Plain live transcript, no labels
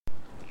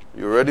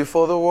You ready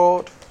for the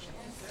word?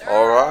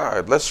 All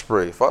right, let's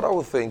pray. Father,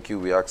 we thank you.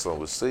 We ask and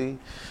we say,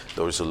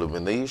 there is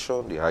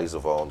illumination. The eyes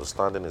of our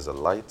understanding is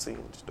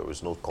enlightened. There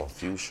is no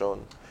confusion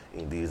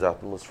in this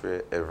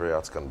atmosphere. Every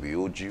heart can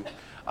behold you.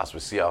 As we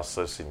see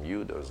ourselves in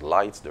you, there is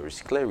light, there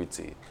is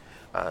clarity.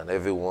 And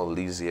everyone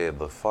lives here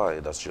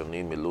edified as your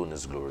name alone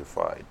is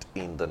glorified.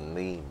 In the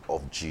name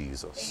of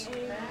Jesus.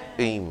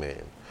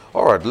 Amen.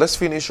 All right, let's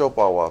finish up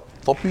our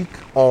topic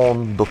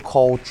on the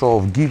culture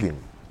of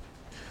giving.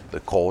 The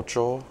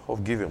culture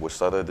of giving. We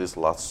started this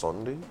last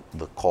Sunday.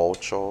 The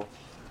culture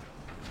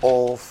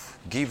of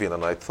giving.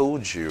 And I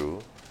told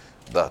you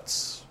that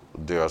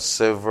there are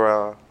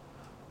several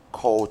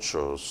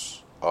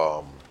cultures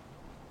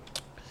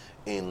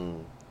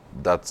in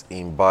that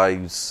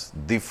imbibes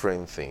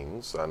different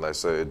things. And I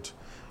said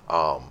there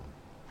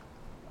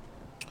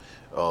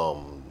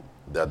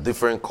are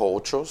different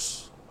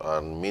cultures,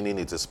 and meaning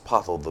it is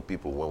part of the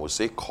people. When we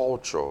say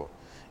culture,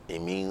 it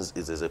means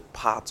it is a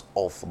part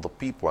of the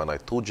people. And I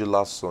told you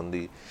last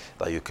Sunday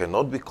that you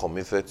cannot be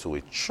committed to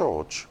a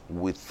church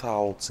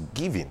without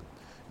giving.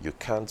 You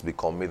can't be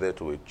committed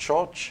to a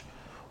church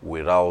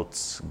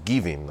without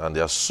giving. And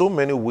there are so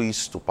many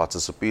ways to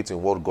participate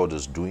in what God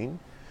is doing.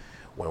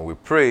 When we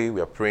pray,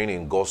 we are praying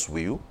in God's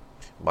will.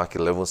 Mark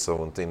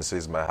 11:17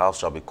 says, my house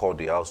shall be called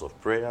the house of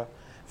prayer.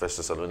 1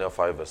 Thessalonians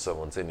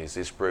 5:17, it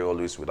says, pray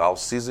always without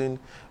ceasing.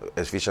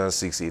 Ephesians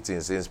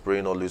 6:18 says,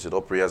 praying always with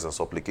all prayers and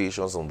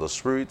supplications on the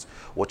Spirit,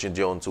 watching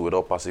thereunto with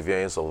all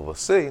perseverance of the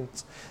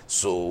saints.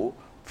 So,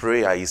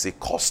 prayer is a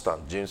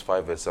constant. James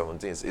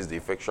 5:17 says, the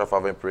effectual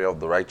fervent prayer of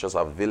the righteous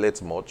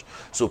availeth much.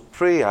 So,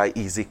 prayer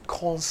is a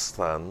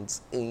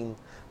constant in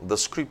the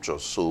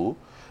Scriptures. So,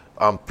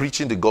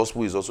 preaching the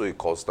gospel is also a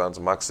constant.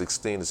 Mark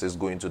 16 says,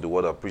 go into the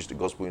world and preach the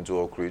gospel into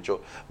all creature.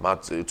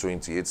 Mark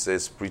 28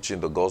 says, preaching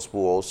the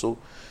gospel also.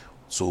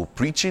 So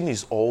preaching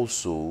is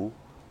also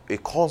a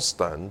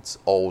constant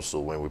also.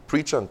 When we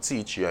preach and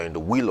teach, you are in the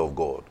will of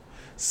God.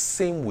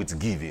 Same with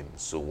giving.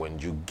 So when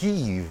you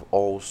give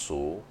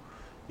also,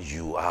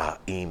 you are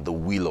in the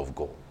will of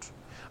God.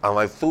 And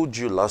I told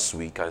you last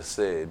week, I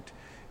said,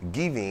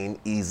 giving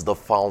is the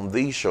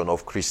foundation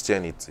of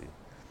Christianity.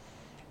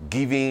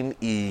 Giving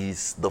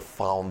is the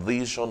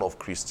foundation of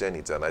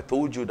Christianity. And I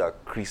told you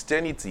that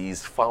Christianity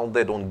is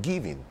founded on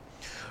giving.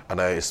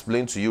 And I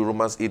explained to you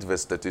Romans 8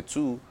 verse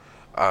 32.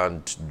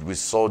 And we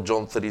saw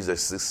John 3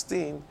 verse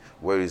 16,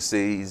 where it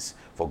says,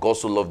 for God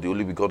so loved the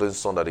only begotten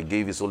Son that he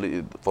gave his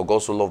only, for God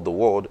so loved the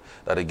world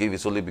that he gave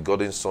his only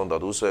begotten Son,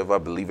 that whosoever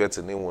believeth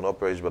in him will not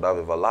perish but have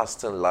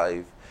everlasting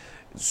life.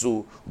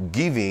 So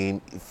giving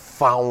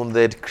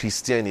founded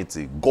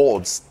Christianity.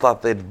 God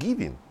started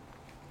giving.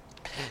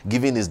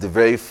 Giving is the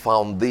very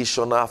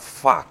foundational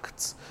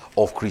fact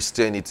of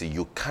Christianity.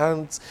 You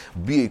can't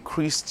be a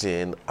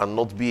Christian and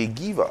not be a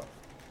giver.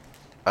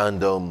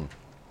 And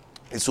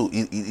so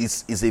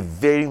it's a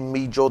very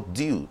major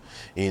deal.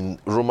 In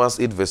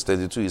Romans 8 verse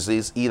 32, it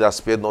says, he that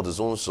spared not his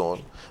own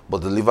Son, but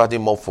delivered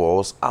him up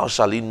for us, how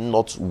shall he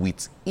not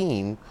with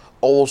him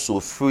also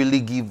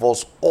freely give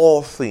us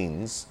all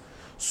things?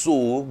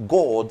 So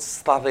God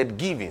started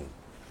giving.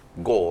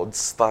 God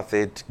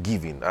started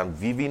giving, and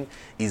giving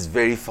is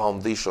very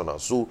foundational.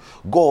 So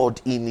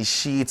God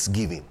initiates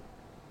giving.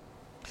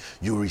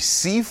 You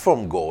receive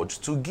from God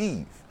to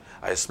give.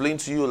 I explained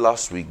to you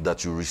last week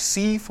that you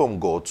receive from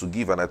God to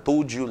give, and I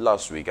told you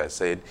last week, I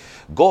said,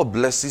 God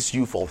blesses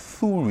you for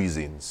two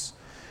reasons.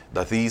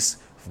 That is,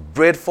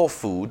 bread for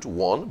food,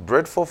 one,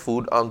 bread for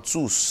food, and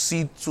two,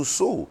 seed to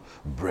sow.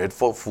 Bread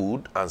for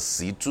food and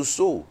seed to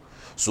sow.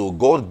 So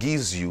God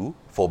gives you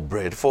for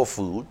bread for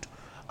food,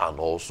 and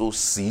also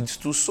seeds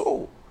to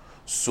sow.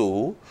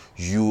 So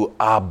you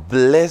are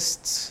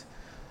blessed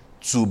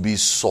to be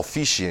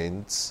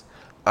sufficient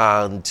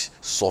and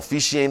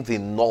sufficient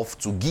enough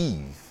to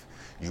give.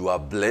 You are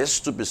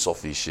blessed to be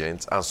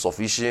sufficient and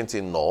sufficient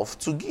enough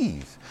to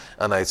give.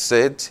 And I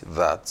said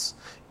that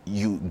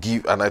you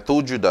give, and I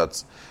told you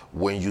that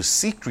when you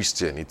see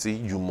Christianity,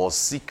 you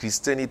must see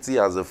Christianity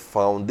as a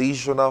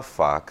foundational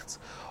fact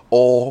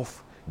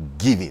of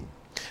giving.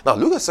 Now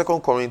look at 2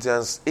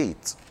 Corinthians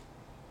 8.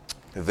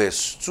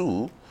 Verse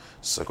 2,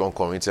 2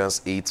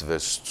 Corinthians 8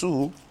 verse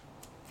 2,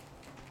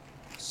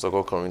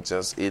 2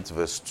 Corinthians 8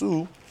 verse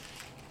 2,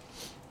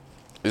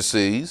 it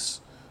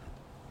says,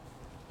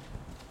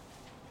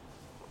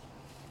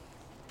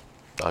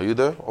 are you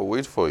there? I'll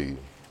wait for you.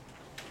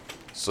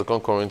 2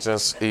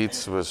 Corinthians 8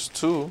 verse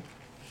 2,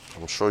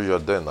 I'm sure you are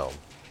there now.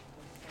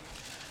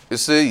 It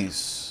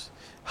says,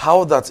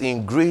 how that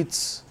in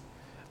great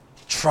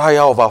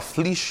trial of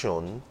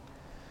affliction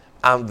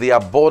and the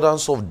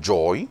abundance of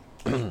joy,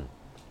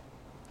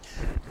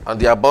 and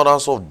the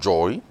abundance of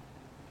joy,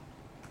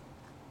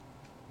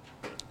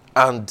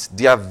 and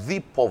their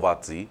deep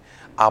poverty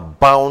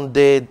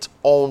abounded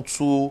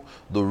unto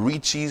the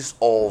riches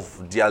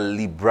of their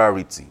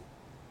liberality.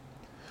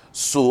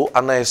 So,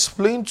 and I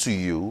explained to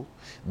you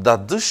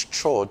that this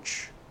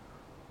church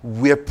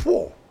were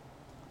poor,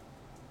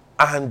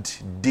 and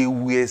they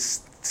were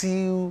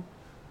still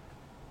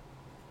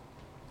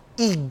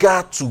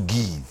eager to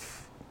give.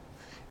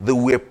 They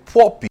were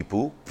poor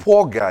people,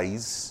 poor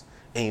guys.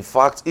 In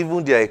fact,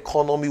 even their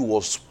economy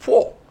was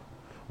poor.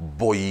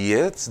 But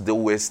yet, they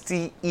were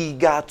still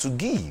eager to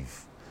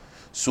give.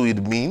 So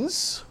it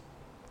means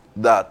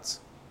that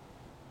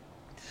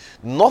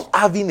not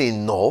having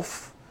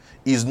enough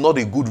is not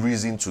a good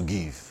reason to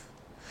give.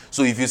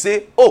 So if you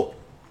say, oh,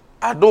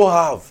 I don't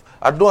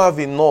have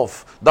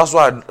enough, that's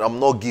why I'm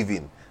not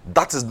giving,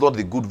 that is not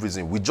a good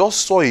reason. We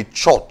just saw a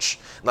church.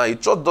 Now, a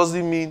church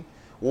doesn't mean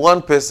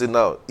one person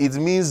now. It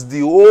means the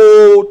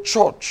whole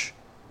church.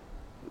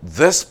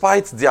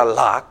 Despite their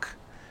lack,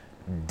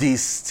 they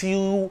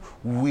still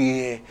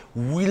were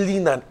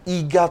willing and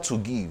eager to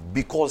give,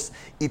 because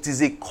it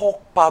is a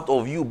core part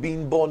of you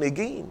being born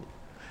again.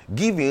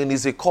 Giving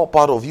is a core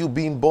part of you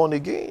being born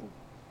again.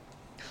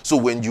 So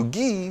when you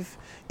give,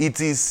 it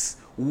is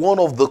one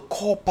of the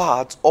core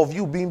parts of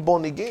you being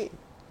born again.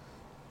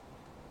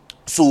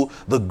 So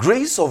the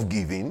grace of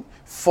giving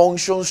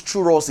functions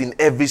through us in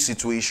every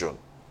situation.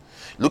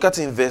 Look at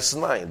it in verse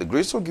 9. The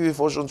grace of giving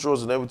functions through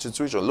us in every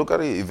situation. Look at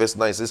it in verse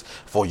 9. It says,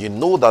 for you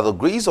know that the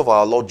grace of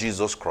our Lord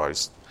Jesus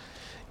Christ,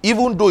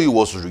 even though he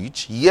was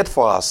rich, yet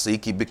for our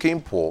sake he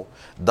became poor,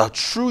 that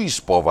through his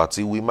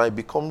poverty we might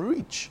become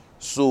rich.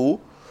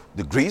 So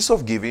the grace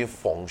of giving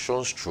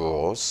functions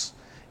through us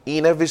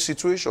in every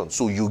situation.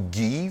 So you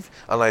give,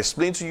 and I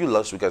explained to you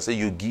last week, I said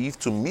you give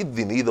to meet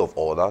the need of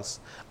others,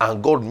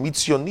 and God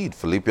meets your need.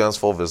 Philippians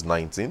 4 verse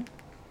 19.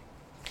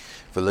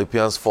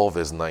 Philippians 4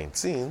 verse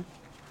 19.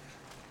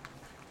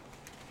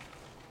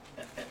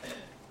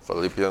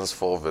 Philippians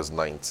 4 verse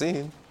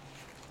 19.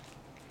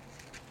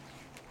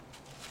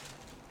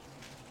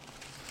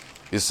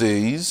 It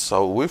says,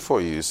 I'll wait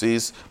for you. It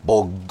says,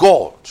 but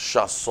God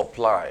shall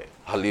supply,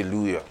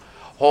 hallelujah,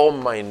 all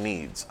my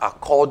needs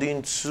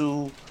according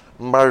to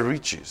my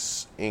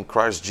riches in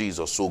Christ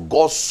Jesus. So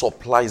God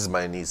supplies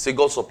my needs. Say,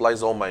 God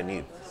supplies all my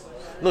needs.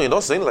 No, you're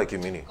not saying like you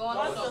mean it.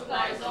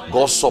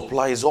 God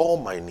supplies all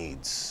my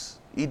needs.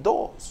 He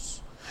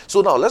does.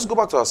 So now let's go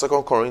back to our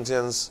 2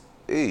 Corinthians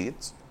 8.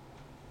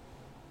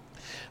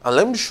 And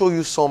let me show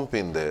you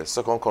something there.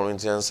 2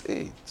 Corinthians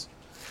 8.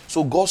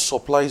 So God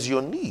supplies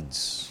your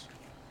needs.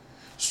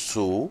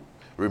 So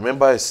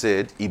remember I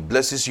said he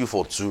blesses you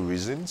for two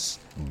reasons.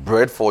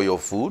 Bread for your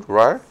food,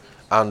 right?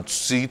 And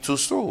seed to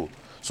sow.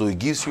 So he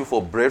gives you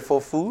for bread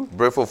for food.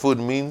 Bread for food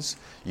means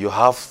you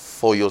have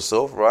for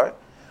yourself, right?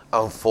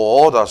 And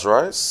for others,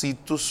 right?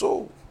 Seed to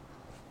sow.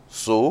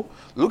 So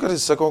look at it,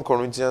 2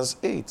 Corinthians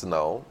 8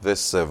 now, verse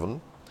 7.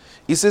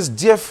 It says,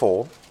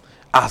 therefore,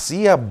 as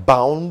ye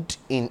abound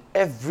in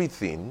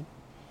everything,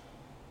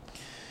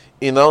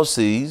 it now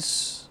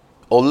says,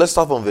 or let's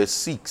start from verse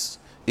 6.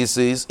 It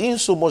says,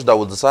 insomuch that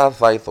we desire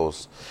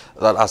Titus,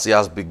 that as he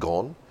has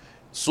begun,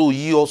 so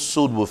ye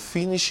also will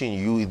finish in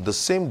you in the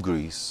same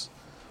grace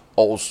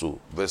also.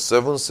 Verse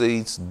 7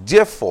 says,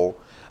 therefore,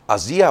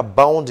 as ye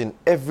abound in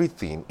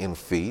everything, in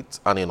faith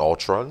and in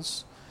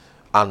utterance,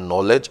 and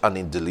knowledge and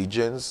in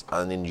diligence,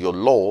 and in your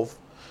love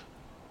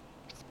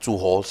to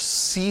us,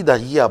 see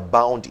that ye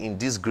abound in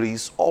this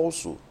grace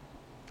also.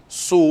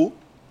 So,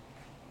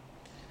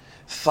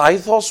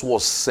 Titus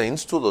was sent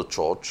to the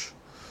church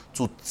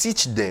to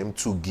teach them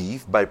to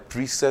give by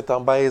precept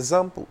and by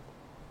example.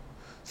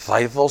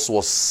 Titus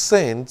was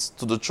sent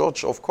to the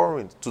church of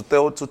Corinth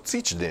to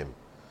teach them.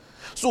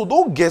 So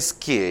don't get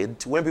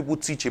scared when people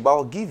teach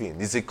about giving.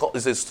 We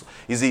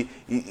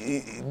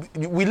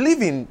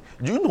live in,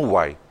 do you know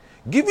why?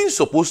 Giving is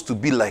supposed to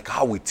be like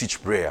how we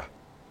teach prayer.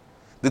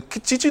 The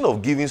teaching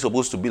of giving is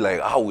supposed to be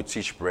like how we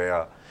teach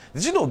prayer.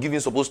 The teaching of giving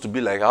is supposed to be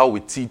like how we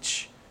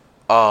teach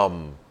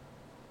flowing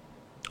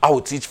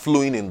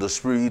in the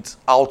Spirit,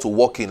 how to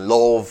walk in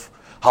love,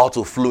 how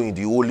to flow in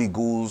the Holy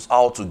Ghost,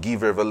 how to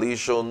give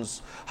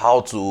revelations,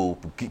 how to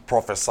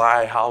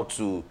prophesy, how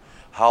to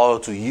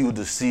heal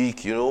the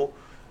sick, you know.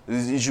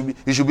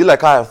 It should be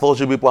like how I thought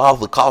people have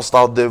to cast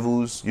out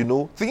devils, you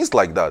know, things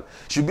like that.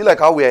 It should be like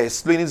how we are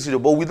explaining this,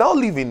 but without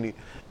living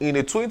in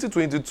a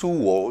 2022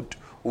 world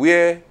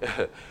where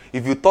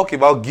if you talk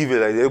about giving,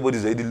 like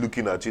everybody's already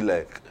looking at you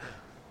like,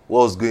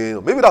 what's going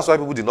on? Maybe that's why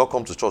people did not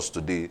come to church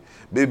today.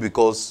 Maybe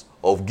because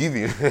of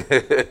giving.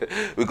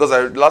 Because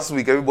last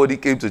week everybody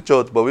came to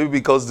church, but maybe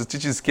because the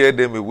teaching scared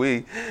them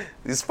away.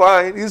 It's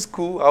fine, it's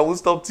cool, I will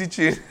stop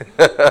teaching.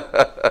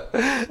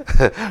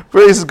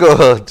 Praise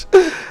God.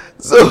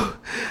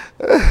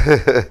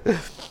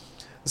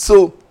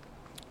 So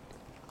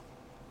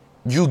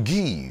you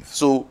give.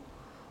 So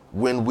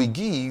when we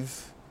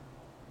give,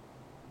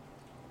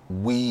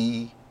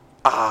 we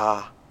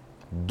are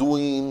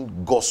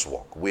doing God's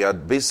work. We are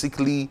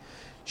basically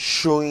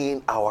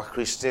showing our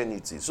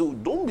Christianity. So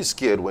don't be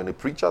scared when a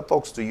preacher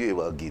talks to you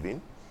about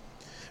giving,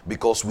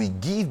 because we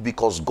give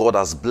because God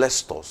has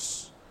blessed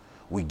us.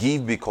 We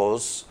give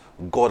because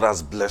God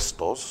has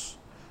blessed us,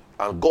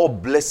 and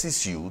God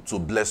blesses you to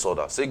bless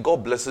others. Say,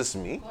 God blesses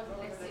me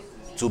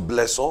to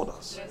bless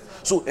others.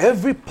 So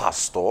every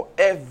pastor,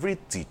 every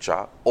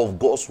teacher of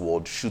God's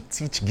word should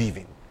teach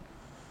giving.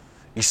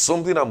 It's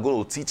something I'm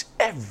going to teach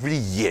every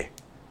year.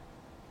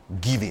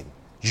 Giving.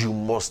 You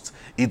must,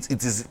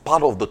 it is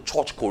part of the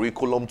church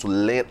curriculum to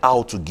learn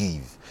how to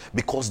give,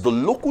 because the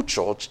local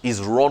church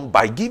is run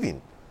by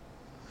giving.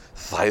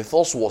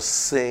 Titus was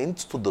sent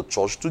to the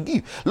church to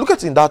give. Look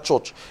at in that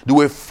church. They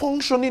were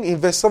functioning in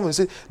verse 7. It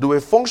said they were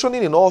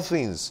functioning in all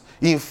things.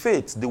 In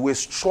faith, they were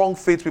strong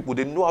faith people.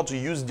 They know how to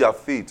use their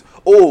faith.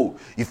 Oh,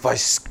 if I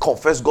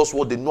confess God's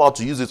word, they know how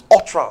to use it.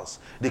 Utterance.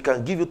 They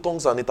can give you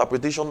tongues and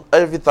interpretation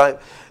every time.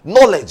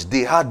 Knowledge.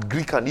 They had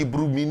Greek and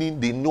Hebrew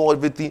meaning. They know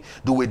everything.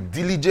 They were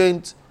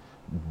diligent,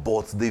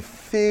 but they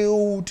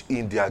failed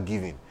in their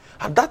giving.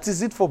 And that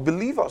is it for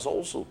believers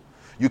also.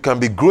 You can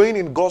be growing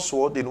in God's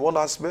word in one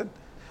aspect,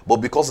 but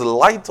because the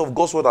light of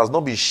God's word has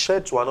not been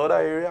shed to another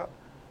area,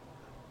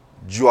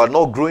 you are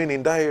not growing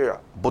in that area.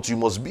 But you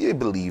must be a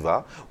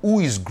believer who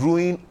is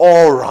growing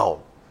all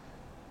around.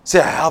 Say,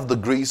 I have the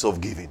grace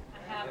of giving.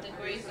 I have the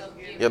grace of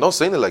giving. You're not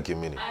saying it like you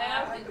mean it. I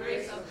have the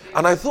grace of giving.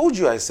 And I told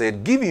you, I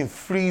said, giving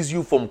frees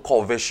you from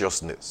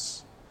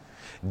covetousness.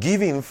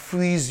 Giving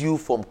frees you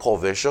from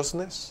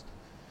covetousness,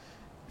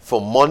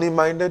 from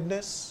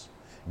money-mindedness.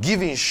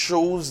 Giving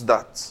shows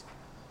that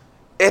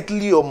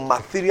earthly or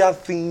material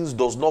things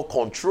does not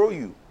control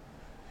you.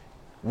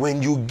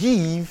 When you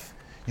give,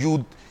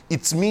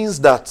 it means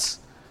that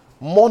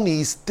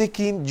money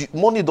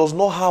does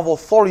not have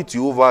authority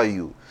over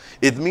you.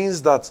 It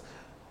means that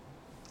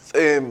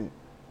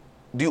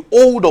the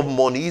hold of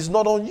money is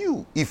not on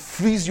you. It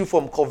frees you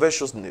from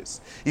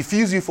covetousness. It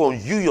frees you from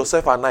you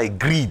yourself and I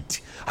greed.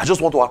 I just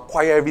want to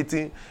acquire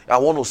everything. I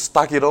want to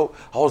stack it up.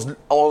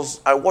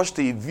 I watched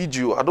a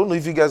video. I don't know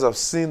if you guys have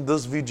seen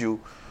this video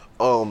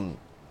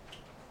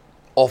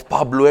of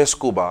Pablo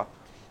Escobar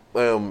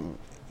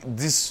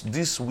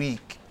this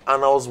week,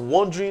 and I was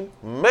wondering,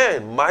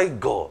 man, my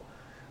God,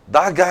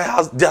 that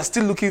guy they are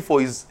still looking for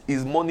his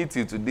money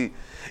till today.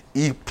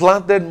 He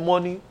planted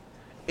money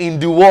in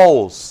the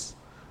walls.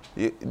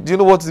 Do you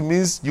know what it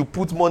means? You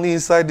put money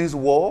inside this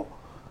wall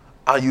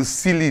and you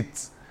seal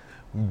it.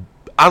 And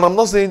I'm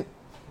not saying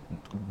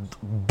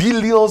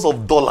billions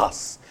of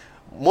dollars,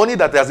 money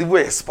that has even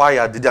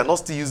expired, they are not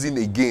still using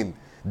again.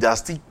 They are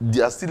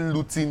still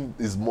looting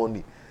his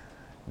money.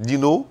 You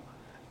know,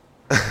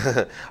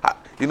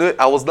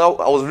 I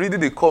was reading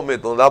the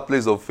comment on that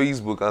place of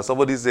Facebook, and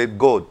somebody said,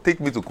 "God, take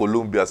me to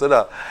Colombia so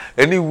that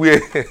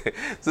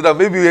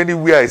maybe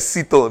anywhere I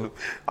sit on,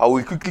 I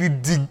will quickly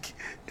dig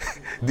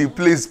the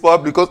place,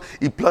 probably because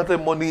he planted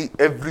money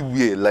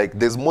everywhere. Like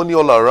there's money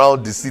all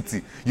around the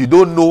city. You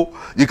don't know.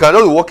 You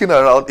cannot be walking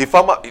around. A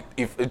farmer,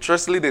 if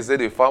interestingly, they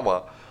said a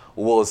farmer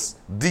was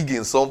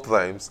digging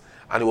sometimes,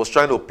 and he was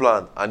trying to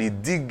plant, and he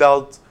digged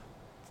out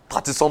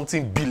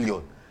 30-something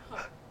billion.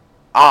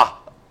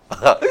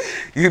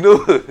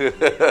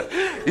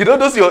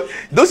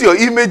 those your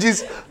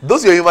images,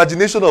 those your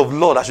imagination of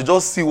Lord. I should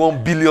just see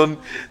 1 billion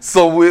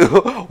somewhere,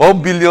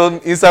 1 billion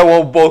inside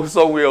one box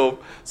somewhere.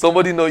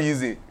 Somebody not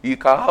using. It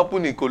can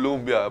happen in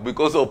Colombia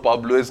because of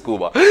Pablo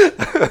Escobar.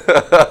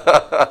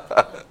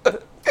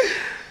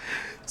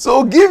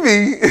 So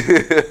giving,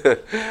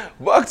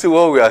 back to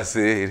what we are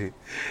saying,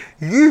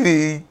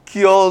 giving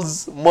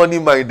cures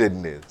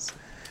money-mindedness.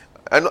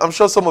 And I'm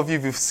sure some of you,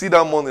 if you see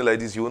that money like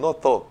this, you will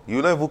not talk. You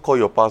will not even call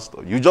your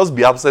pastor. You just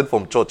be absent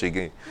from church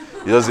again.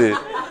 You just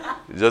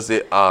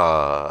say,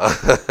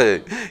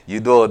 you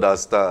don't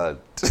understand.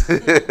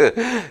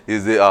 You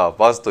say,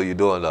 pastor, you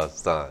don't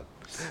understand.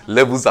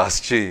 Levels has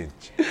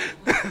changed.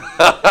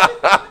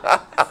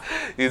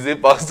 You say,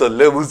 pastor,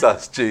 levels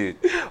has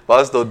changed.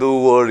 Pastor,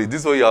 don't worry.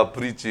 This is what you are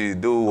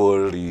preaching. Don't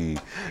worry.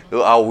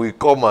 I will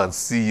come and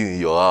see you in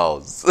your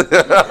house.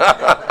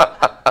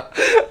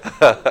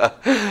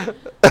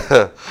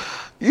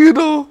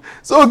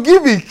 So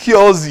giving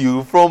cures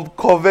you from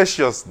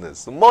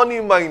covetousness,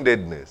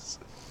 money-mindedness.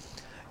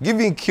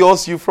 Giving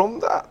cures you from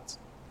that.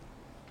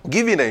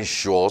 Giving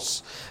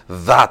ensures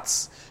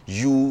that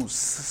you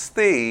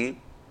stay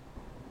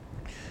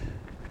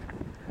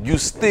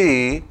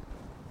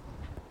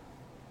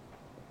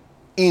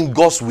in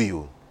God's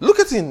will. Look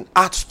at in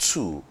Acts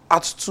 2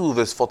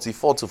 verse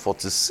 44 to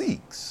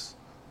 46.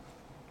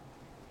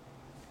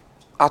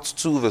 Acts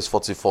 2 verse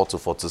 44 to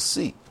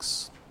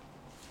 46.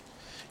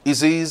 It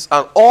says,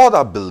 and all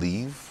that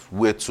believe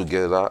were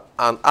together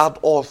and had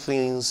all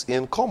things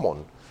in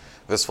common.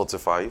 Verse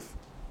 45.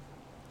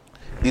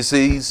 It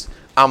says,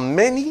 and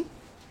many,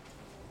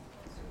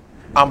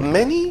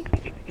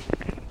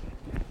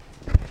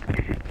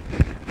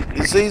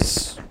 it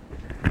says,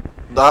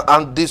 that,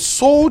 and they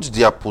sold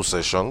their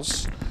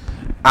possessions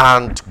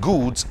and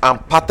goods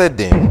and parted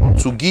them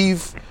to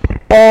give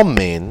all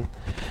men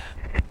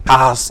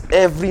as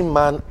every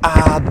man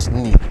had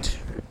need.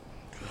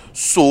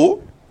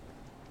 So,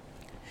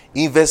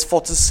 in verse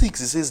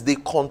 46, it says, they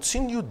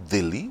continued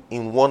daily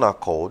in one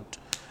accord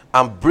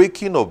and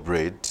breaking of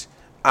bread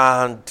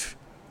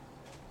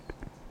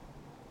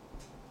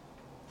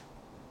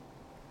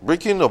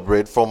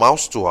from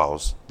house to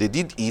house. They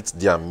did eat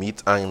their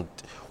meat and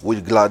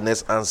with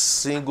gladness and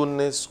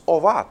singleness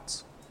of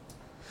heart.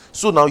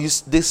 So now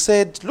they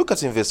said, look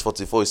at in verse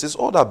 44, it says,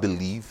 all that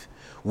believe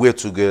were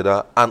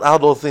together and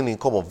had all things in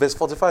common. Verse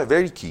 45,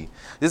 very key.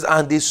 This,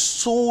 and they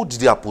sold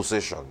their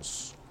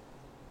possessions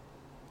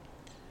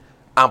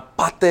and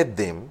parted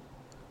them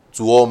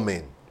to all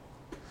men.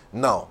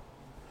 Now,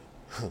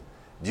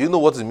 do you know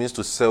what it means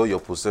to sell your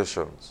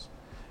possessions?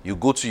 You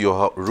go to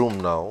your room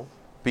now,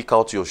 pick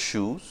out your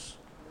shoes,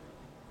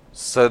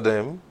 sell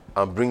them,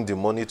 and bring the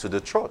money to the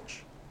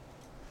church.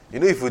 You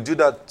know, if we do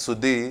that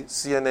today,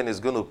 CNN is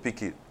going to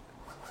pick it.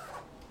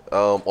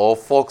 Or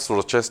Fox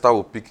Rochester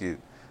will pick it.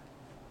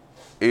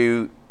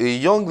 A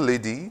young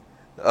lady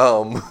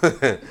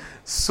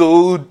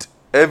sold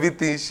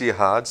everything she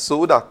had,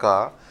 sold her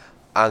car,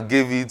 and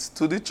gave it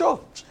to the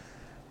church.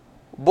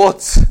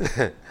 But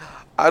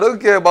I don't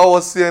care about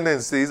what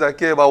CNN says. I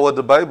care about what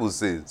the Bible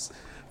says.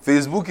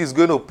 Facebook is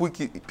going to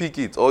pick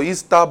it, or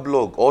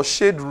Instablog, or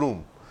Shade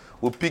Room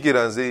will pick it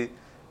and say,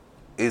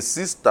 a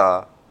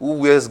sister who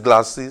wears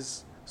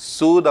glasses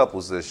sold her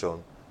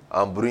possession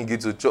and brought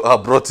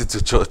it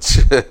to church.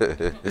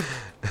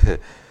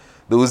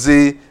 They will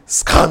say,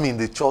 scam in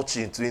the church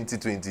in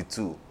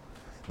 2022.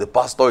 The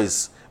pastor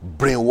is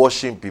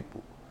brainwashing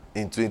people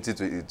in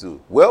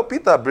 2022. Well,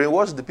 Peter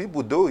brainwashed the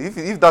people though.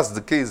 If that's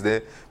the case,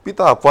 then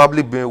Peter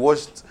probably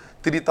brainwashed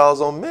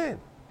 3,000 men.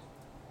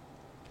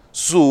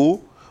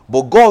 So,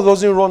 but God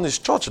doesn't run his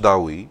church that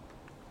way.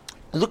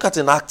 Look at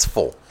in Acts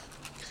 4.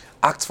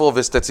 Acts 4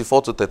 verse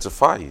 34 to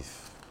 35.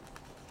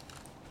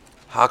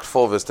 Acts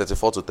 4 verse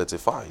 34 to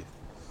 35.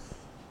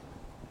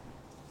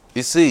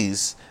 It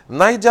says,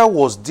 neither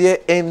was there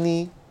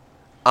any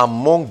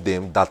among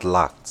them that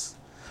lacked.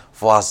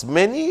 For as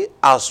many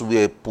as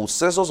were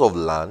possessors of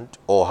land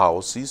or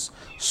houses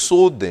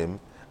sold them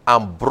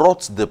and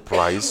brought the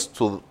price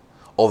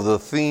of the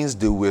things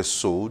they were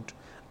sold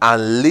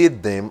and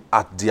laid them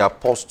at the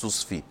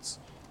apostles' feet.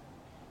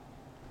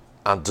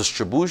 And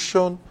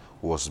distribution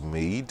was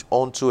made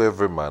unto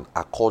every man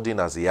according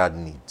as he had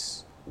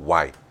needs.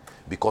 Why?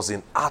 Because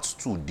in Acts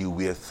 2 they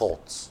were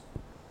taught.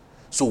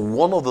 So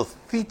one of the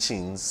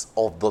teachings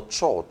of the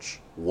church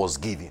was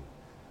giving.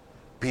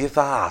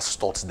 Peter has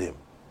taught them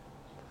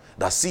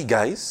that, see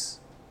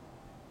guys,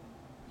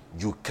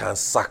 you can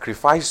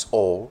sacrifice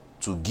all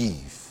to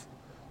give.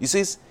 He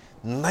says,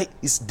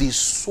 they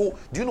sold.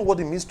 Do you know what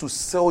it means to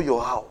sell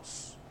your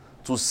house?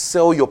 To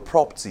sell your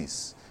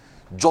properties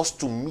just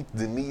to meet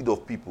the need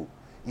of people.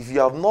 If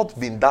you have not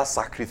been that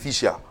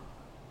sacrificial,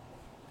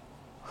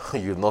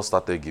 you've not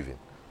started giving.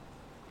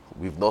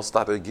 We've not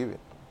started giving.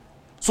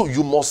 So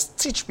you must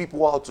teach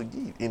people how to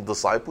give. In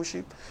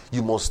discipleship,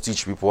 you must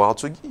teach people how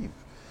to give.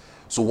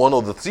 So one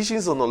of the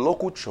teachings in the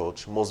local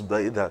church must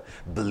be that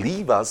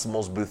believers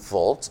must be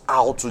taught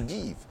how to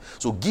give.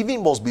 So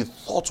giving must be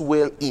taught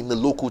well in the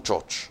local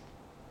church.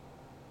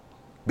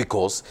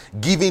 Because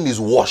giving is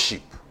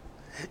worship.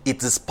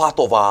 It is part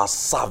of our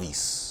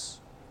service.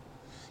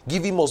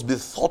 Giving must be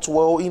taught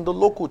well in the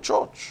local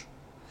church.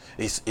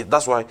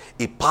 That's why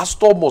a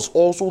pastor must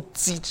also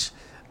teach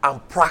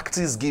and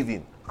practice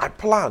giving. I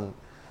plan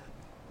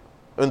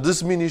in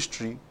this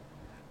ministry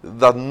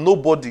that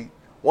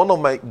one of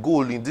my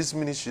goals in this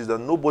ministry is that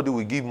nobody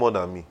will give more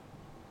than me.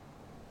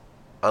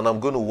 And I'm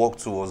going to work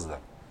towards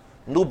that.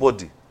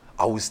 Nobody.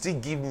 I will still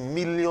give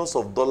millions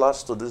of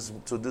dollars to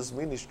this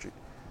ministry.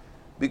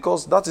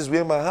 Because that is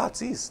where my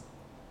heart is.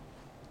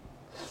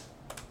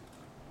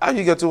 How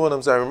you get to what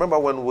I'm saying? I remember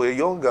when we were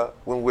younger,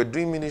 when we were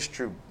doing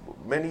ministry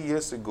many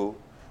years ago,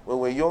 when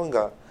we were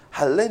younger,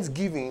 I learned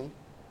giving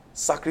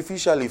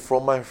sacrificially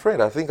from my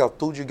friend. I think I've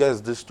told you guys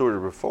this story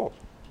before.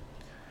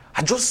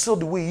 I just saw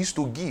the way he used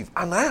to give,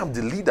 and I am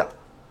the leader.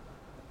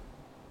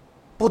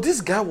 But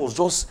this guy was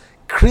just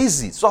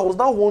crazy. So I was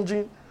now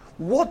wondering,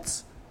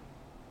 what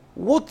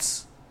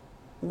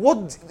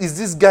is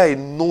this guy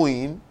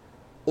knowing?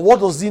 What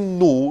does he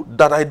know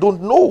that I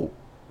don't know?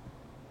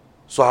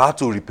 So I had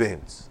to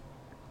repent.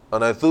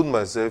 And I told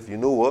myself, you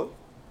know what?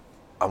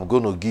 I'm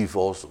going to give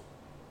also.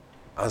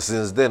 And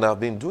since then,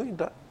 I've been doing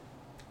that.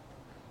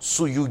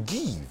 So you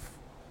give.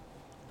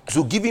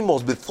 So giving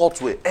must be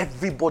thought where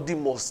everybody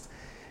must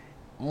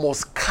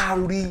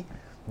carry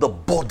the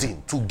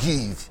burden to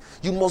give.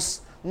 You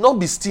must not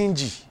be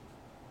stingy.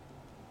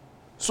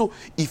 So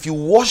if you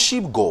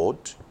worship God,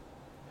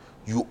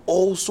 you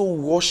also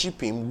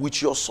worship him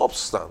with your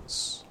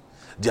substance.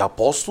 The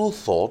apostle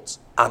thought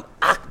and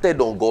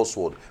acted on God's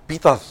word.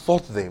 Peter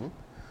taught them.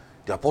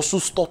 The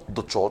apostles taught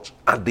the church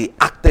and they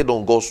acted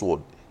on God's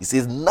word. He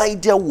says,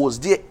 neither was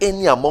there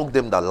any among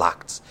them that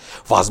lacked.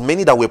 For as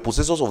many that were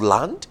possessors of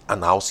land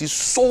and houses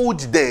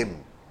sold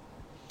them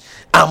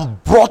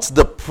and brought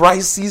the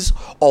prices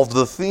of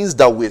the things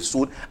that were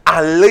sold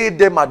and laid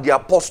them at the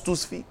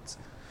apostles' feet.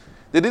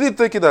 They didn't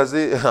take it as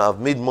I've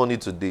made money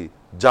today,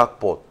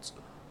 jackpot.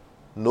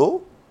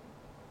 No.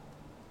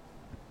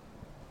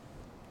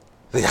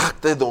 They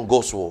acted on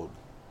God's word.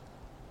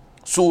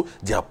 So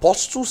the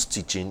apostles'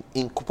 teaching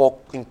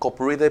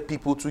incorporated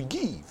people to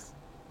give.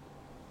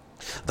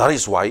 That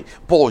is why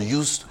Paul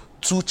used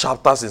 2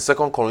 chapters in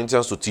 2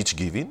 Corinthians to teach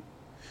giving.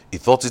 He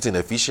taught it in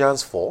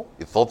Ephesians 4.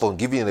 He taught on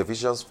giving in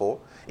Ephesians 4.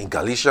 In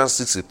Galatians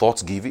 6, he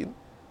taught giving.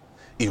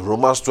 In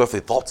Romans 12,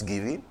 he taught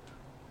giving.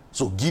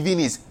 So giving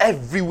is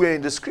everywhere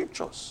in the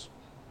scriptures.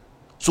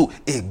 So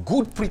a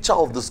good preacher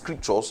of the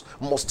scriptures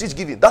must teach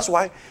giving. That's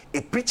why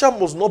a preacher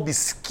must not be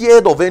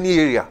scared of any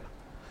area.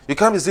 You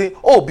can't be saying,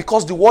 oh,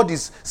 because the world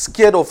is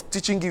scared of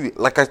teaching giving.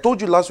 Like I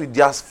told you last week,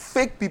 there's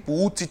fake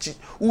people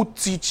who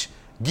teach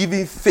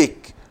giving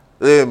fake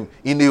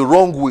in a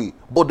wrong way.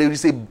 But there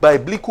is a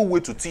biblical way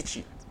to teach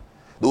it.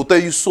 They will tell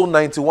you, sow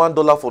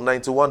 $91 for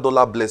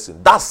 $91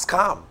 blessing. That's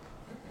scam.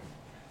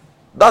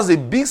 That's a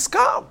big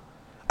scam.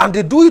 And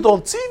they do it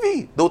on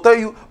TV. They'll tell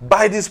you,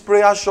 buy this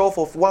prayer shawl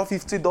for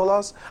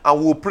 $150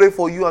 and we'll pray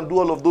for you and do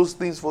all of those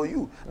things for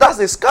you. That's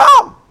a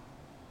scam.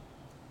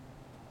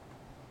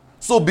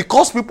 So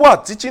because people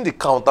are teaching the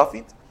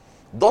counterfeit,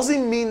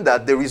 doesn't mean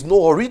that there is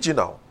no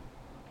original.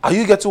 Are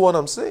you getting what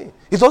I'm saying?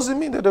 It doesn't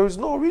mean that there is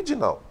no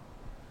original.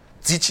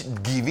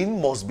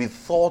 Giving must be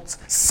thought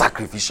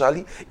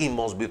sacrificially. It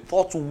must be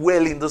thought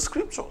well in the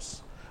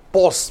scriptures.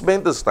 Paul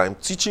spent this time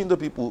teaching the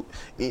people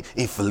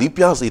in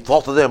Philippians. He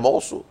taught them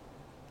also.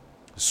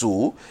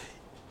 So,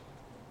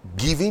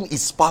 giving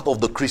is part of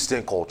the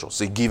Christian culture.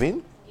 Say,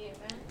 giving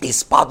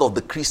is part of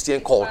the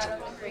Christian culture.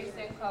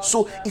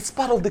 So, it's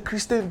part of the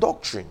Christian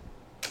doctrine.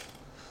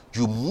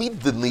 You meet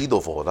the need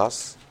of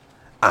others,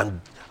 and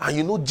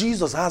you know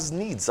Jesus has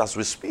needs as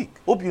we speak.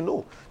 Hope you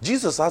know.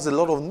 Jesus has a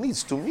lot of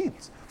needs to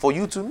meet, for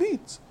you to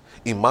meet.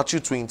 In Matthew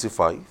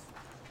 25,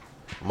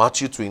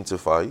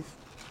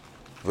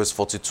 verse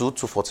 42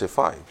 to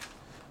 45.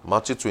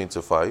 Matthew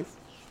 25,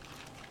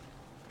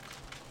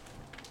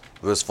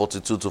 verse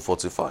 42 to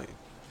 45.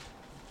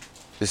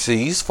 It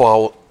says,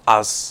 For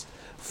I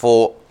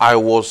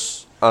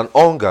was an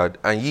hungered,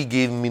 and ye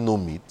gave me no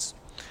meat.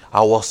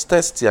 I was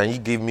thirsty, and ye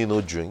gave me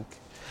no drink.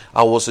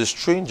 I was a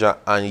stranger,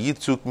 and ye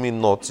took me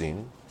not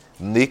in.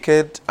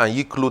 Naked, and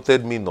ye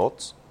clothed me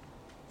not.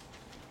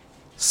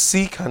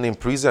 Sick and in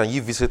prison, and ye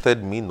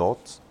visited me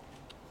not.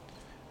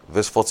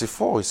 Verse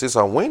 44, it says,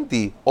 And when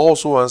they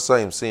also answered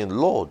him, saying,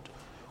 Lord,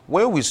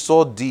 when we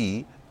saw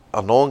thee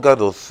an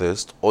hungered or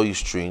thirst, or a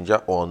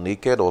stranger, or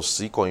naked, or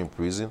sick, or in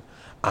prison,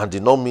 and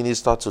did not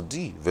minister to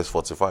thee. Verse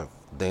 45.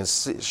 Then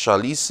shall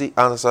he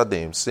answer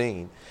them,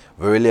 saying,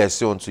 Verily I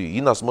say unto you,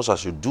 inasmuch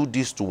as you do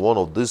this to one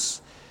of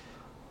this,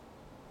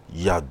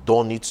 ye have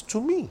done it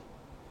to me.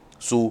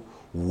 So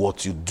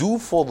what you do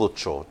for the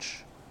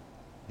church,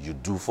 you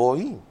do for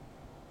him.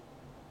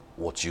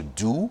 What you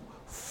do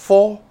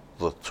for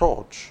the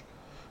church,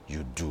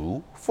 you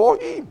do for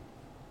him.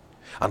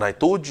 And I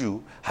told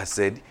you, I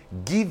said,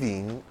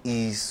 giving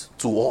is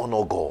to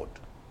honor God.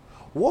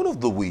 One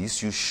of the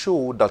ways you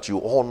show that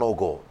you honor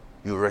God,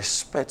 you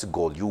respect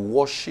God, you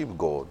worship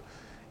God,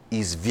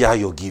 is via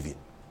your giving.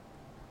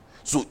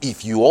 So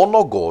if you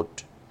honor God,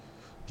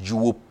 you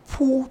will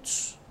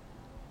put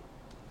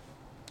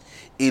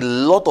a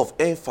lot of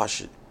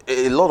emphasis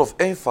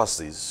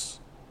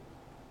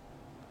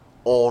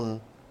on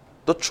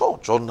the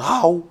church, on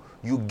how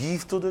you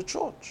give to the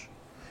church.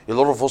 A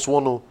lot of us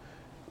want to,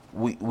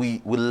 we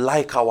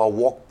like our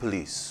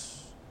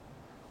workplace.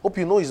 Hope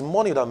you know it's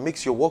money that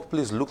makes your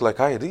workplace look like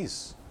how it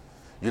is.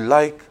 You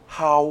like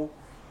how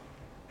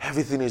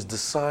everything is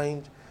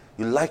designed.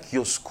 You like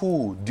your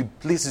school. The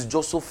place is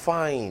just so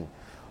fine.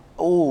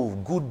 Oh,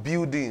 good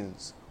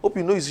buildings. Hope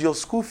you know it's your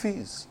school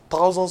fees.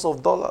 Thousands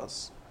of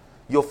dollars.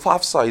 Your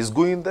FAFSA is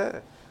going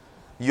there.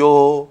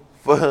 Your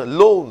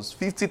loans,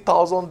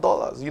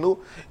 $50,000. You know,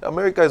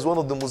 America is one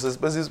of the most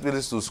expensive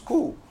places to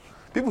school.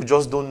 People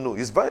just don't know.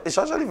 It's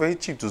actually very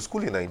cheap to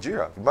school in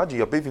Nigeria. Imagine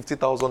you're paying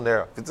 50,000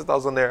 naira.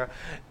 50,000 naira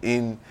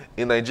in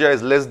Nigeria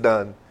is less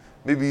than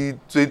maybe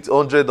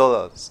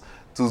 $100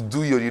 to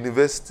do your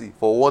university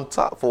for one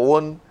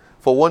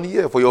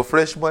year, for your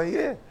freshman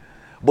year.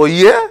 But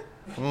yeah,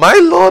 my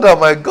Lord and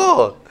my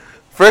God,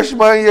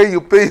 freshman year you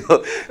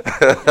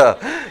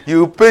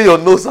pay your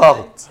nose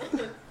out.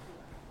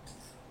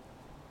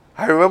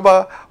 I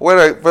remember when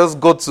I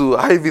first got to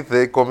Ivy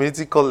Tech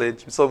Community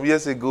College some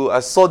years ago, I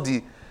saw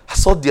the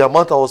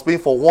amount I was paying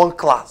for one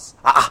class.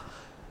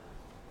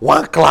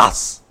 One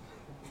class.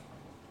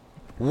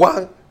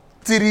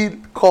 3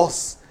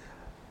 course.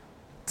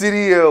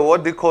 3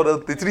 unit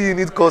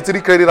course,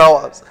 3 credit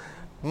hours.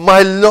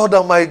 My Lord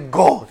and my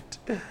God.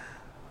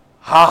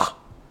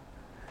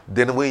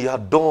 Then when you are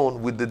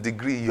done with the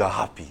degree, you are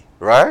happy,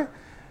 right?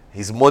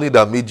 It's money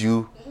that made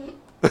you.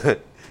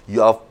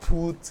 You have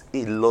put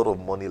a lot of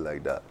money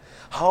like that.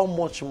 How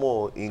much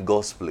more in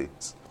God's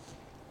plate?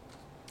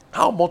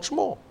 How much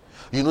more?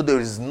 You know, there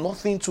is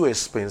nothing too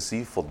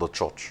expensive for the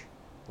church.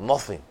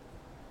 Nothing.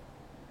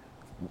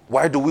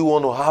 Why do we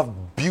want to have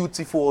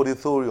beautiful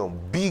auditorium,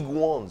 big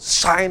ones,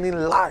 shining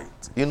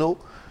light, you know,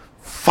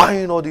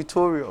 fine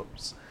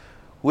auditoriums,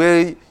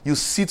 where you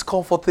sit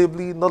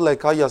comfortably, not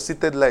like how you're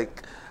seated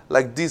like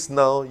this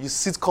now. You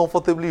sit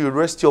comfortably, you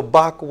rest your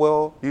back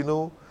well, you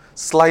know,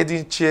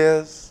 sliding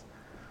chairs,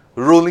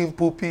 rolling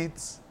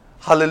pulpits.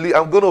 Hallelujah.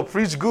 I'm going to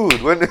preach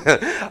good. When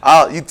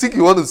you think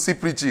you want to see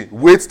preaching,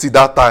 wait till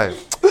that time.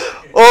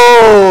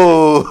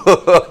 Oh,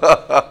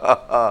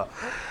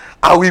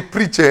 are we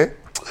preaching?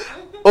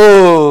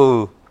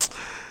 Oh,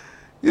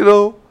 you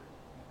know,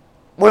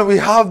 we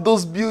have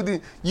those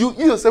buildings, you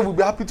yourself will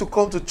be happy to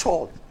come to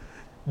church.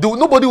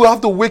 Nobody will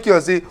have to wake you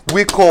and say,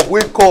 wake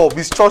up,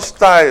 it's church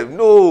time.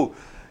 No.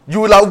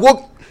 You will have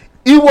woke,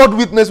 inward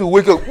witness will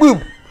wake up.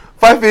 Boom,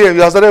 5 a.m.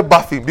 you have started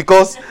bathing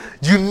because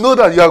you know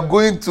that you are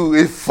going to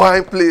a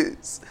fine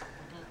place.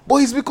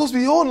 But it's because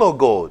we honor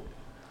God.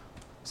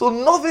 So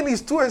nothing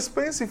is too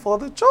expensive for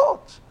the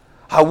church.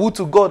 I would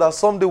to God that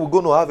someday we're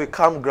going to have a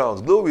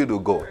campground. Glory to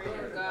God.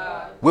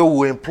 Where we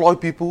will employ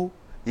people,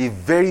 a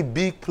very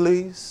big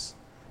place,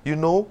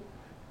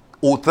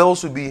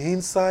 Hotels will be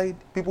inside.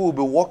 People will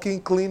be working,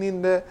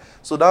 cleaning there.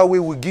 So that way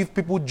we give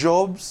people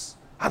jobs.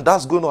 And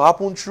that's going to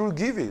happen through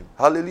giving.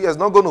 Hallelujah. It's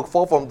not going to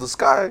fall from the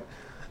sky.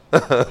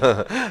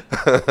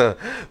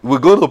 We're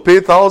going to pay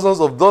thousands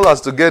of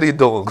dollars to get it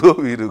done.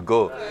 Glory to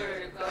God.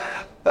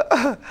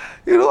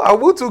 I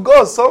would to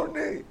God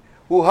someday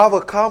we'll have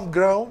a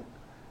campground,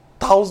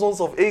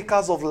 thousands of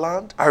acres of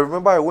land. I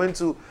remember I went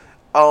to,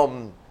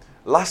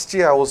 last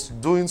year I was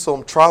doing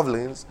some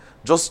travelings,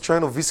 just trying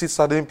to visit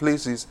certain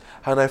places,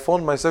 and I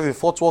found myself in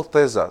Fort Worth,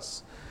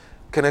 Texas.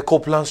 Kenneth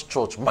Copeland's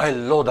church, my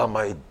Lord and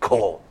my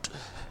God.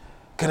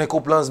 Kenneth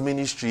Copeland's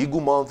ministry,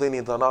 Eagle Mountain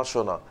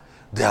International.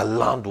 Their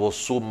land was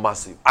so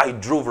massive. I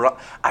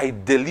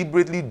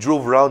deliberately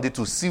drove around it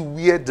to see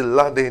where the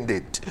land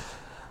ended.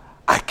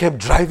 I kept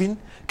driving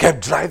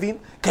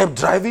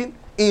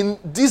in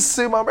this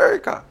same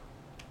America.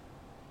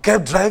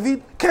 Kept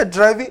driving,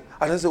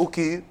 and I said,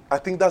 okay, I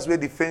think that's where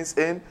the fence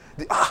ends.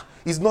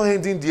 It's not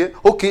ending there.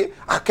 Okay,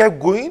 I kept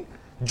going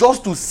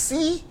just to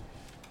see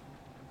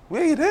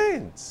where it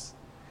ends.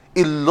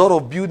 A lot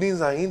of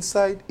buildings are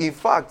inside. In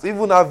fact,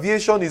 even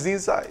aviation is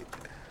inside.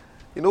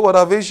 You know what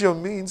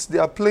aviation means?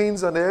 There are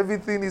planes and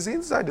everything is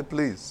inside the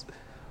place.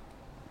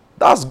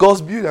 That's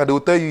God's beauty, and they will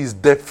tell you it's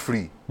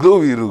debt-free.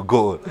 Glory to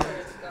God.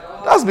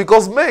 That's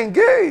because men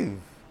gave.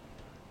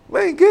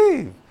 Men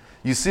gave.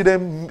 You see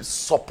them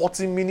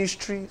supporting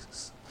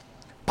ministries,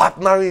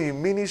 partnering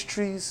in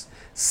ministries,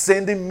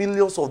 sending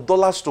millions of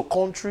dollars to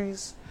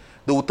countries.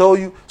 They will tell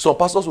you, some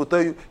pastors will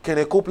tell you,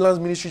 Kenneth Copeland's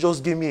ministry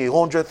just gave me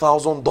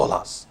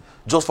 $100,000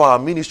 just for our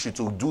ministry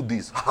to do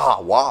this.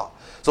 Wow.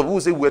 Some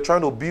people say we're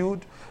trying to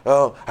build.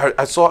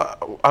 I saw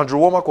Andrew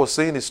Womack was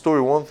saying a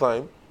story one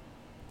time,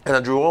 and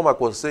Andrew Womack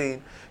was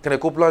saying, Kenneth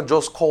Copeland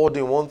just called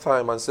him one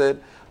time and said,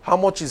 how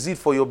much is it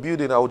for your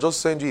building? I will just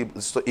send you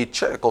a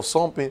check or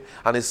something.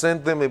 And he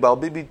sent them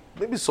about maybe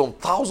some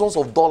thousands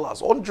of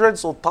dollars,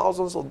 hundreds of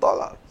thousands of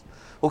dollars.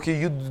 Okay,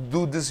 you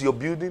do this, your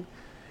building.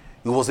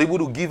 He was able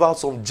to give out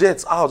some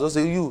jets out. Just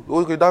say,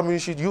 that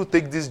means you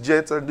take these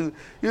jets and do,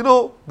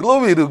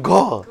 glory to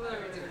God. Glory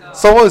to God.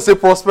 Someone will say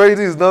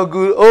prosperity is not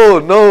good. Oh,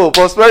 no,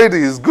 prosperity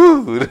is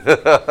good.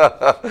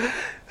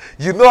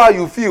 You know how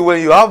you feel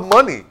when you have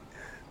money.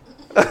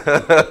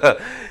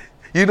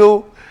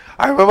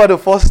 I remember the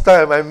first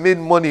time I made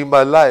money in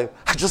my life,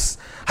 I just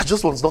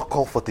was not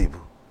comfortable.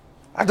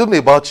 I don't know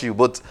about you,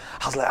 but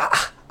I was like,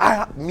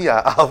 I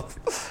have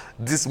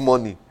this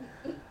money.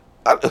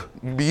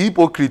 Be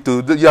hypocrite.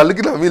 You are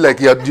looking at me like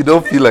you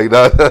don't feel like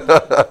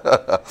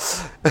that.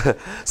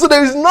 So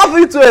there is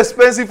nothing too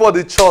expensive for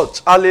the church.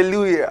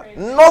 Hallelujah.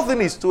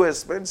 Nothing is too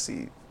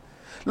expensive.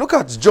 Look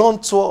at John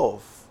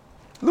 12.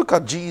 Look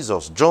at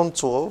Jesus. John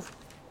 12.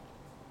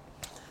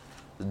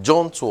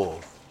 John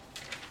 12.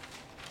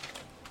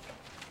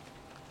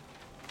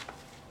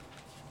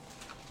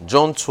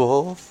 John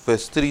 12,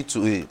 verse 3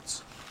 to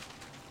 8.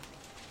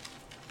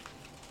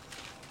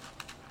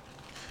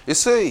 It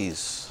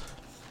says,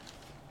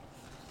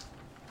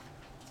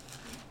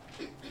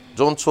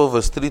 John 12,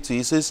 verse 3 to 8,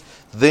 it says,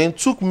 then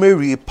took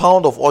Mary a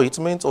pound of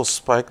ointment of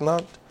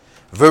spikenard,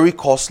 very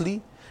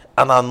costly,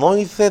 and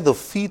anointed the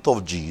feet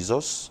of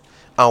Jesus,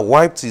 and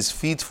wiped his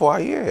feet for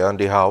a year, and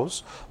the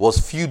house was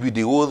filled with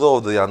the odor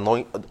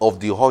of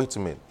the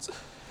ointment.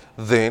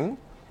 Then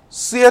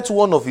saith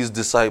one of his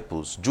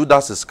disciples,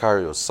 Judas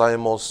Iscariot,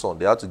 Simon's son.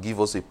 They had to give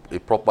us a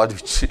proper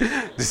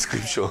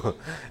description.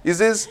 He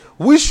says,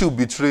 we should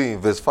betray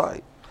him. Verse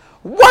 5.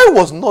 Why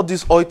was not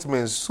this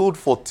ointment sold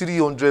for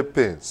 300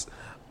 pence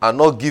and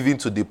not given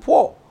to the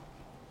poor?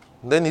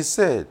 Then he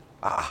said,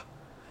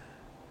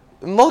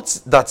 not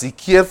that he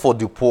cared for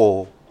the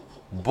poor,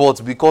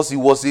 but because he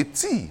was a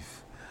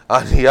thief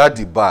and he had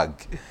the bag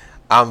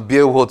and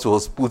bare what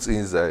was put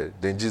inside.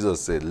 Then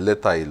Jesus said,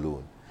 let her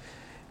alone.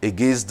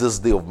 Against this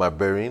day of my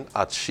burying,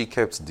 hath she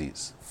kept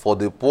this. For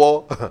the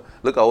poor,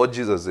 look at what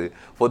Jesus said.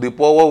 For the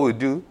poor, what we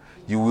do,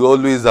 you will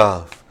always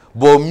have.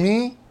 But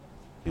me,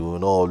 you will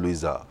not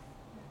always have.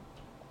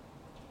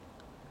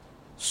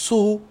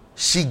 So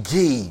she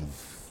gave.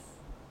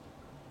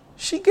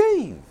 She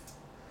gave.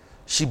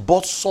 She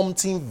bought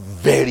something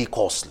very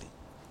costly.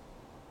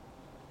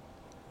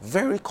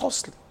 Very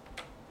costly.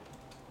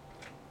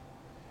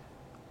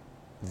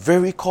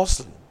 Very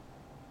costly.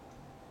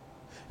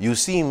 You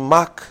see in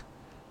Mark.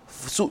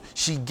 So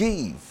she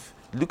gave.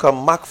 Look at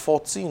Mark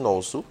 14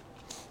 also.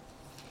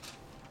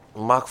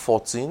 Mark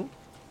 14,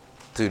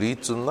 3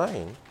 to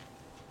 9.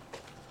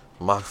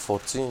 Mark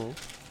 14.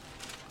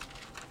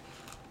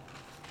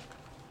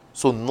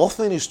 So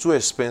nothing is too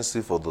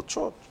expensive for the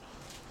church.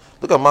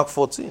 Look at Mark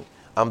 14.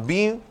 And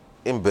being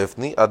in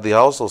Bethany at the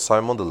house of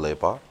Simon the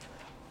leper,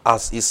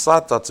 as he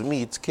sat at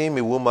meat, came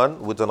a woman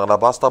with an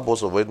alabaster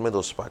box of ointment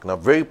of spikenard,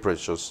 very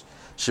precious.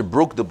 She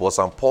broke the box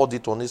and poured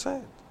it on his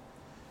head.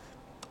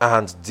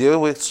 And there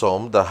were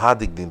some that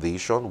had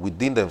indignation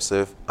within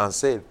themselves and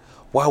said,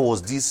 why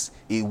was this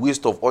a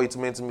waste of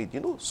ointment meat? You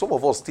know, some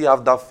of us still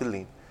have that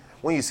feeling.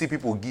 When you see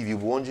people give, you're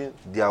wondering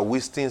they are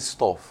wasting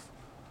stuff.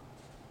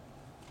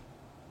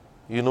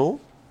 You know?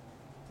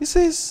 He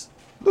says,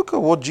 look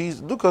at what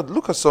Jesus, look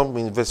at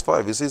something in verse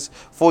 5. It says,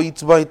 for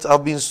it might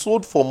have been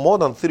sold for more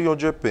than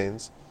 300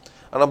 pence,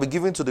 and have been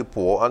given to the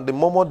poor, and they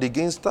murmured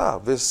against her.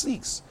 Verse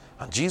 6.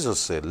 And Jesus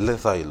said,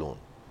 let her alone.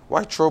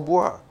 Why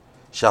trouble her?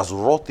 She has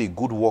wrought a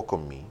good work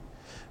on me.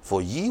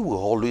 For ye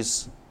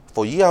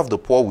have the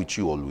poor with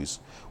you always,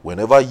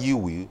 whenever ye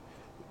will,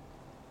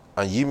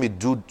 and ye may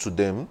do to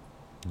them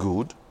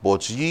good,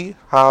 but me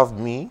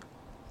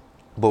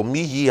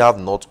ye have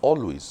not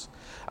always.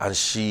 And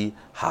she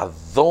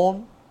hath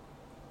done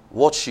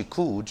what she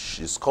could.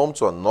 She's come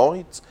to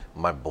anoint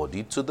my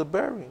body to the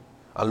burying.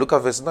 And look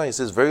at verse 9. It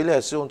says, verily I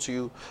say unto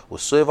you,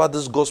 whatsoever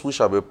this gospel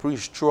shall be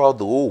preached throughout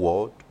the whole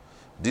world,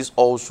 this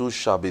also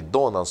shall be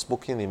done and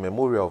spoken in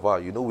memory of her.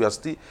 You know, we are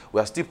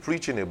still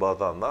preaching about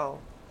that now.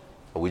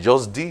 We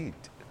just did.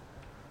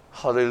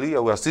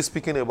 Hallelujah. We are still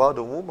speaking about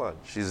the woman.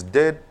 She's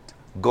dead,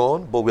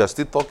 gone, but we are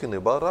still talking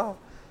about her.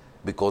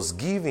 Because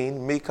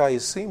giving make her a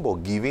symbol.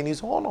 Giving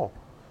is honor.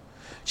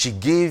 She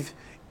gave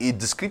a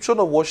description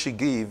of what she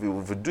gave.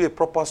 If we do a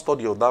proper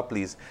study of that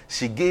place,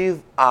 she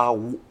gave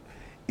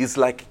it's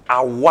like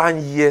a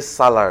 1 year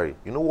salary.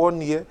 You know,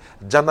 1 year,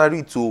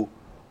 January to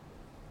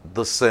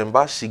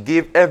December, she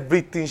gave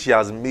everything she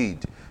has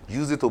made,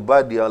 used it to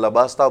buy the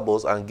alabaster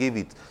box and gave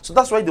it. So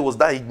that's why there was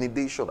that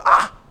indignation.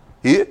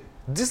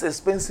 This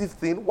expensive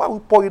thing, why we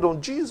pour it on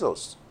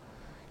Jesus?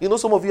 You know,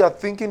 some of you are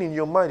thinking in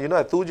your mind, you know,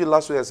 I told you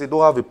last week, I said,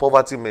 don't have a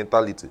poverty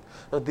mentality.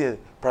 Not there,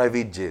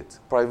 private jet,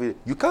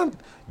 you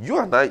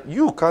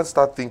can't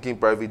start thinking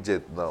private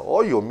jet now.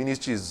 All your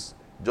ministries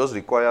just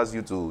requires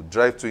you to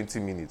drive 20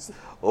 minutes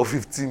or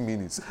 15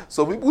 minutes.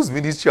 Some people's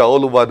ministry are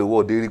all over the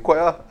world. They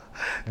require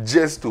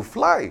jets to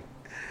fly.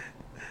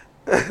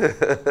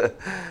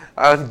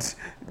 And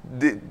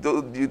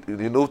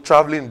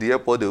traveling in the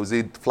airport, they will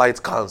say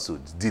flight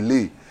cancelled,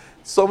 delay.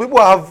 Some people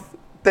have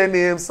 10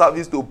 a.m.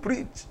 service to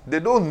preach. They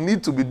don't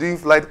need to be doing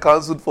flight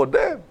cancelled for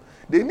them.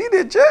 They need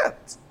a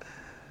jet.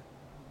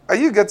 Are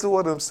you getting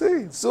what I'm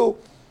saying? So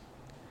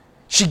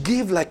she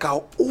gave like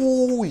our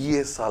whole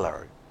year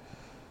salary.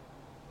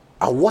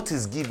 And what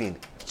is giving?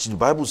 The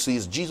Bible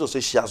says, Jesus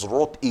says, she has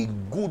wrought a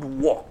good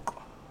work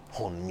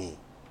on me.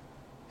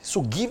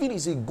 So giving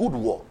is a good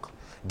work.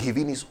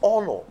 Giving is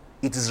honor.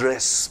 It is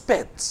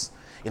respect.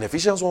 In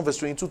Ephesians 1 verse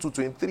 22 to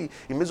 23,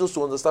 it makes us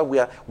to understand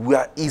we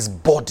are his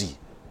body.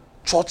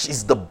 Church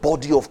is the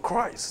body of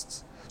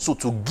Christ. So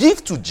to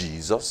give to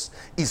Jesus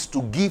is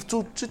to give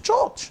to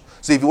church.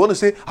 So if you want to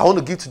say, I want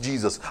to give to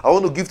Jesus, I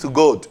want to give to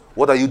God,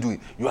 what are you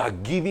doing? You are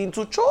giving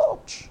to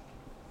church.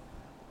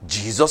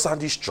 Jesus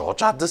and his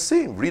church are the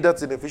same. Read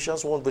that in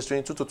Ephesians 1 verse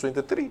 22 to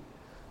 23.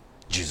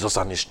 Jesus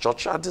and his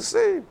church are the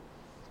same.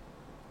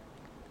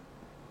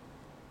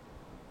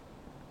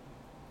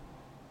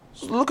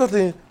 So look at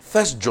the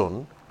 1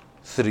 John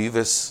 3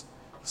 verse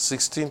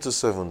 16 to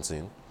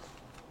 17.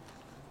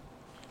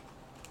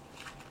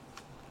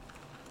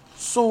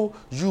 So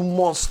you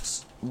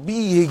must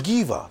be a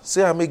giver.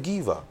 Say, I'm a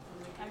giver.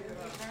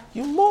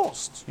 You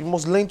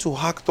must learn to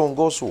act on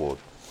God's word.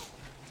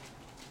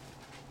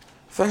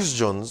 1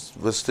 John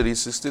verse 3,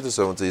 16 to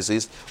 17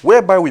 says,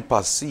 whereby we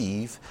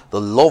perceive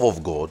the love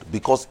of God,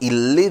 because he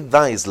laid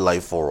down his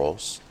life for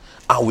us,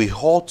 and we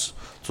ought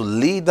to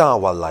lay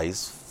down our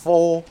lives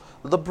for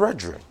the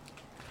brethren.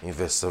 In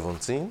verse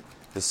 17,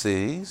 it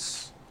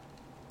says,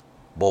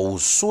 but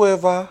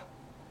whosoever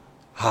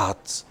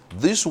hath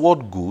this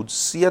word good,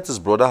 seeth his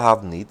brother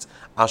have need,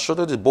 and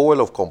shutteth the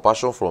bowel of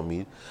compassion from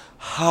it,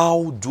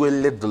 how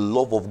dwelleth the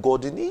love of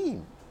God in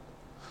him?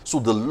 So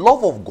the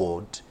love of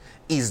God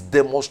is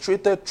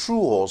demonstrated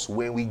through us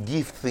when we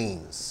give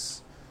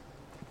things.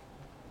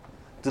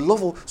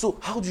 So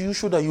how do you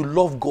show that you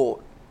love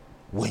God?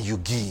 When you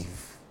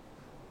give.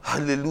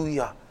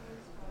 Hallelujah.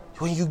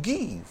 When you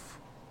give.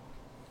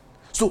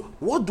 So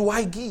what do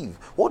I give?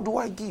 What do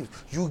I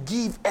give? You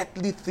give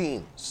earthly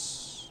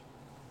things.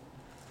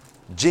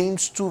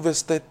 James 2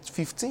 verse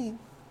 15.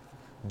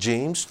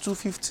 James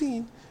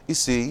 2:15. It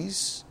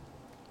says,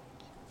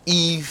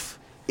 if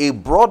a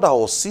brother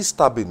or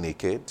sister be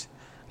naked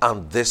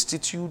and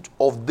destitute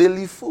of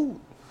daily food,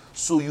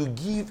 so you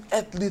give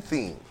earthly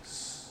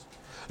things.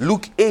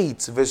 Luke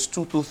 8 verse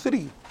 2 to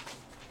 3.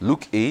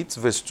 Luke 8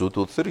 verse 2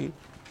 to 3.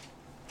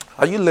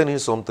 Are you learning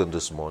something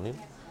this morning?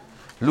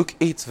 Luke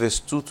 8 verse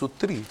 2 to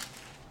 3.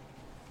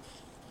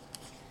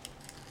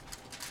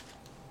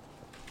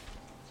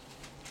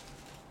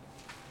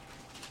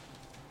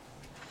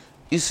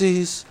 It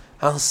says,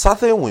 and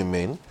certain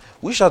women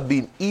which had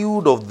been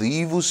healed of the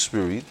evil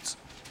spirit,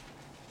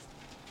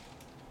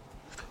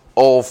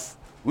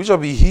 which shall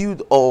be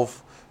healed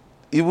of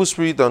evil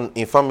spirit and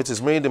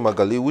infirmities, Mary the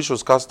Magdalene, which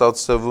was cast out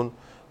 7,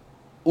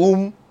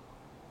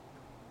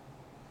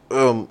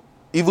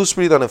 evil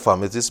spirit and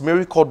infirmities,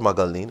 Mary called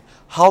Magdalene,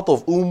 out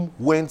of whom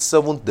went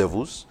 7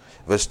 devils.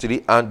 Verse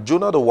 3, and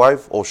Jonah the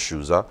wife of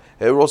Shusha,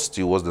 Herod's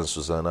steward, and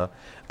Susanna,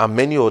 and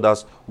many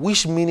others,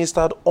 which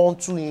ministered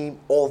unto him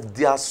of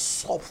their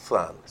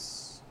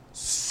substance.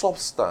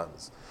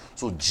 Substance.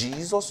 So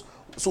Jesus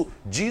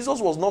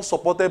was not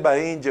supported by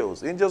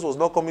angels. Angels was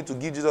not coming to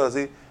give Jesus and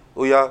say,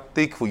 oh yeah,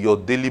 take for your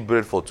daily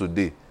bread for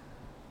today.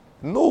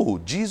 No,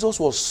 Jesus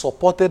was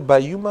supported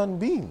by human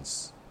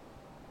beings.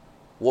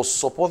 Was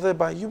supported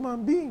by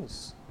human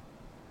beings.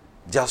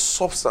 Their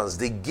substance,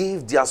 they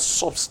gave their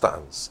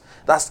substance.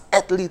 That's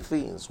earthly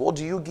things. What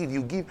do you give?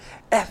 You give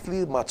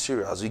earthly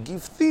materials. You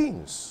give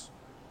things.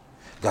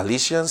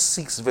 Galatians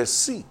 6 verse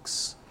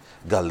 6.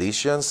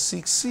 Galatians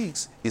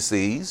 6:6. It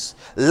says,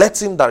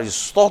 let him that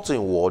is taught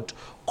in word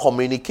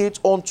communicate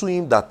unto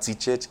him that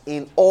teacheth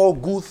in all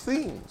good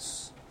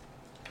things.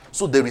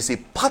 So there is a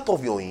part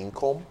of your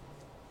income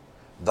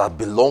that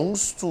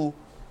belongs to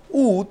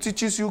who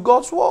teaches you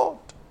God's word.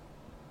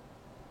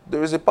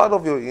 There is a part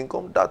of your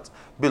income that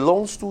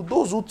belongs to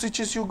those who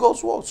teaches you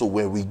God's word. So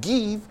when we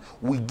give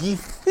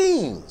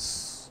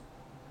things.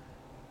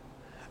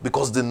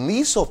 Because the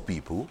needs of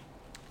people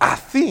are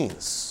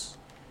things.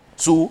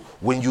 So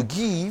when you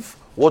give,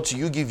 what do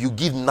you give? You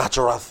give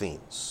natural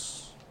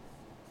things.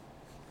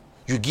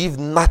 You give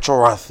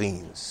natural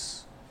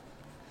things.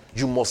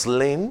 You must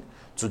learn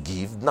to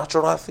give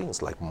natural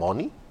things like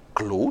money,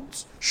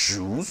 clothes,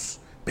 shoes,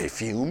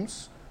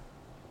 perfumes,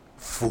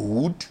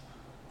 food,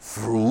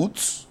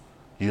 fruits,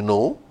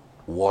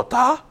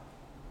 water,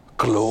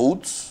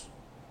 clothes.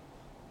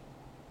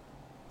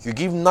 You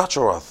give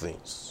natural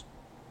things.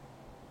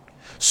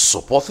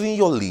 Supporting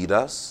your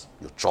leaders,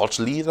 your church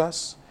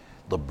leaders,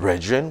 the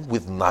brethren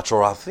with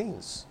natural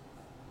things.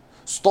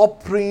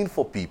 Stop praying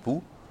for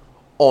people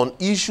on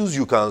issues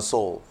you can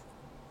solve.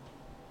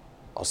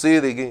 I'll say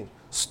it again.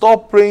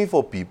 Stop praying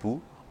for people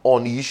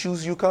on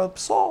issues you can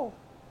solve.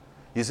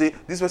 You say,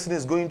 this person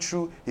is going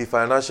through a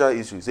financial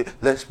issue. You say,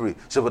 let's pray.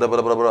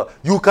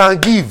 You can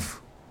give.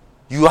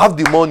 You have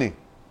the money.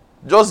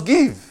 Just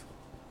give.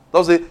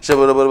 Don't say,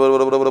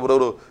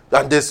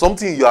 and there's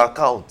something in your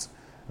account.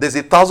 There's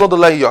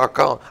 $1,000 in your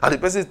account. And the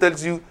person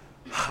tells you,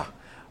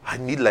 I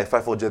need like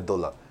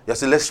 $500. You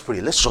say, let's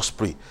pray. Let's just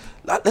pray.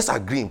 Let's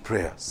agree in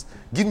prayers.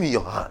 Give me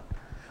your hand.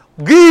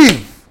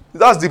 Give.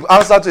 That's the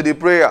answer to the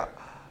prayer.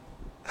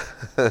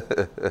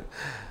 It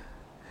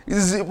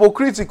is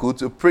hypocritical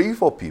to pray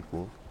for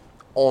people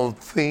on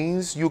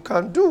things you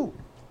can do.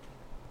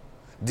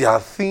 There are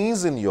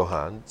things in your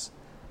hands.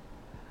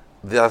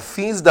 There are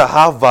things that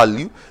have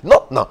value.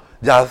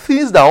 There are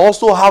things that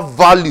also have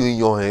value in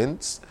your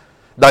hands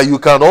that you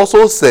can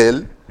also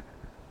sell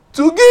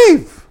to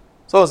give.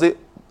 Someone say,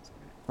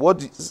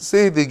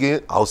 say it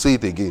again. I'll say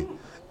it again.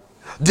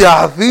 There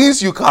are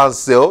things you can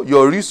sell.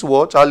 Your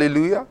wristwatch,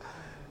 hallelujah.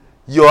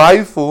 Your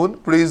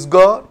iPhone, praise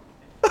God.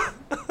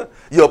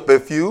 Your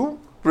perfume,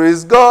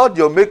 praise God.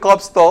 Your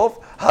makeup stuff,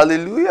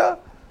 hallelujah.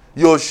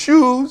 Your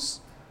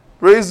shoes,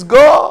 praise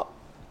God.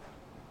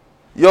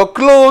 Your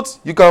clothes,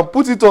 you can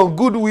put it on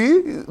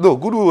Goodwill. No,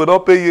 Goodwill will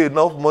not pay you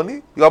enough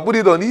money. You can put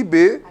it on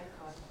eBay.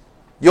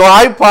 Your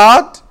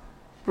iPad,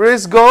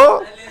 praise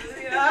God.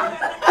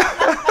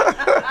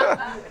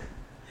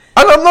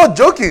 And I'm not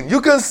joking.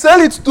 You can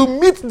sell it to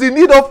meet the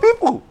need of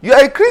people. You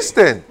are a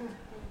Christian.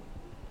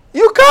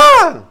 You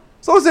can.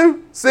 So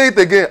say it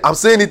again. I'm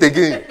saying it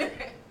again.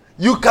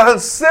 You can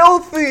sell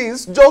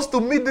things just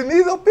to meet the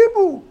need of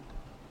people.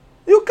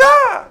 You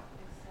can.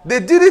 They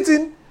did it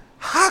in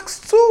Acts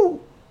 2.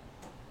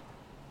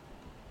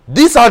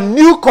 These are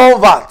new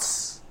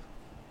converts.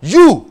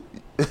 You're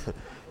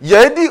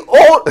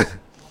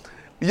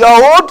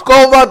old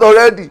convert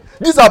already.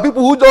 These are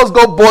people who just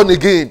got born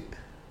again.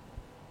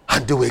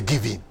 And they were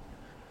giving.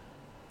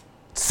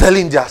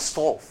 Selling their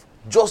stuff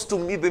just to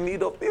meet the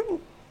need of people.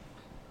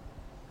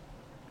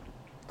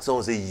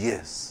 Someone say,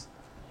 yes.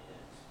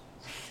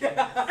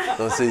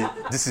 Someone say,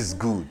 this is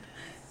good.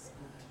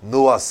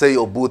 Noah, say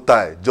your bow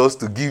tie just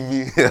to give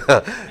me.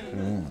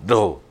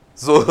 No.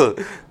 So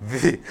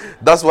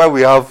that's why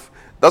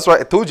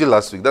I told you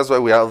last week, that's why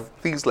we have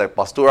things like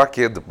pastoral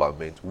care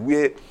department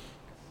where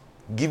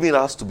giving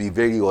has to be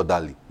very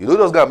orderly. You don't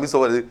just go and meet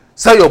somebody,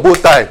 sell your bow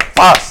tie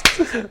fast.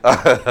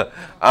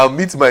 I'll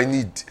meet my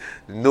need.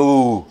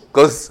 No,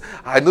 because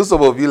I know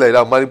some of you like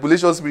that.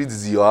 Manipulation spirit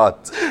is in your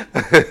heart.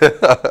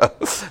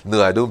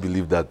 No, I don't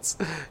believe that.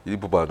 You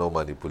people are not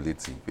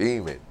manipulative.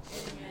 Amen.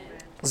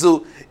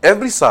 So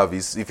every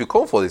service, if you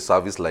come for a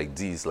service like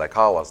this, like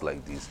hours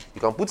like this,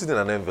 you can put it in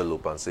an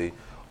envelope and say,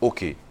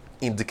 okay,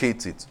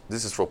 indicate it.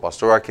 This is for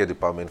pastoral care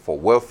department, for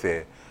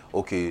welfare.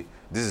 Okay,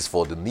 this is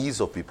for the needs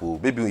of people.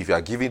 Maybe if you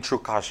are giving through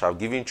Cash App,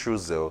 giving through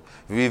Zelle,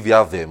 maybe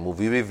via Venmo,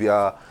 maybe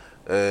via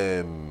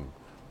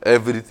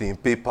everything,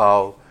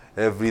 PayPal,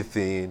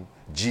 everything,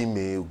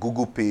 Gmail,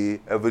 Google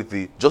Pay,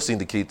 everything. Just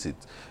indicate it.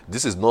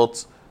 This is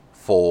not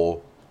for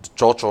the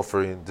church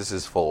offering. This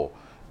is for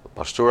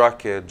pastoral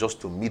care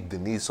just to meet the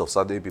needs of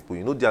certain people.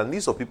 You know, there are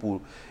needs of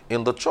people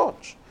in the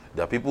church.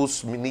 There are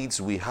people's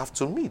needs we have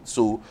to meet.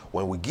 So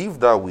when we give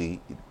that, we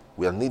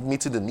are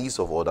meeting the needs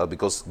of others,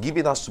 because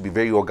giving has to be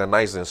very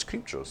organized in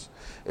scriptures.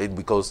 And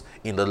because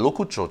in the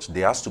local church,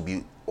 there has to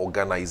be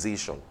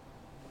organization.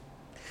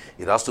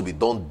 It has to be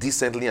done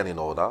decently and in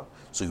order.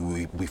 So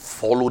we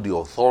follow the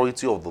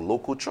authority of the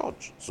local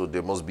church. So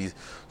there must be,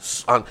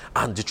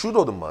 and the truth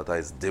of the matter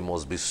is, there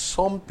must be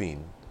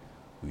something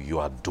you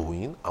are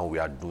doing and we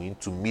are doing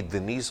to meet the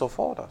needs of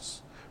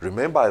others.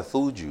 Remember, I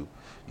told you,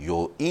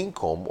 your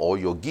income or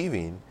your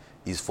giving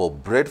is for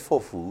bread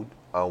for food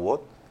and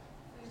what?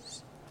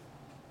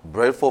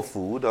 Bread for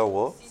food and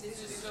what?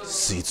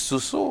 Seeds to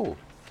sow.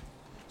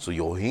 So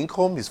your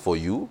income is for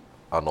you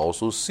and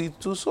also seed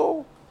to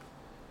sow.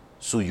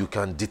 So you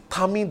can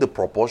determine the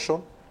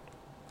proportion.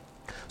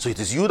 So it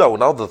is you that will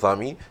now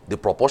determine the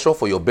proportion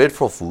for your bread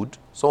for food.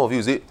 Some of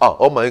you say,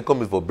 all my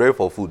income is for bread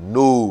for food.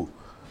 No.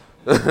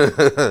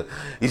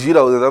 It's you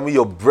that will determine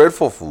your bread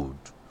for food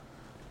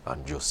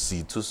and your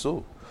seed to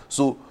sow.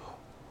 So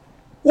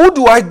who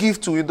do I give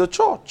to in the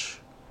church?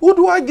 Who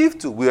do I give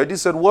to? We already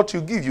said what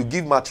you give. You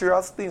give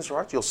material things,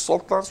 right? Your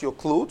substance, your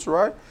clothes,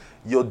 right?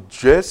 Your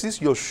dresses,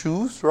 your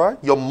shoes, right?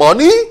 Your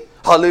money.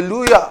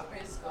 Hallelujah.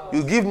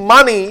 You give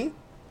money.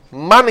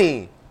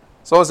 Money.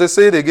 Someone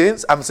say it again.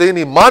 I'm saying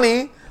it.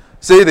 Money.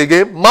 Say it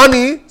again.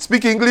 Money.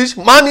 Speak English.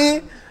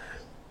 Money.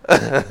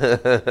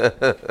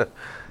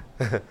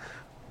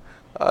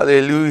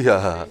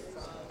 Hallelujah.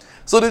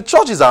 So the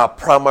church is our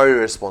primary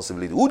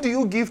responsibility. Who do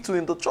you give to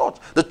in the church?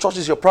 The church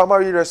is your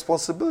primary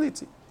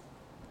responsibility.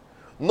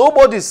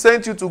 Nobody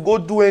sent you to go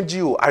do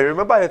NGO. I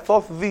remember I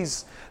thought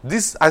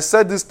I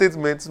said this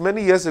statement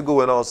many years ago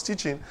when I was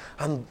teaching,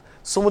 and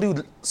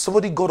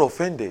somebody got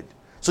offended.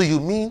 So you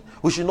mean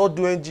we should not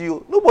do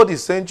NGO? Nobody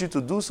sent you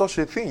to do such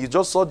a thing. You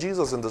just saw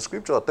Jesus in the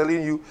scripture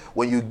telling you,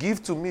 when you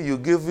give to me, you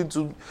give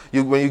into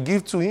you. When you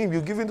give to him,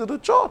 you give into the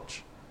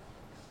church.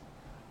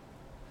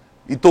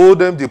 He told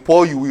them, the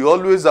poor you will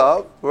always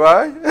have,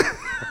 right?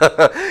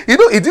 He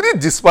didn't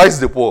despise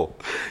the poor.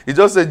 He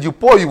just said, you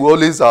poor you will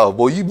always have,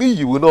 but you mean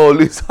you will not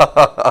always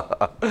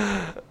have.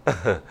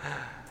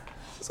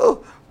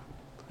 So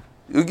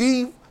you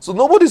give. So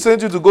nobody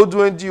sent you to go do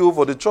NGO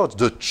for the church.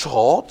 The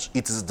church,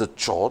 it is the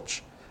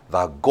church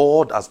that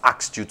God has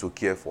asked you to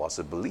care for as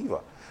a believer.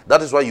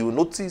 That is why you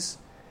notice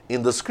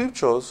in the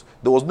scriptures,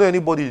 there was no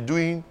anybody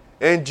doing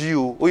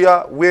NGO,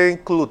 wearing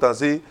clothes and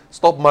say,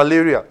 stop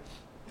malaria.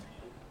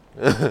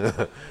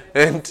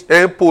 and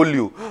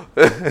polio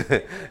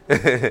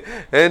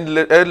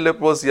and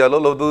leprosy and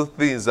all of those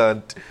things,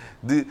 and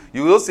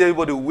you will see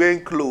everybody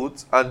wearing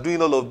clothes and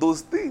doing all of those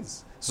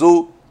things.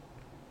 So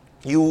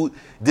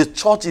the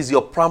church is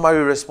your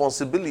primary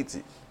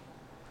responsibility.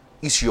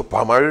 It's your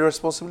primary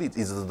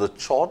responsibility. It's the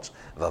church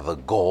that the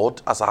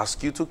God has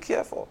asked you to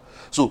care for.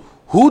 So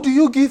who do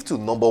you give to?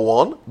 Number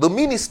one, the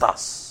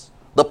ministers,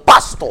 the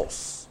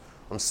pastors.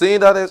 I'm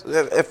saying that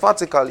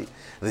emphatically.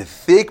 They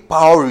take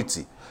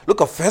priority.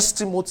 Look at 1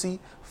 Timothy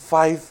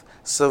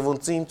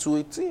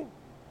 5:17-18.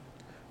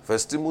 1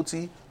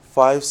 Timothy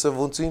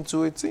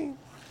 5:17-18.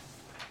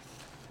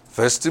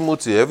 1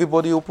 Timothy,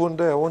 everybody open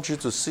there. I want you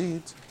to see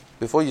it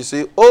before you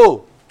say,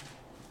 oh.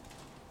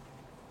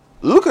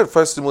 Look at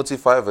 1 Timothy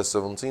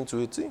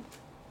 5:17-18.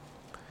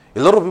 A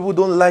lot of people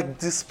don't like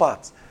this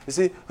part. They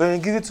say, when I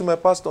give it to my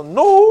pastor.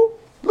 No.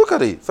 Look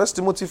at it. 1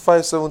 Timothy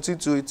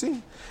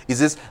 5:17-18. It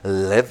says,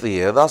 let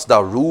the others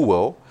that rule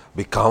well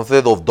be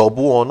counted of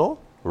double honor,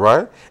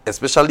 right?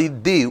 Especially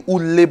they who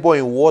labor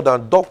in word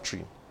and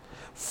doctrine.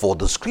 For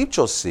the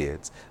scripture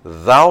says,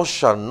 thou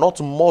shalt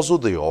not muzzle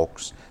the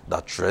ox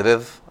that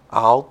treadeth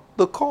out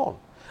the corn.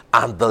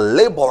 And the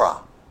laborer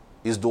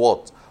is the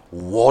what?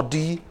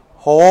 Worthy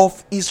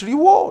of his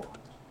reward.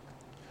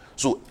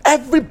 So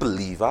every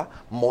believer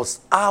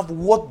must have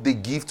what they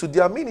give to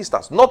their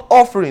ministers. Not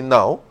offering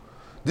now.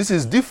 This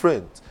is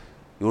different.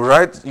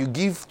 You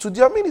give to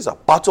their minister.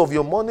 Part of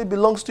your money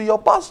belongs to your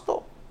pastor.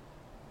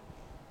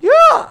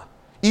 Yeah.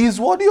 He is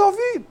worthy of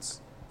it.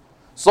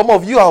 Some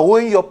of you are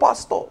owing your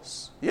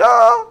pastors.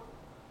 Yeah.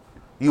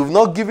 You've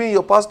not given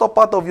your pastor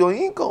part of your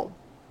income.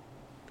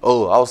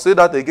 Oh, I'll say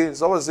that again.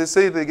 Someone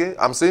say it again.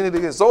 I'm saying it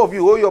again. Some of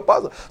you owe your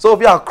pastor. Some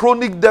of you are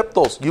chronic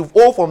debtors. You've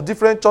owed from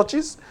different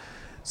churches.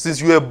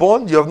 Since you were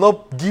born, you have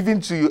not given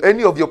to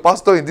any of your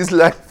pastor in this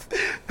life.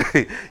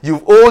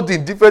 You've owed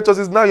in different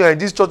churches. Now you're in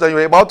this church and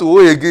you're about to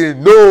owe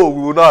again. No,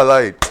 we will not allow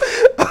it.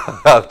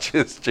 I'm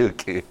just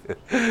joking.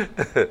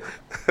 Some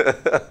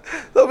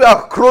of you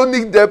are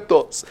chronic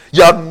debtors.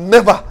 You have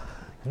never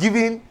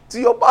given to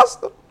your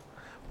pastor.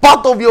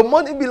 Part of your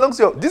money belongs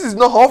to you. This is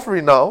not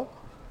offering now.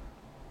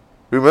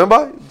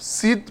 Remember,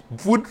 seed,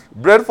 food,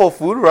 bread for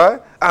food,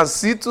 right? And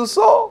seed to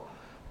sow.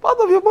 Part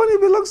of your money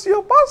belongs to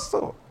your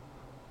pastor.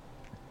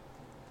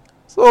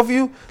 So if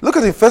you look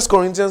at it, 1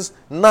 Corinthians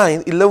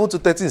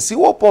 9:11-13. See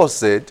what Paul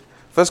said.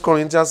 1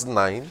 Corinthians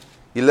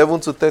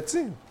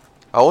 9:11-13.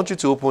 I want you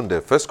to open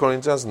there. 1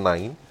 Corinthians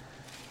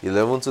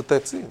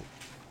 9:11-13.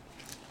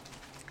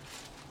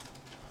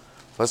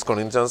 First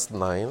Corinthians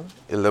 9,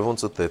 11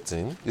 to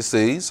 13. It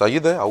says, are you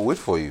there? I'll wait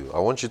for you. I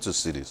want you to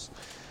see this.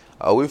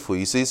 I'll wait for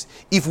you. It says,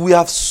 if we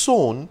have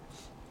sown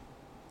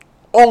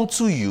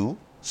unto you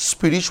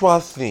spiritual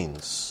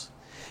things,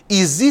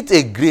 is it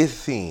a great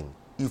thing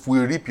if we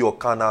reap your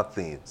carnal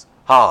things?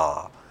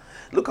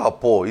 Look at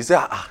Paul. He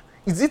said,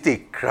 is it a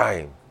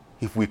crime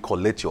if we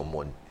collect your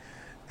money?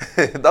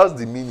 That's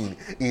the meaning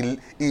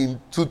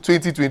in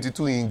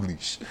 2022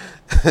 English.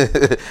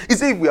 He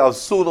said, if we have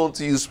sown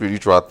unto you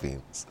spiritual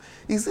things,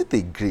 is it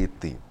a great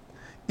thing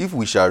if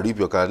we shall reap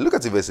your carnal? Look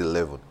at verse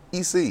 11.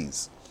 He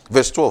says,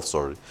 verse 12,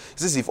 sorry. He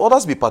says, if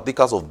others be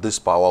partakers of this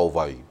power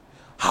over you,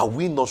 have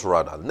we not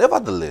rather?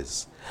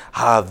 Nevertheless,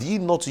 have ye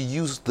not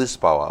used this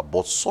power,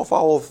 but suffer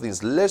all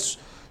things, lest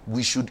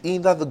we should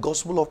hinder the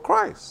gospel of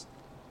Christ?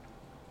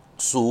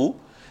 So,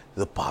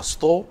 the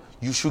pastor,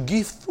 you should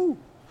give through.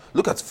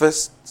 Look at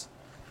first,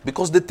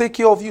 because they take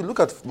care of you.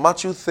 Look at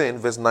Matthew 10,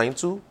 verse 9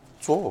 to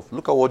 12.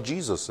 Look at what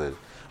Jesus said.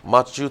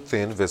 Matthew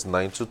 10, verse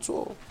 9 to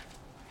 12.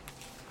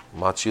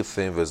 Matthew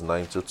 10, verse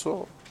 9 to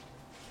 12.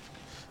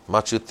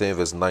 Matthew 10,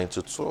 verse 9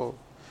 to 12.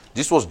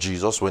 This was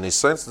Jesus when he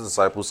sent the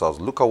disciples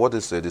out. Look at what they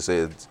said. He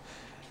said,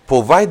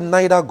 provide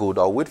neither gold.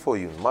 I'll wait for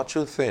you.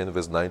 Matthew 10,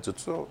 verse 9 to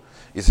 12.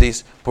 It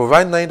says,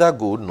 provide neither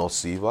gold, nor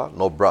silver,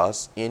 nor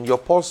brass in your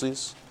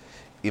purses.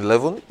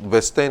 11,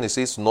 verse 10, it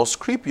says, nor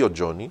scrip for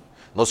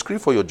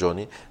your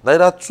journey,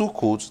 neither two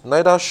coats,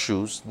 neither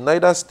shoes,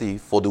 neither staff,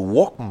 for the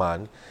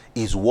workman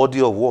is worthy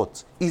of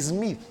what? His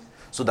meat.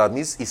 So that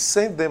means he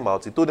sent them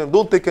out. He told them,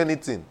 don't take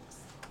anything.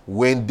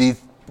 When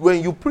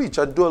you preach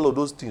and do all of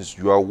those things,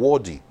 you are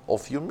worthy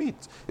of your meat.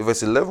 In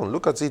verse 11,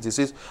 look at it. It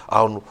says,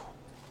 and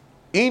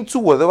into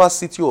whatever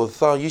city or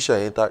town ye shall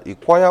enter,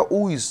 inquire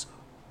who is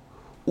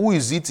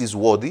it is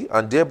worthy,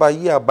 and thereby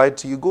ye abide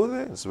till you go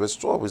thence. Verse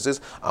 12, it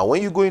says, and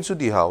when you go into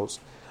the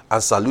house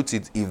and salute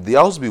it, if the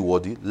house be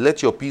worthy,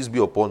 let your peace be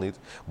upon it.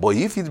 But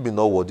if it be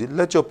not worthy,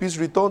 let your peace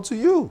return to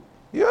you.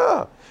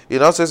 Yeah. It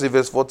now says in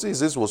verse 14, it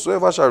says,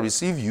 whatsoever shall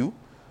receive you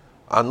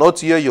and not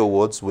hear your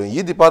words, when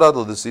ye depart out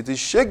of the city,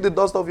 shake the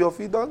dust of your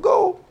feet and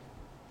go.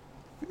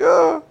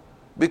 Yeah.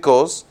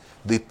 Because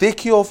they take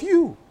care of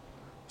you.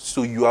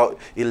 So you are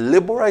a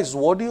laborer is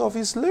worthy of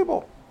his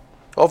labor,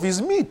 of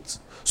his meat.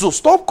 So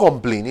stop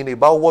complaining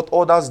about what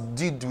others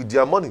did with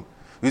their money.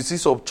 You see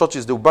some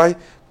churches, they'll buy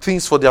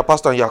things for their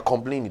pastor and you are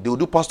complaining. They will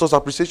do pastor's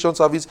appreciation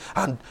service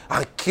and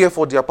care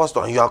for their pastor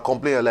and you are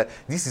complaining like,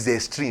 this is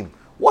extreme.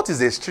 What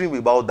is extreme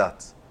about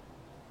that?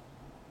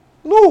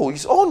 No,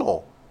 it's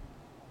honor.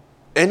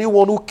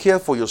 Anyone who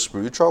cares for your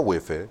spiritual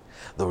welfare,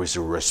 there is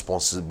a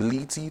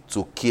responsibility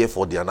to care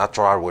for their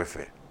natural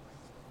welfare.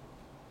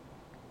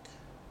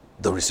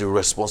 There is a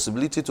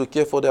responsibility to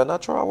care for their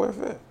natural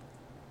welfare.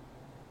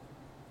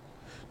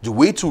 The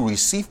way to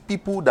receive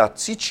people that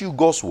teach you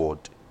God's word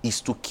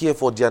is to care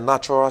for their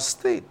natural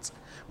state.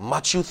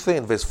 Matthew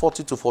 10, verse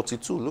 40 to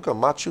 42. Look at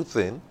Matthew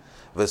 10,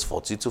 verse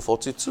 40 to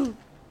 42.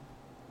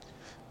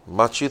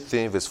 Matthew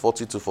 10, verse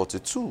 40 to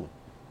 42.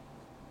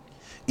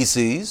 It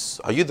says,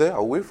 are you there?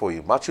 I'll wait for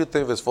you. Matthew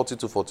 10, verse 40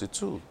 to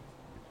 42.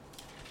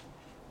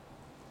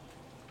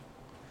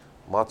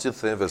 Matthew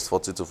 10, verse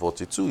 40 to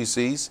 42. It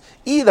says,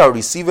 he that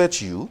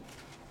receiveth you,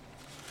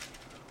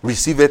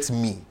 receiveth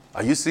me.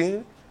 Are you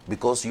seeing?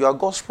 Because you are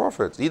God's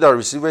prophet. He that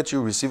receiveth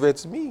you,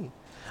 receiveth me.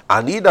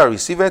 And he that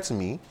receiveth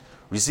me,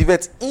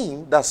 receiveth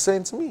him that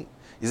sent me.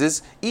 He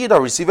says, he that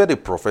receiveth a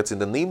prophet in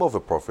the name of a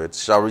prophet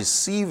shall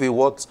receive a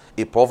what?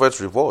 A prophet's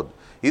reward.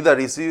 He that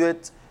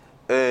receiveth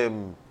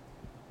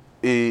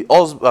a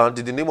husband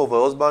in the name of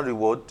a husband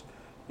reward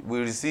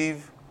will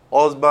receive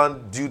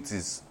husband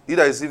duties. He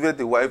that receiveth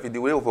a wife in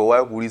the way of a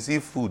wife will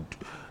receive food.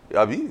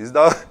 Is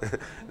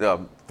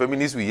that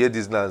feminists will hear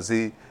this now and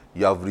say,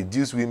 you have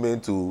reduced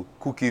women to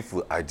cooking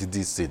food. I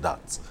didn't say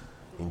that.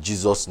 In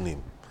Jesus'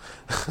 name.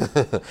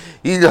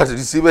 He that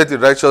receiveth a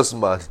righteous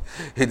man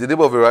in the name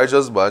of a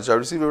righteous man shall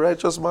receive a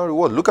righteous man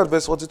reward. Look at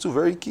verse 42,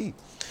 very key.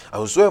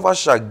 And whosoever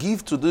shall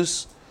give to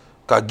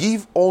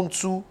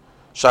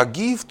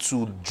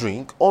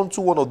drink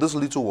unto one of these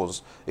little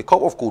ones a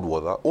cup of cold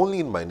water,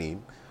 only in my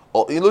name,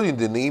 or in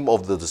the name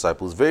of the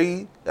disciples,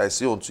 very I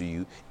say unto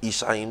you, he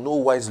shall in no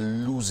wise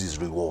lose his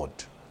reward.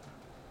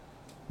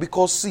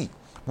 Because see,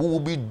 we will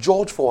be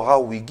judged for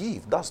how we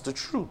give. That's the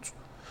truth.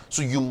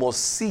 So you must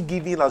see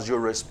giving as your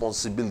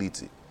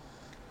responsibility.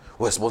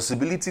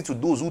 Responsibility to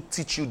those who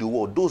teach you the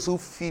word, those who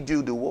feed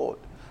you the word.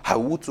 I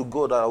will to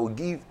God, I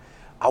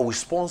will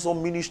sponsor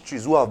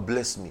ministries who have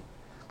blessed me.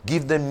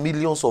 Give them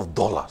millions of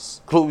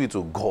dollars. Glory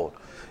to God.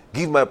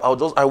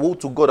 I will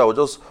to God, I will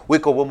just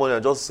wake up one morning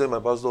and just say my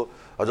pastor,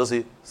 I'll just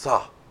say,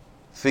 sir,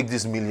 take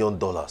this $1 million,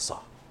 sir.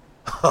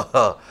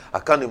 I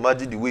can't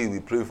imagine the way he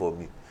will pray for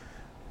me.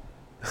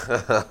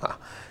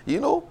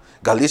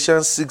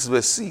 Galatians 6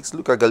 verse 6.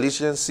 Look at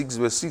Galatians 6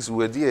 verse 6. We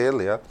were there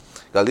earlier.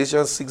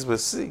 Galatians 6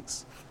 verse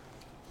 6.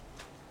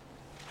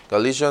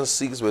 Galatians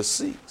 6 verse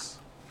 6.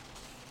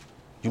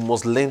 You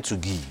must learn to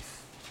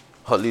give.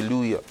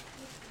 Hallelujah.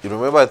 You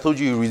remember I told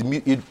you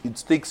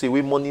it takes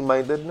away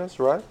money-mindedness,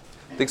 right?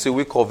 It takes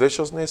away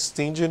covetousness,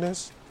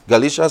 stinginess.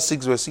 Galatians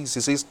 6 verse 6,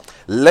 it says,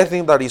 let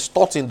him that is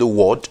taught in the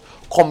word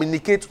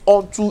communicate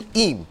unto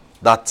him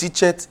that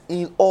teacheth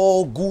in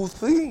all good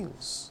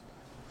things.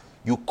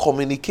 You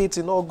communicate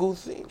in all good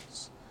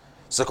things.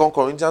 2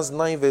 Corinthians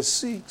 9 verse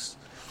 6.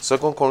 2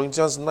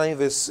 Corinthians 9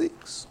 verse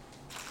 6.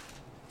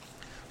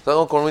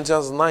 2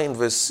 Corinthians 9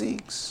 verse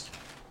 6.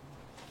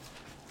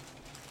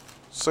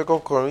 2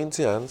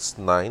 Corinthians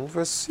 9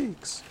 verse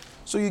 6.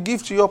 So you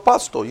give to your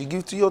pastor, you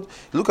give to your...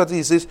 Look at it,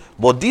 it says,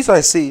 but this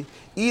I say,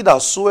 he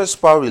that soweth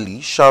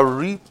sparingly shall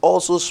reap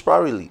also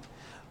sparingly.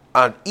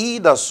 And he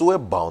that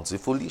soweth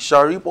bountifully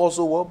shall reap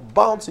also what?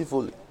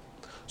 Bountifully.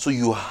 So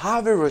you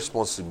have a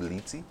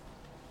responsibility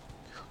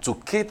to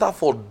cater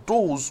for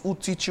those who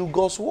teach you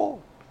God's word.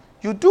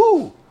 You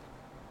do.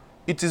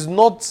 It is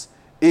not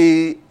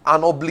an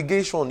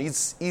obligation,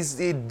 it's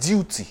a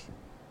duty.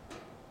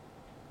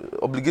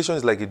 Obligation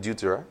is like a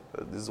duty, right?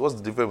 What's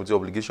the difference between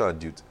obligation and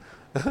duty?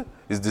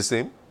 It's the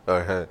same.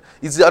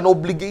 It's an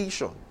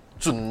obligation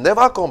to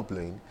never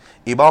complain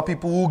about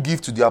people who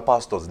give to their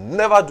pastors.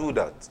 Never do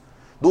that.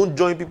 Don't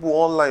join people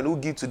online who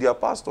give to their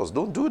pastors.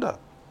 Don't do that.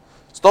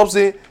 Stop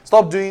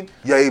doing,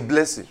 you're a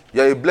blessing.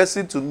 You're a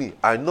blessing to me.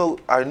 I know.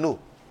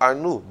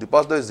 The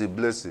pastor is a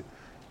blessing.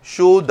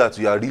 Show that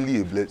you are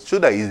really a blessing. Show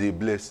that he is a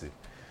blessing.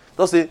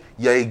 Don't say,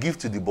 you're a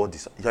gift to the body.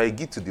 You're a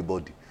gift to the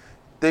body.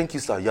 Thank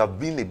you, sir. You have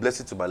been a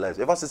blessing to my life.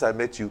 Ever since I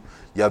met you,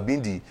 you have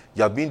been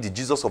the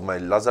Jesus of my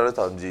Lazarus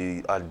and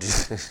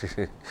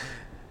the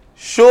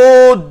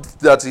show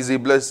that is a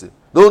blessing.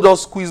 Don't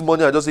just squeeze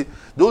money and just say,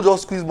 don't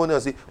just squeeze money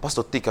and say,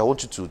 Pastor, take, I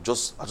want you to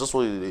I just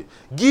want you to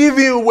give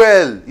him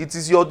well. It's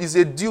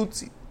a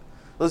duty.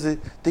 Don't say,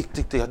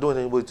 take, I don't want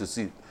anybody to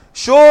see it.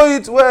 Show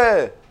it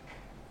well.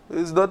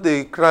 It's not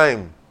a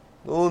crime.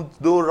 Don't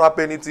wrap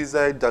anything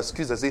inside the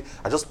excuse and say,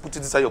 I just put it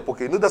inside your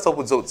pocket. You know that's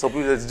what some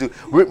people do.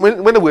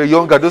 When we were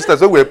younger, those times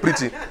when we were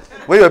preaching,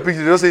 they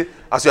just say,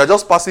 as you are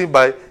just passing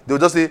by, they'll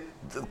just say,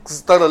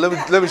 stand up,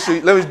 let me show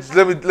you,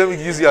 let me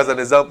use you as an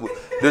example.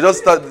 They'll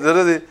just say,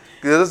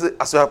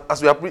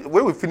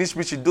 when we finish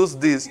preaching those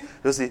days,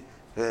 they'll say,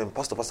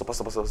 Pastor.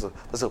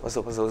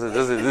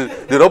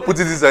 They don't put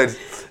it inside.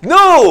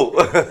 No!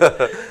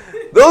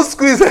 Don't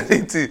squeeze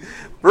anything.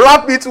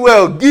 Wrap it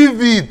well. Give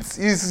it.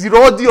 He's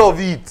worthy of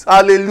it.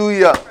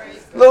 Hallelujah.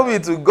 Glory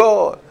to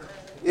God.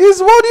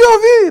 He's worthy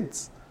of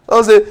it.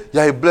 I'll say,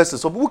 you're a blessing.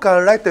 Some people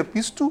can write a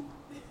piece too.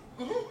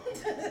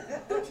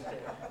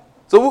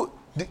 So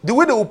the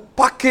way they will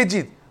package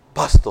it,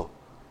 Pastor,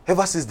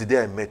 ever since the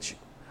day I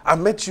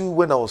met you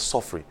when I was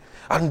suffering,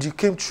 and you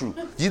came through.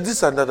 You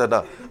this and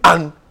that.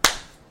 And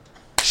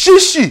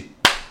shishi,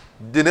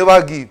 they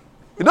never give.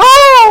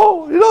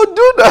 No, you don't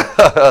do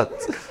that.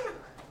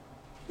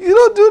 You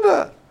don't do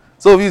that.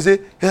 So if you say,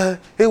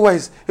 hey, why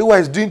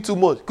is doing too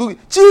much?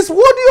 She's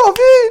worthy of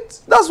it.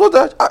 That's what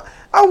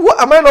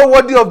am I not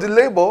worthy of the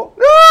labor?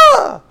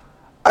 Yeah.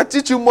 I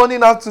teach you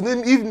morning,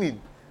 afternoon, evening.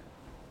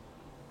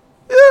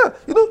 Yeah.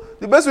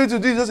 The best way to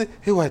do it is just say,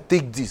 hey, why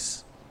take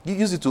this? You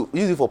use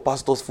it for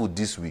pastor's food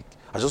this week.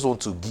 I just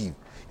want to give.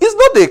 It's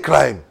not a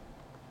crime.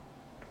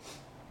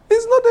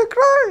 It's not a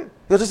crime.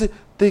 You just say,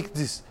 take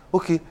this.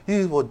 Okay,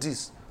 use it for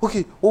this.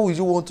 Okay, what would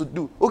you want to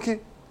do? Okay.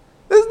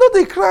 It's not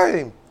a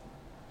crime.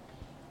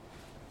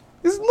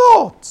 It's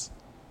not.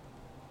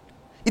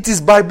 It is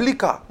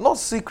biblical, not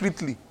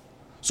secretly.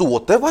 So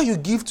whatever you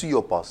give to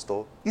your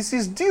pastor is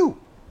his due.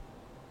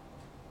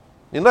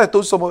 I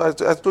told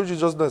you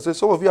just now, I said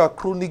some of you are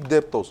chronic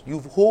debtors.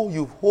 You've owed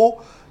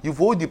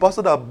the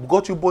pastor that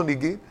got you born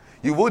again.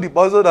 You've owed the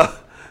pastor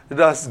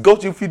that's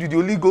got you filled with the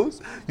Holy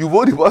Ghost. You've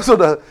owed the pastor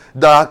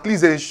that at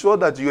least ensure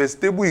that you are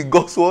stable in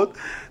God's word.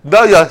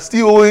 Now you are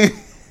still owing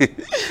the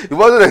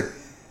pastor.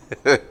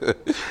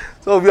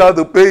 Some of you have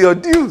to pay your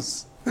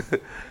dues.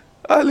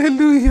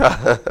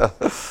 Hallelujah.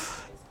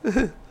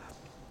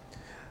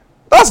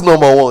 That's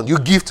number one. You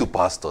give to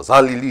pastors.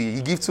 Hallelujah.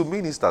 You give to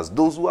ministers,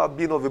 those who have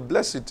been of a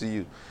blessing to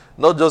you.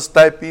 Not just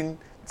typing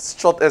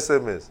short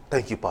SMS.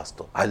 Thank you,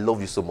 Pastor. I love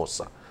you so much,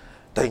 sir.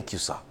 Thank you,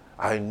 sir.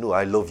 I know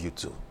I love you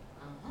too.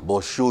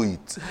 But show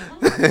it.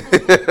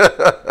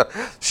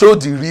 Show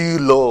the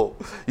real love.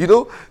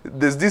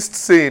 There's this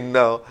saying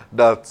now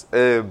that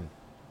there's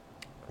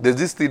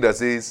this thing that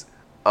says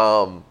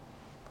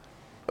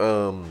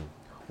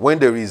when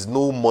there is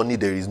no money,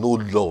 there is no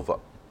love.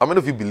 How many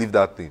of you believe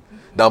that thing?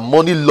 That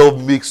money,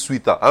 love makes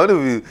sweeter. How many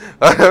of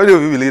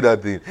you believe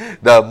that thing?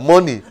 That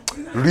money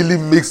really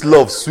makes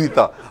love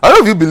sweeter. How many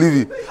of you believe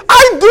it?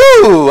 I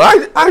do.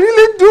 I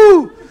really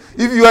do.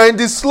 If you are in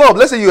this slum,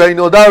 let's say you are in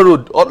Oda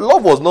Road.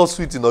 Love was not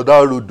sweet in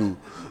Oda Road, though.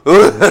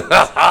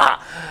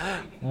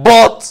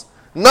 But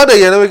now that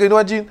you're can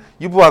imagine,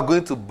 people are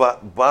going to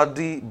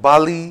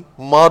Bali,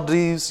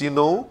 Maldives,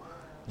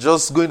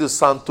 just going to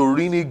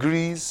Santorini,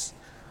 Greece,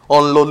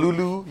 on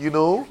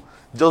Lolulu,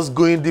 just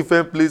going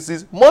different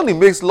places. Money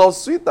makes love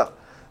sweeter.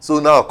 So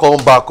now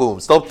come back home.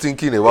 Stop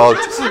thinking about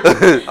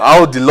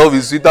how the love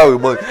is sweeter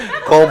with money.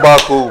 Come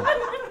back home.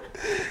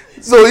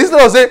 So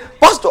instead of saying,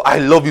 Pastor, I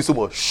love you so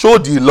much, show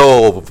the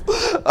love.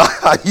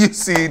 Are you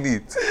seeing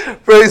it?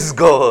 Praise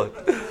God.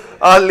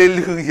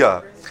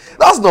 Hallelujah.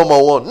 That's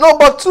number one.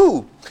 Number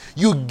two,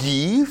 you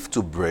give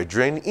to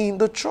brethren in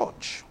the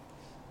church.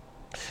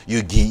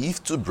 You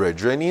give to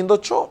brethren in the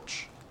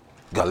church.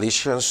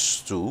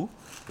 Galatians 2,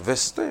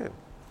 verse 10.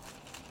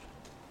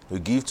 You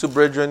give to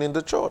brethren in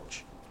the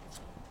church.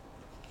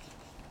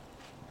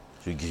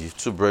 You give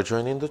to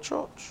brethren in the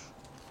church.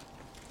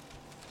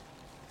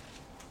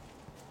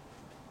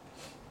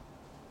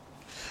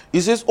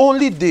 It says,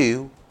 only they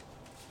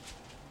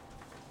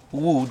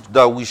would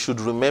that we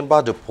should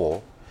remember the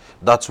poor,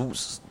 that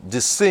the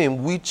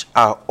same which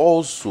are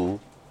also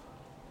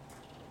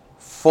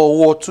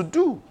forward to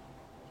do.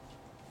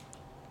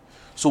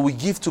 So we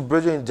give to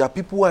brethren. There are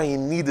people who are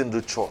in need in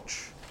the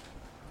church,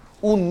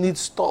 who need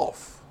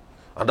stuff.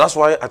 And that's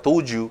why I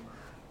told you,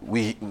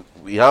 we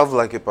have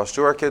like a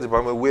pastoral care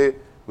department where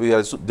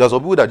there's some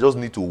people that just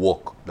need to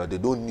work, that they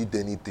don't need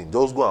anything.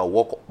 Just go and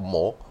work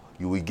more,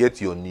 you will get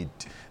your need.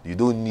 You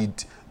don't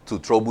need to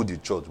trouble the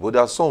church. But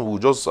there are some who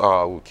just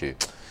okay,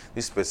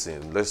 this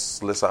person, let's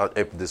help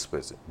this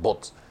person.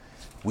 But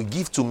we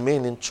give to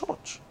men in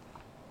church.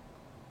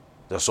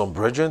 There are some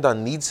brethren that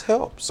needs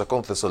help. 2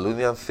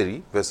 Thessalonians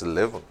 3, verse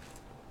 11.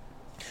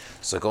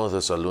 2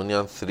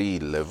 Thessalonians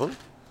 3:11.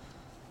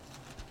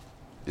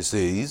 It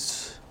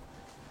says,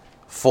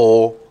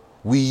 for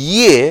we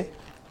hear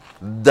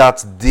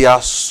that there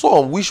are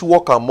some which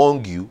walk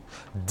among you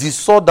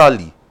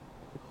disorderly,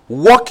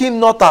 working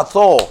not at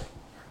all,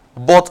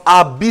 but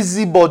are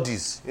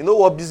busybodies. You know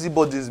what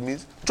busybodies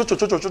means?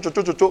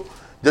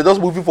 They're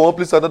just moving from one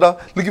place to another,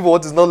 looking for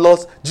what is not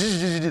lost.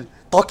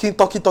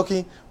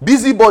 Talking.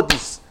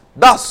 Busybodies.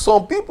 That's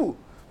some people.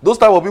 Those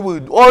type of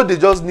people, all they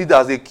just need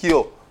as a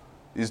cure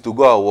is to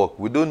go and work.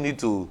 We don't need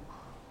to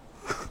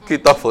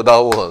cater for that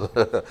one.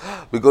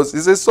 Because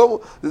it says some,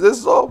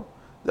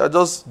 they are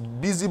just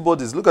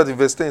busybodies. Look at the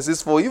verse 10. It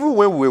says, for even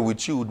when we were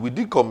with you, we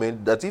did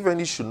comment that if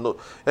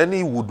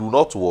any would do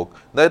not work,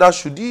 neither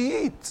should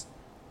he eat.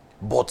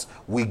 But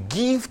we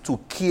give to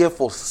care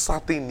for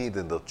certain need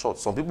in the church.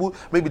 Some people,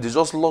 maybe they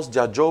just lost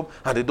their job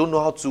and they don't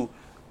know how to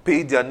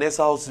pay their next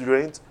house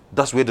rent.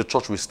 That's where the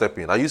church will step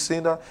in. Are you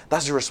saying that?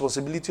 That's the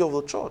responsibility of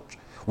the church.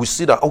 We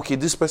see that, okay,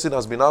 this person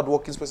has been out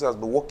working, this person has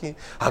been working,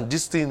 and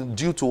this thing,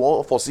 due to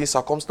unforeseen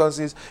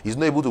circumstances, is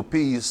not able to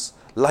pay his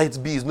light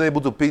bill, is not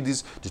able to pay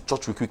this. The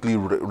church will quickly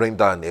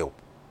render and help.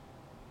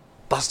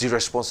 That's the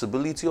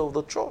responsibility of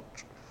the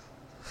church.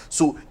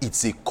 So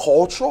it's a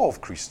culture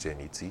of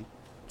Christianity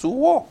to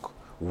work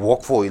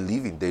for a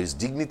living. There is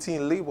dignity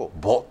in labor,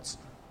 but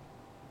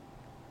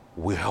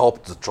we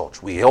help the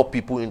church. We help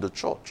people in the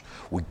church.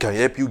 We can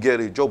help you get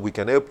a job. We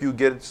can help you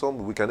get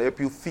something. We can help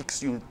you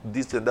fix you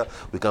this and that.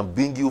 We can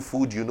bring you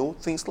food,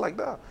 things like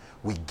that.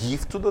 We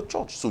give to the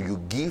church. So you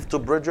give to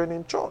brethren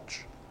in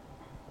church.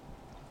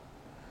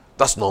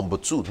 That's number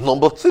two.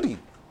 Number three,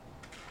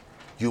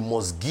 you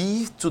must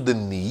give to the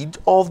need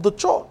of the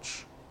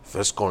church.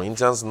 1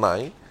 Corinthians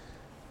 9,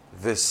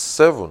 verse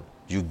 7.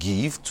 You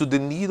give to the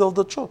need of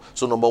the church.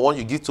 So number one,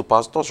 you give to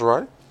pastors,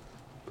 right?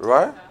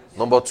 Right?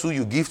 Number two,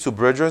 you give to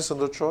brethren in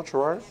the church,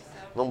 right?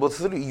 Number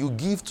three, you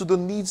give to the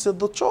needs of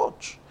the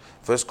church.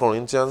 1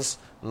 Corinthians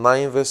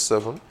 9, verse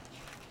 7. 1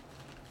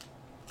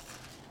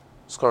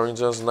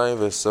 Corinthians 9,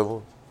 verse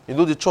 7.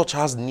 The church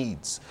has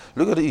needs.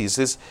 Look at it. It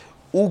says,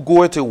 who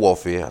goeth to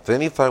warfare at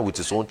any time with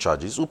his own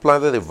charges, who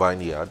planted a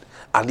vineyard,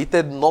 and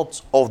eateth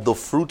not of the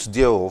fruit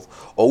thereof,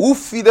 or who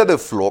feedeth a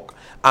flock,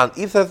 and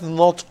eateth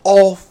not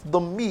of the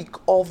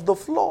milk of the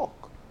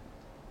flock.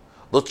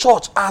 The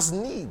church has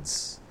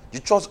needs. The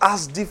church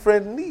has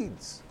different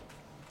needs.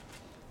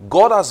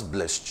 God has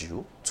blessed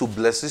you to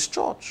bless his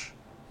church.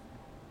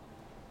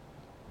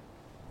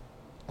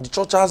 The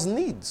church has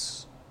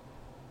needs.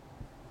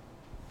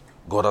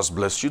 God has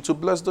blessed you to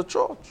bless the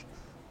church.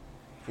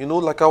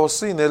 Like I was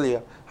saying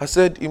earlier, I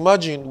said,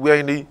 imagine we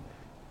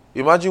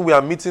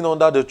are meeting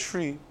under the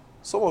tree.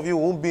 Some of you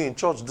won't be in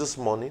church this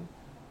morning.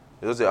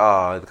 You'll say,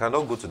 I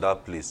cannot go to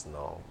that place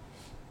now.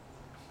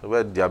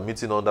 Where they are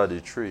meeting under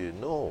the tree.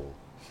 No.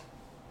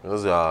 You'll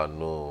say,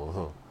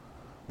 no.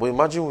 But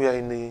imagine we're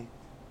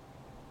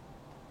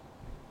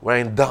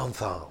in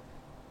downtown.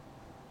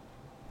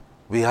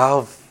 We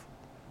have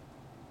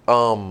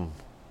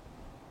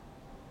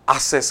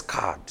access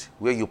card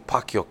where you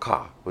park your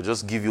car. We'll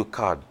just give you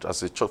card.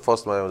 As a church,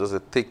 first man, we'll just say,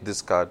 take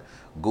this card,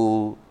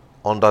 go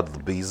under the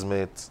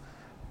basement,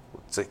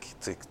 take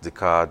the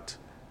card.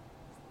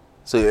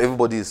 So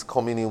everybody is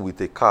coming in with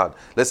a card.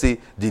 Let's say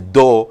the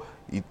door,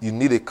 you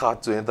need a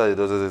card to enter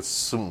the door.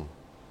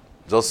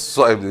 Just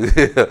swipe.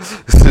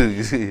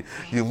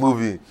 You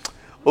move in.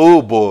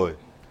 Oh boy.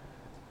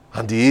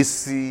 And the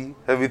AC,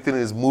 everything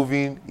is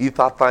moving.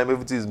 Ether time,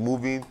 everything is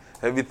moving.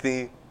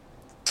 Everything.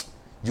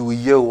 You will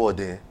hear what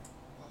there.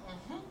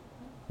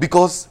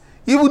 Because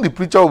even the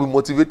preacher will be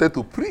motivated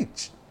to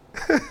preach.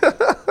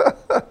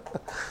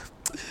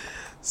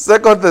 2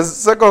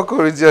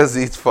 Corinthians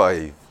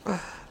 8:5.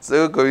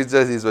 2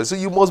 Corinthians 8:5. So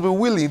you must be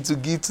willing to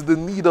give to the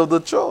need of the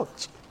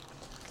church.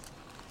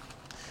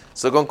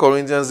 2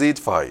 Corinthians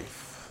 8:5.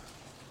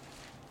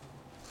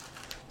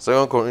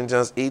 2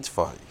 Corinthians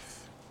 8:5.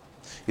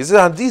 He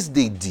said, and this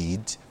they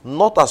did,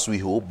 not as we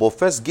hope, but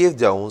first gave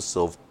their own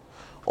self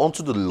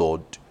unto the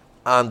Lord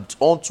and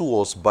unto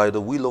us by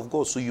the will of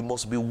God. So you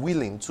must be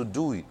willing to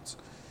do it.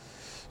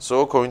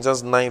 So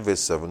Corinthians 9 verse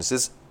 7, it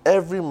says,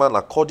 every man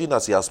according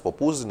as he has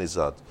purposed in his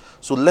heart,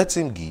 so let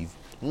him give,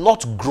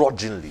 not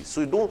grudgingly.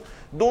 So you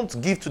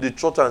don't give to the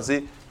church and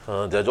say,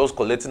 they're just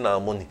collecting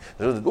our money.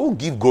 Don't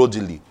give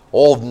grudgingly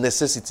or of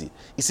necessity.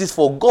 It says,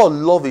 for God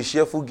love a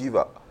cheerful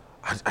giver.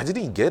 I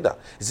didn't get that.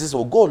 It says,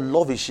 for God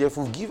love a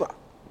cheerful giver.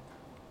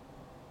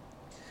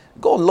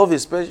 God love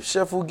a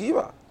cheerful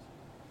giver.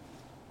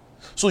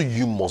 So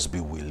you must be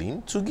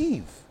willing to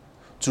give.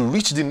 To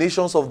reach the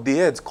nations of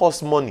the earth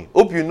costs money.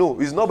 Hope you know.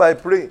 It's not by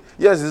praying.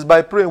 Yes, it's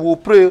by praying. We'll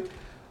pray.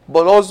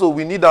 But also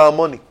we need our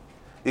money.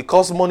 It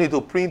costs money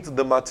to print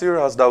the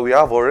materials that we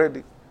have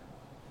already.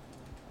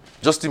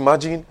 Just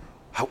imagine,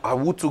 I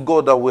would to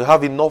God that we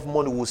have enough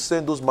money. We'll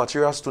send those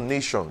materials to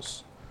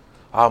nations.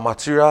 Our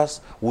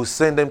materials, we'll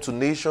send them to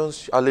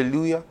nations.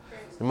 Hallelujah.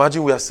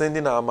 Imagine we are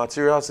sending our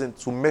materials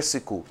into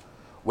Mexico.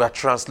 We are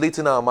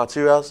translating our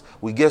materials.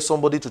 We get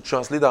somebody to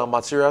translate our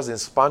materials in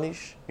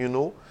Spanish,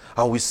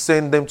 and we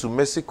send them to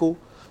Mexico,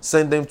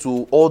 send them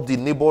to all the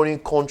neighboring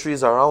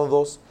countries around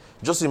us.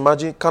 Just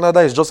imagine, Canada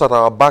is just at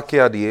our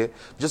backyard here.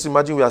 Just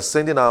imagine we are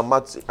sending our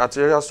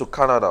materials to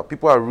Canada.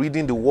 People are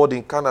reading the word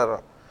in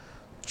Canada,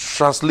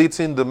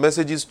 translating the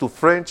messages to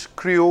French,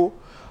 Creole,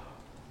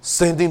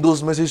 sending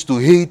those messages to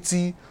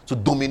Haiti, to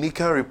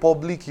Dominican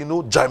Republic,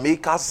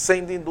 Jamaica,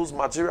 sending those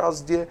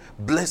materials there,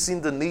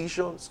 blessing the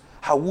nations.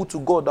 I would to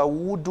God that we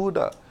would do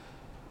that.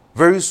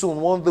 Very soon,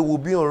 one day we'll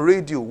be on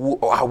radio.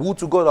 I would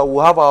to God that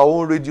we'll have our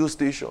own radio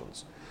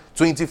stations.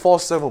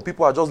 24/7,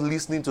 people are just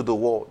listening to the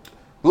word.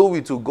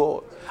 Glory to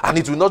God. And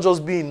it will not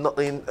just be in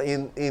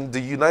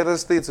the United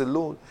States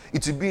alone.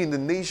 It will be in the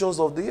nations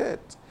of the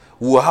earth.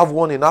 We'll have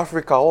one in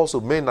Africa also.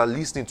 Men are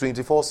listening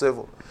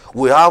 24/7.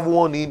 We have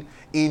one in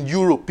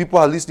Europe. People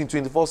are listening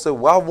 24/7.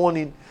 We have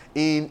one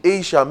in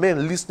Asia.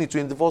 Men listening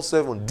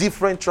 24/7.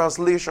 Different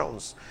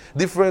translations.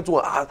 Different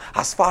one.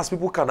 As far as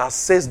people can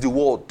access the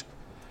word.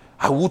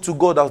 I would to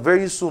God that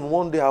very soon,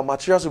 one day, our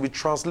materials will be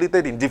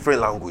translated in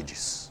different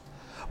languages.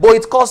 But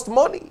it costs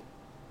money.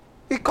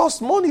 It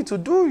costs money to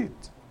do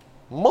it.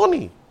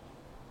 Money.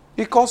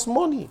 It costs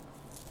money.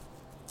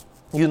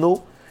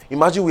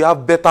 Imagine we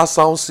have better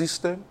sound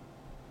system.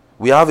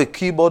 We have a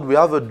keyboard. We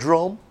have a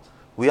drum.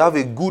 We have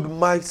a good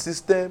mic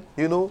system.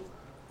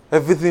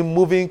 Everything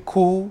moving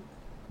cool.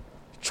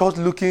 Church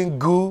looking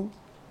good.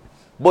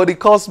 But it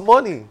costs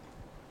money.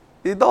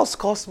 It does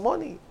cost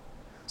money.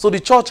 So the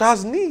church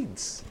has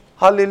needs.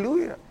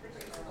 Hallelujah.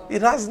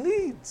 It has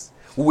needs.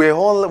 We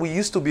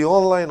used to be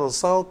online on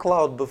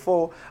SoundCloud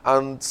before,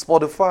 and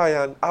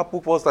Spotify and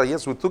Apple Podcast.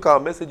 Yes, we took our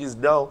messages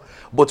down.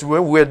 But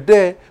when we were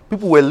there,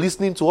 people were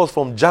listening to us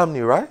from Germany,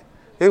 right?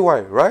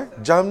 AY,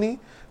 right? Germany.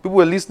 People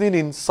were listening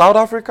in South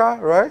Africa,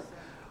 right?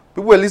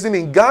 People were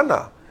listening in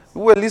Ghana.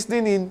 People were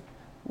listening in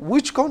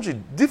which country?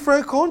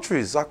 Different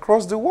countries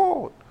across the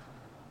world.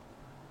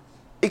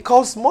 It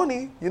costs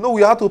money.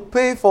 We had to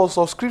pay for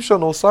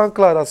subscription on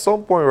SoundCloud at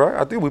some point, right?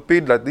 I think we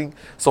paid,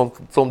 some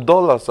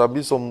dollars.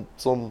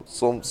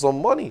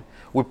 Some money.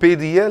 We paid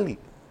yearly.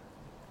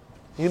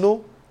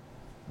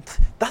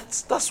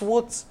 That's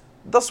what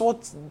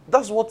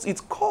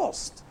it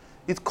costs.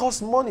 It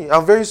costs money.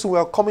 And very soon we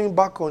are coming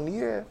back on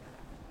here.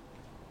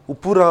 We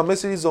put our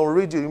messages on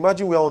radio.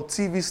 Imagine we are on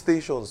TV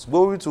stations.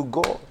 Glory to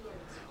God.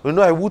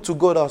 I would to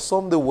God that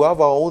someday we'll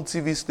have our own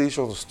TV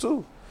stations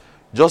too.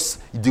 Just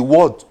the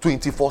word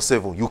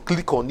 24/7. You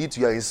click on it,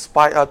 you are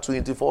inspired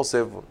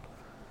 24/7.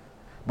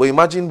 But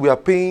imagine we are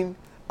paying.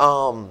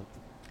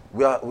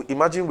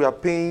 Imagine we are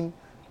paying.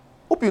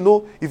 Hope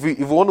if we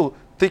want to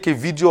take a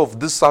video of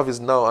this service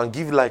now and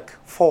give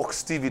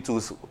Fox TV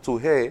to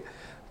her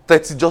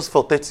 30 just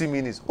for 30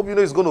 minutes. Hope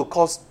it's going to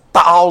cost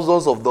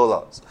thousands of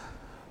dollars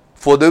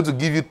for them to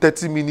give you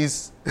 30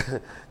 minutes,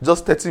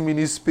 just 30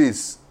 minutes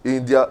space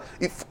in their.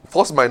 If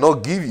Fox might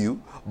not give you,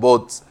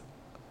 but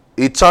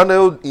a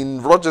channel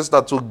in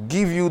Rochester to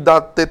give you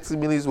that 30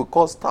 minutes will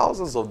cost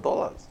thousands of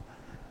dollars.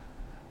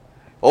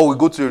 Or we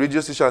go to a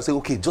radio station and say,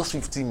 okay, just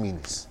 15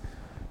 minutes.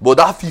 But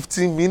that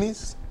 15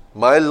 minutes,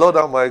 my Lord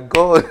and my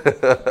God,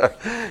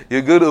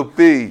 you're going to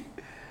pay.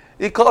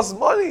 It costs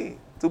money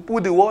to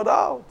put the word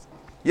out.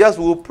 Yes,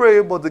 we'll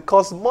pray, but it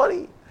costs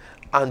money.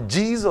 And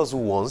Jesus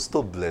wants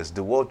to bless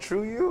the world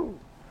through you.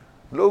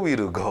 Glory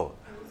to God.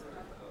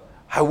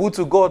 I would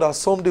to God that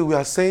someday we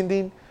are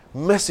sending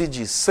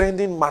messages,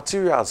 sending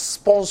materials,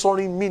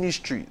 sponsoring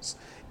ministries,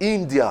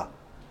 India,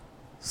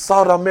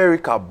 South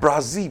America,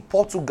 Brazil,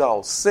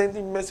 Portugal,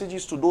 sending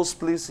messages to those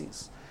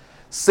places,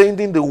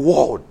 sending the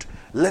word,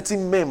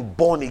 letting men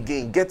born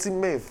again,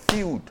 getting men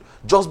filled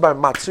just by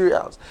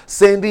materials,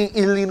 sending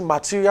healing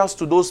materials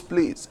to those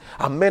places,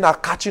 and men are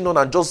catching on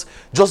and just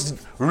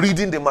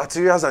reading the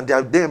materials and they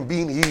are then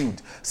being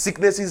healed.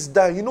 Sicknesses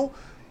die.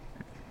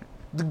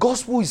 The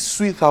gospel is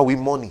sweeter with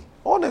money,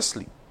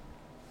 honestly.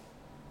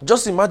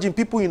 Just imagine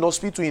people in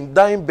hospital in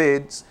dying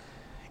beds.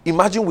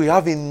 Imagine we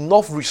have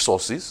enough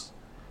resources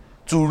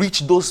to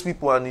reach those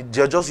people, and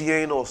they're just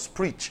hearing us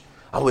preach.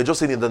 And we're just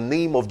saying, in the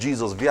name of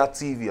Jesus, via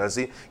TV, and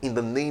say, in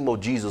the name of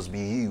Jesus, be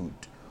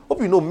healed.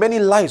 Hope you know, many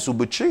lives will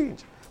be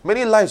changed.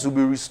 Many lives will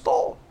be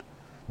restored.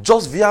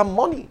 Just via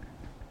money.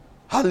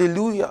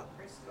 Hallelujah.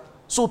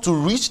 So to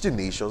reach the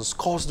nations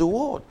costs the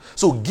world.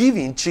 So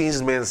giving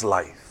changed men's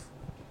life.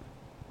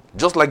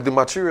 Just like the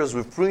materials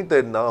we've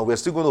printed now, we're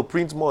still going to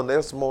print more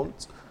next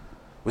month.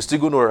 We're still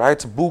going to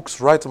write books,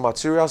 write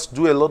materials,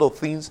 do a lot of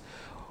things.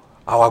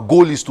 Our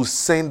goal is to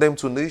send them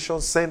to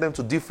nations, send them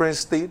to different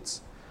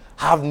states,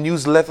 have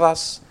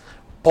newsletters,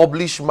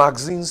 publish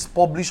magazines,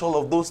 publish all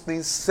of those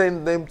things,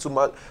 send them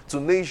to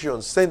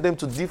nations, send them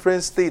to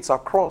different states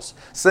across,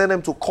 send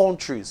them to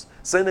countries,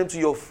 send them to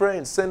your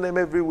friends, send them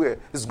everywhere.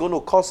 It's going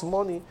to cost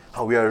money,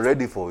 and we are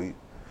ready for it.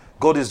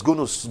 God is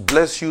going to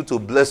bless you to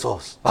bless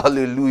us.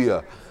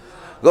 Hallelujah.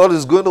 God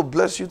is going to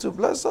bless you to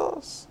bless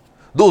us.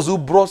 Those who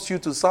brought you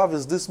to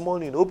service this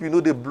morning, hope you know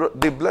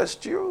they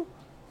blessed you.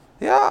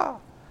 Yeah.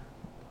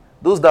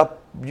 Those that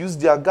used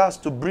their gas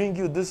to bring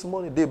you this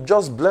morning, they've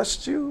just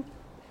blessed you.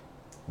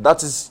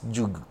 That is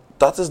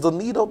the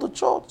need of the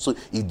church. So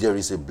if there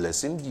is a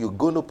blessing, you're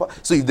going to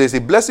so if there's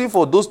a blessing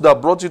for those that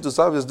brought you to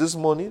service this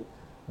morning,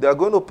 they are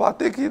going to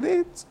partake in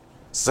it.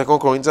 2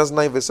 Corinthians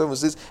 9 verse 7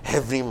 says,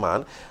 every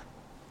man,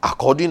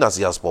 according as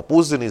he has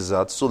purposed in his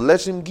heart, so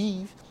let him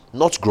give,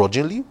 not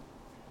grudgingly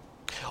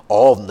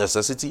or of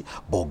necessity,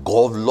 but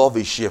God love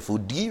a cheerful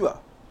giver.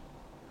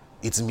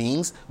 It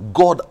means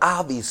God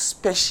have a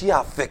special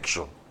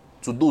affection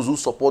to those who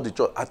support the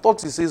church. I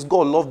thought it says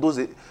God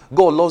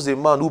loves a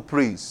man who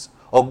prays,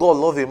 or God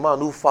loves a man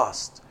who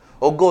fasts,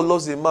 or God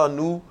loves a man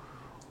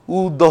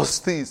who does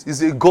things. He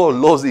says God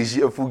loves a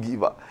cheerful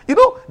giver. You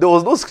know, there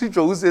was no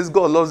scripture who says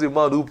God loves a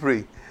man who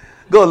prays.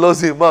 God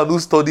loves a man who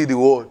studies the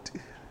word.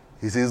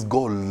 He says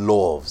God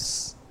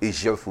loves a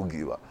cheerful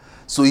giver.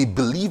 So a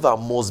believer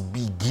must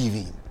be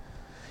giving.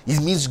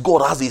 It means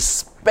God has a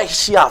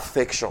special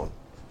affection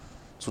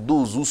to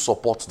those who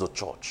support the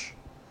church.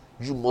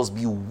 You must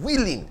be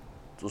willing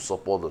to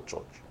support the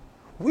church.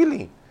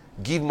 Willing.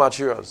 Give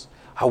materials.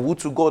 I would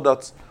to God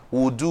that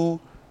we'll do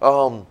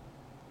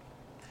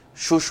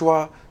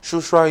social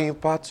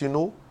impact, you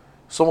know.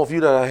 Some of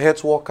you that are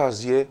health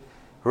workers here,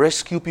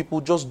 rescue people,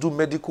 just do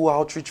medical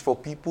outreach for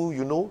people,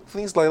 you know.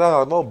 Things like that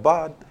are not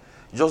bad.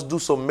 Just do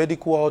some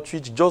medical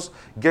outreach. Just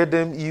get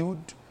them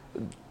healed.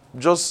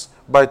 Just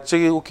by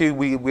saying, okay,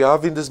 we're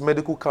having this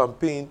medical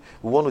campaign.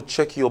 We want to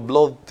check your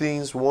blood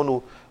things. We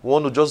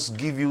want to just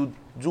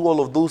do all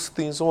of those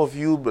things. Some of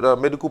you are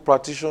medical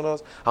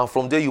practitioners, and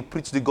from there you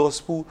preach the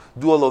gospel,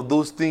 do all of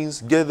those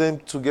things, get them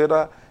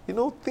together. You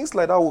know, things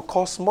like that will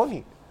cost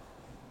money.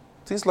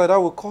 Things like that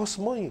will cost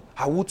money.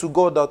 I would to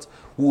God that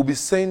we'll be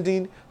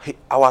sending,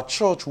 our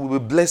church will be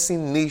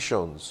blessing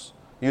nations.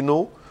 You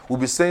know, we'll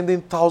be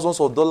sending thousands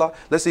of dollars.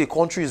 Let's say a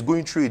country is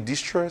going through a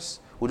distress.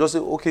 We'll just say,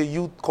 okay,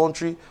 you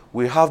country,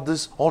 we have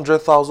this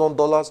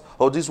 $100,000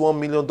 or this $1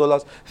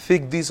 million.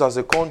 Take this as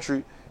a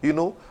country, you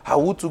know. I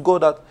would to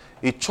God that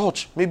a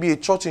church, maybe a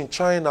church in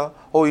China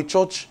or a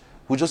church,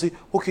 we just say,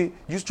 okay,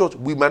 use church.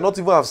 We might not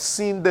even have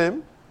seen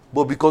them,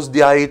 but because they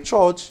are a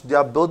church, they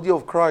are body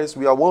of Christ,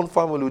 we are one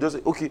family, we just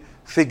say, okay,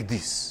 take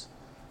this.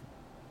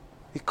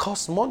 It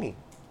costs money.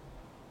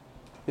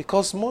 It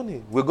costs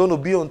money. We're going to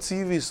be on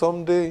TV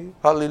someday.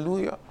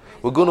 Hallelujah.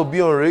 We're going to be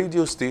on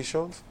radio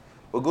stations.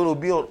 We're going to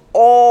be on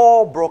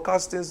all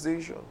broadcasting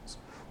stations.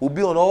 We'll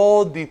be on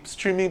all the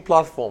streaming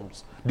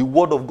platforms. The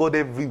word of God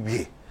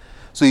everywhere.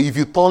 So if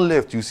you turn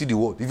left, you see the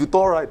word. If you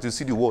turn right, you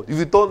see the word. If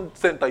you turn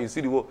center, you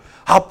see the word.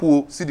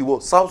 Apple, see the word.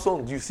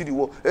 Samsung, you see the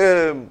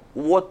word.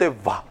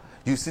 Whatever,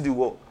 you see the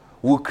word.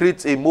 We'll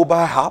create a mobile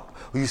app,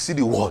 you see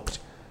the word.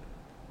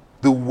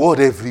 The word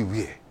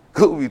everywhere.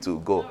 Glory to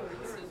God.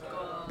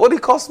 But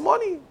it costs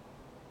money.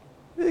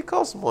 It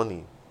costs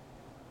money.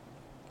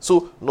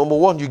 So, number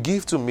one, you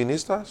give to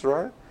ministers,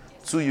 right?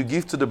 2, you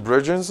give to the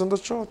brethren in the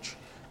church.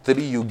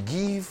 3, you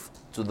give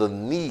to the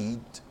need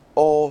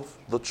of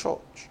the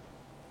church.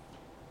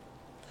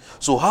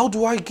 So, how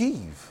do I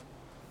give?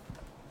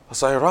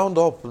 As I round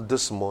up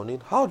this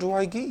morning, how do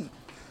I give?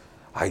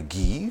 I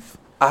give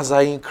as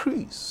I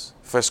increase.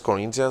 1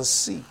 Corinthians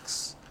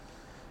 6,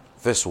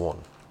 verse 1.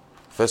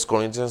 1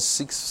 Corinthians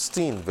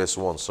 16, verse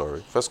 1,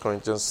 sorry. 1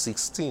 Corinthians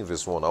 16,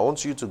 verse 1. I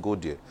want you to go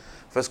there.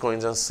 1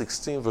 Corinthians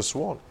 16, verse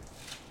 1.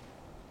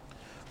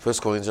 1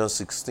 Corinthians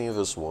 16,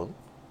 verse 1.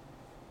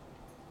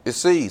 It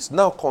says,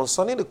 now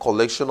concerning the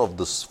collection of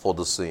this for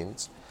the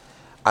saints,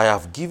 I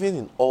have given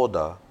in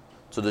order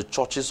to the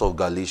churches of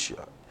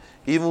Galatia.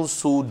 Even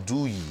so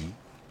do ye.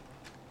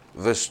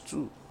 Verse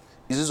 2.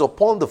 It says,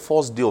 upon the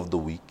first day of the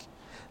week,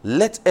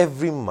 let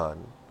every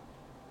one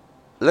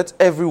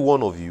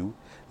of you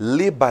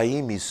lay by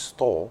him his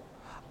store,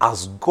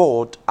 as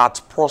God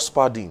hath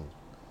prospered him,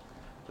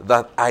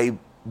 that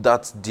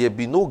there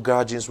be no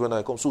grudgings when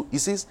I come. So he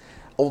says,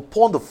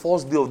 upon the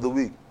first day of the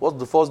week. What's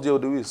the first day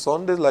of the week?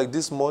 Sunday, like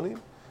this morning.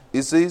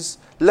 It says,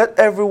 let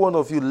every one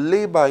of you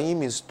lay by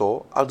him his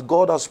store, as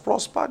God has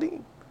prospered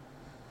him.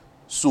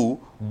 So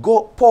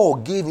Paul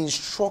gave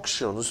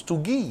instructions to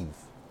give.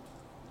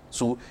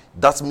 So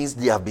that means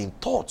they have been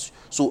taught.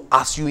 So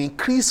as you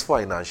increase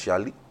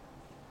financially,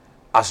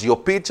 as your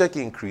paycheck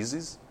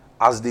increases,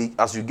 as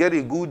you get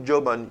a good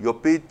job and your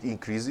pay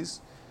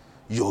increases,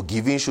 your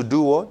giving should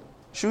do what?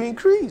 Should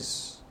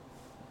increase.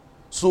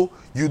 So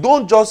you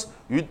don't just...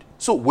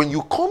 So when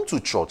you come to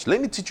church,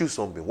 let me teach you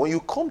something. When you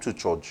come to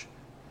church,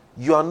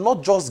 you are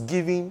not just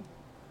giving...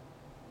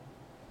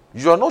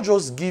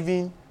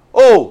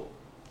 oh,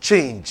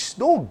 change.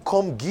 Don't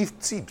come give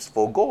tips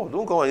for God.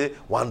 Don't come and say,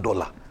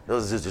 $1.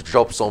 Just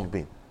drop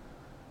something.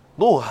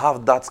 Don't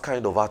have that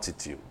kind of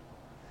attitude.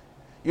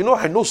 You know,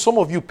 I know some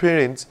of you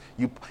parents,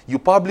 you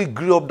probably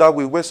grew up that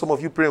way, where some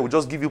of you parents will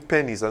just give you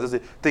pennies and just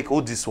say, take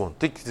this one,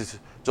 take this,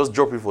 just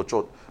drop it for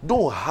church.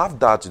 Don't have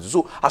that attitude.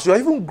 So as you are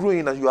even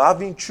growing and you are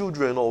having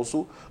children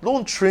also,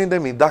 don't train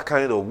them in that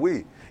kind of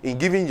way. In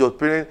giving your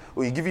parents,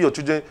 or in giving your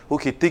children,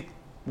 okay, take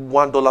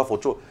 $1 for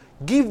church.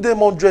 Give them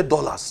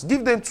 $100.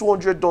 Give them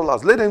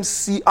 $200. Let them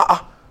see,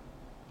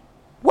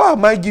 why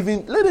am I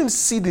giving? Let them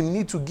see the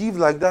need to give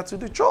like that to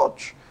the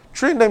church.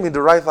 Train them in the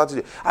right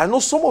attitude. I know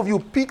some of you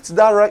picked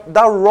that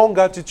wrong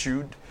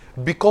attitude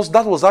because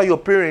that was how your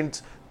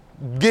parents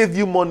gave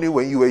you money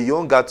when you were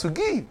younger to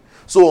give.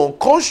 So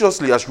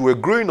unconsciously, as you were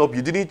growing up,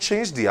 you didn't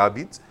change the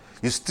habit.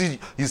 You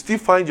still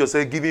find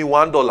yourself giving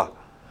 $1.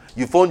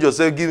 You found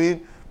yourself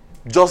giving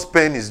just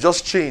pennies,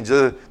 just change.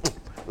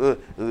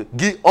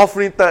 Give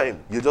offering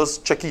time. You're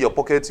just checking your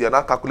pockets. You're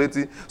not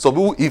calculating. Some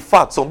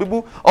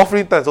people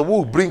offering time. Some people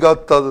will bring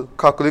out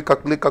calculate.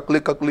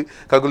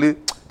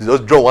 They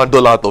just draw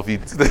 $1 out of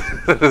it.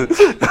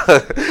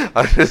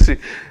 I just say,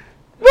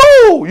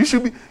 no, you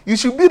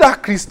should be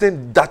that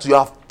Christian that you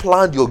have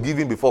planned your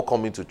giving before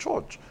coming to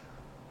church.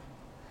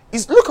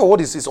 Look at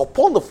what it says.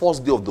 Upon the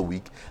first day of the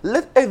week,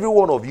 let every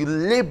one of you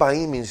lay by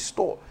him in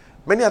store.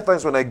 Many a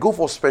times when I go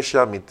for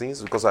special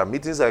meetings, because our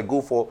meetings I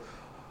go for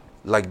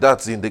like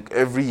that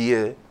every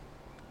year,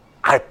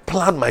 I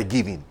plan my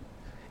giving.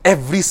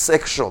 Every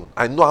section,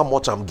 I know how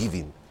much I'm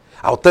giving.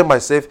 I'll tell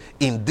myself,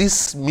 in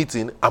this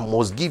meeting, I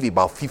must give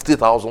about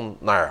 50,000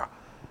 naira.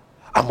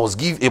 I must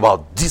give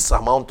about this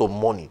amount of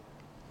money.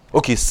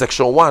 Okay,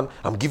 section 1,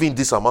 I'm giving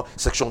this amount.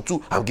 Section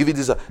 2, I'm giving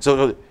this.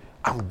 So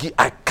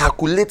I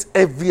calculate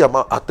every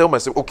amount. I tell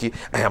myself, okay,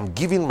 I am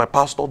giving my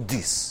pastor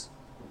this.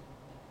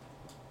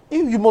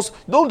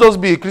 Don't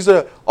just be a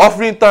Christian.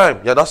 Offering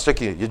time, yeah, that's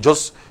checking. You're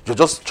just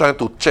trying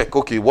to check.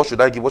 Okay, what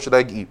should I give? What should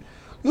I give?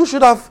 You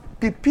should have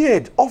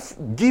prepared.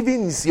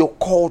 Giving is your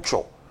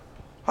culture.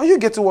 Are you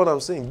getting what I'm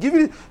saying?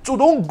 So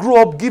don't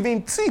grow up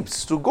giving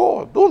tips to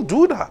God. Don't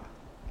do that.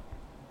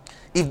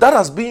 If that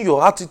has been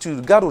your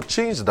attitude, God will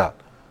change that.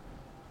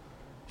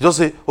 You just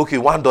say, okay,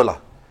 $1.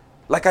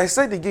 Like I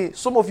said again,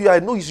 some of you, I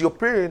know it's your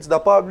parents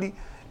that probably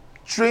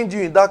trained you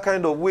in that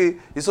kind of way,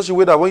 in such a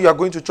way that when you are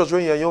going to church,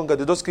 when you are younger,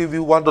 they just give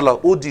you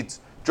 $1, hold it,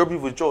 drop it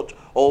for church,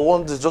 or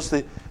one day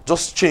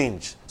just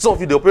change. Some of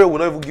you, the parents will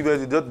not even give you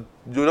anything.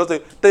 You just say,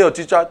 tell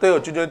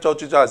your children, church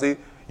teacher, and say,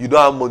 you don't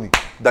have money,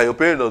 that your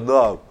parents does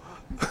not have.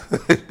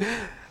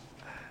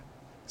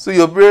 So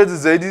your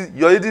parents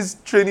you're already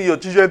training your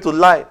children to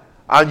lie,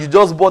 and you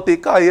just bought a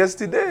car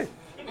yesterday.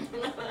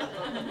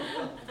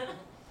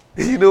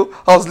 You know,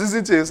 I was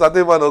listening to a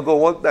certain man of God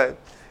one time.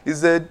 He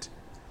said,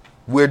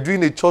 we're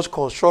doing a church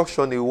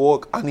construction, a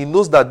work, and he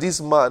knows that this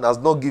man has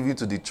not given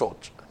to the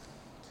church.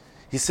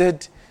 He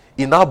said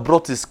he now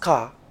brought his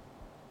car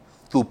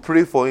to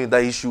pray for him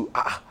that he should,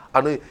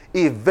 a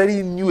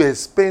very new,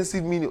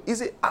 expensive minion. He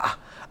said,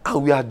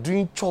 and we are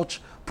doing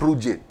church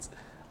projects,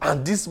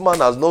 and this man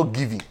has not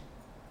given.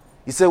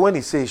 He said, when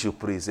he said he should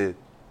pray, he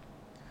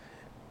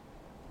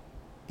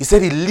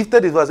said he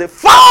lifted his voice and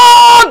said,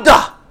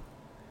 Father,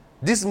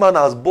 this man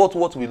has bought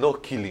what will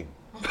not kill him.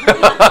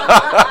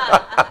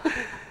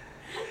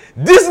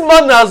 This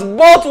man has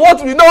bought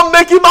what will not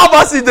make him have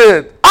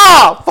accident.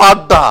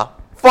 Father.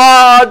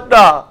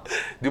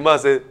 The man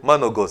said,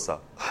 man of God, sir,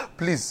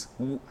 please,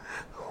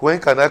 when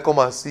can I come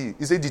and see you?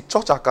 He said, the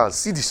church account.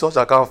 See the church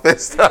account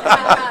first.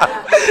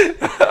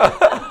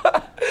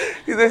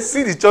 He said,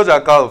 see the church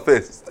account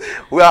first.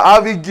 We are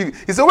having giving.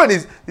 He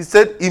said, he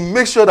said, he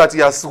makes sure that he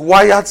has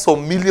wired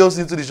some millions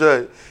into the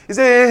church. He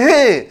said,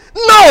 hey,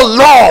 no,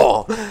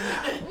 Lord,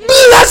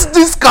 bless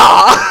this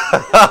car.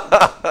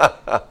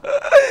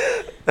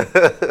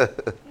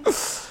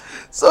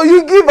 So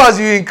you give as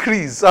you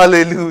increase.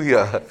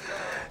 Hallelujah.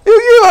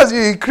 You give as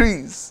you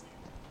increase.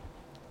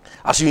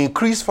 As you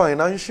increase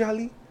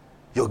financially,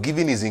 your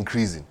giving is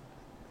increasing.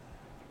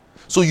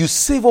 So you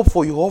save up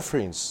for your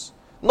offerings.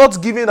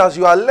 Not giving as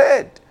you are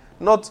led.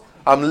 Not,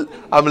 I'm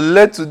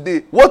led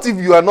today. What if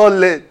you are not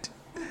led?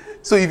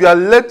 So if you are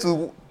led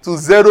to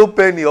 0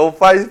 penny or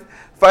 5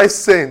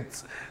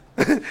 cents,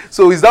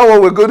 so is that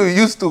what we're going to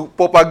use to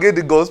propagate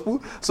the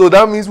gospel? So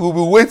that means we'll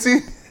be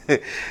waiting.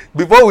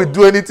 Before we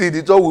do anything in the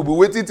church, we'll be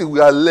waiting till we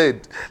are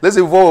led. Let's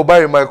say before we buy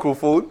a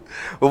microphone,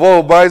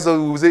 before we buy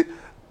something, we'll say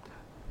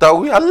that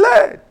we are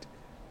led.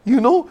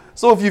 You know?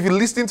 So if you're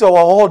listening to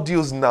our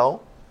audios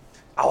now,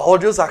 our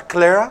audios are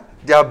clearer,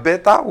 they are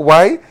better.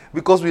 Why?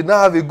 Because we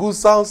now have a good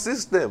sound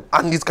system,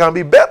 and it can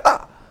be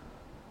better.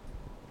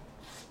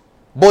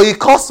 But it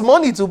costs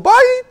money to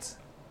buy it.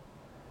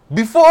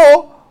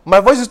 Before, my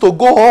voice used to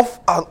go off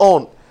and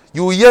on.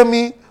 You will hear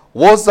me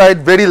one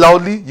side very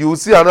loudly, you will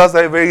see another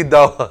side very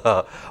down.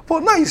 But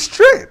now it's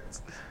straight.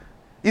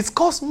 It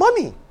costs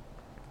money.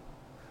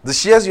 The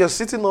shares you're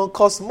sitting on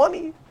cost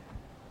money.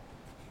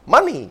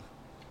 Money.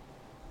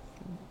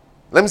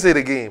 Let me say it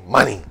again.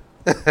 Money.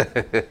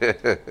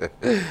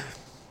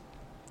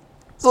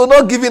 So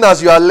not giving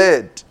as you are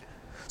led.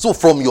 So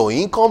from your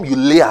income, you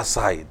lay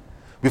aside.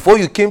 Before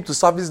you came to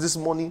service this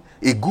morning,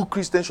 a good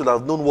Christian should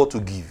have known what to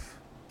give.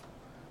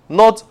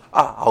 Not,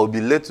 I will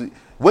be led to...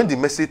 When the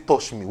message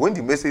touched me,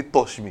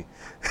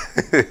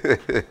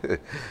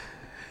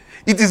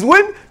 it is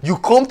when you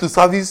come to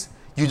service,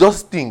 you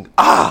just think,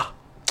 I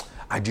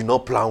did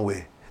not plan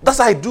well. That's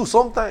how I do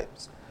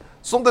sometimes.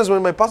 Sometimes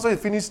when my pastor is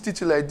finished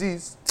teaching like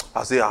this,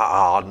 I say,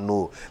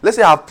 no. Let's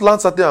say I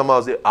planned certain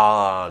amount, I say,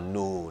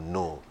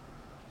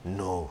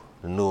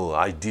 no,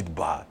 I did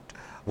bad.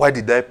 Why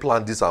did I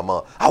plan this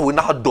amount? I will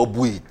now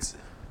double it.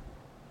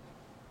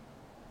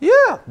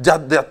 Yeah,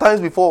 there are times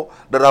before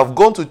that I've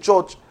gone to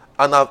church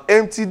and I've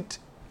emptied,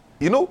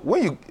 there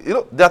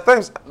are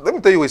times, let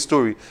me tell you a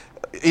story.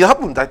 It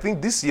happened, I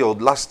think this year or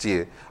last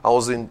year, I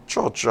was in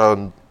church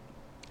and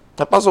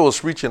the pastor was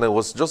preaching and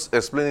was just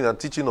explaining and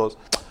teaching us.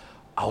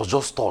 I was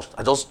just touched.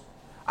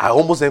 I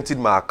almost emptied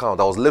my account.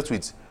 I was left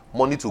with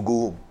money to go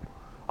home.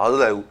 I was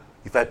like,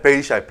 if I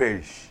perish, I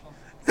perish.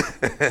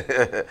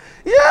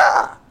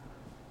 Yeah.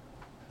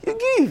 You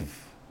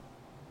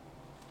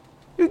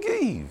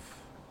give.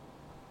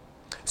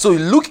 So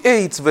Luke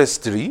 8 verse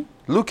 3.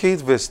 Luke 8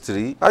 verse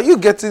 3. Are you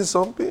getting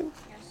something?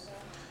 Yes, sir.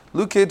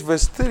 Luke 8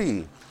 verse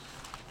 3.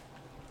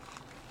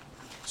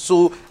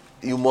 So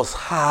you must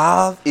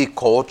have a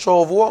culture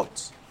of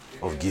what?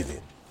 Of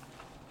giving.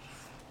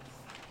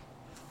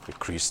 A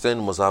Christian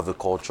must have a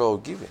culture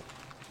of giving.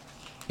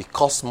 It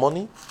costs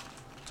money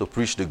to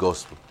preach the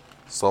gospel.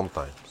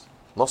 Sometimes.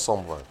 Not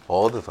sometimes.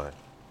 All the time.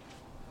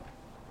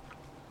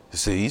 It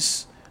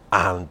says,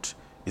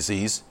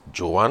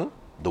 Joanne,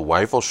 the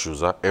wife of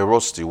Chuza,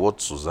 Herod's steward,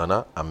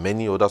 Susanna, and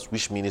many others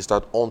which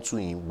ministered unto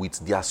him with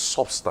their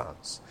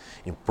substance.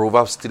 In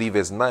Proverbs 3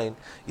 verse 9,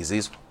 it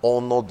says,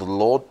 honor the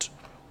Lord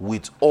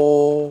with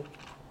all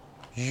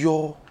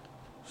your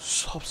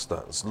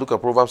substance. Look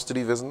at Proverbs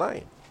 3 verse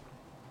 9.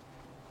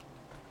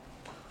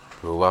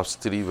 Proverbs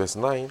 3 verse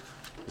 9,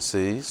 it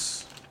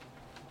says,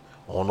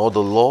 honor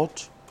the Lord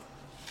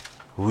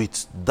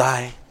with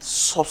thy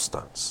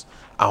substance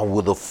and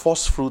with the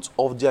first fruits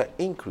of their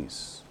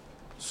increase.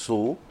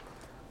 So,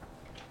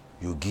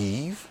 you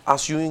give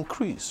as you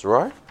increase,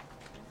 right?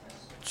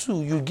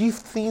 2, you give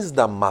things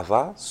that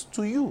matters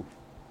to you.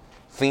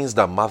 Things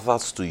that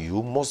matters to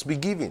you must be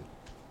given.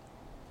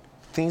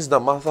 Things that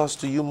matters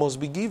to you must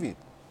be given.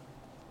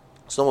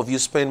 Some of you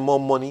spend more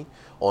money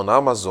on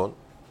Amazon.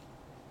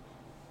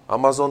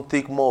 Amazon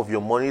take more of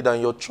your money than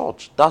your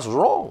church. That's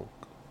wrong.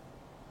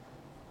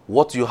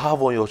 What you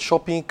have on your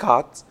shopping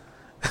cart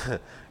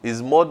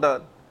is more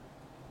than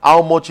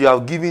how much you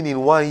have given in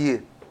 1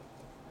 year.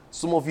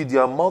 Some of you,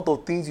 the amount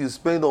of things you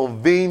spend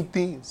on vain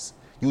things,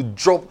 you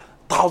drop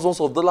thousands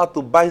of dollars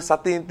to buy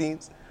certain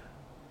things.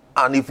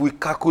 And if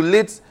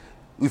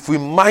we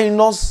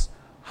minus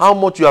how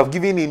much you have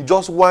given in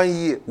just 1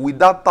 year with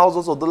that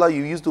thousands of dollars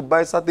you used to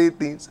buy certain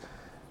things,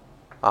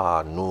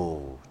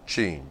 no,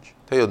 change.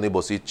 Tell your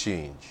neighbor, say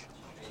change.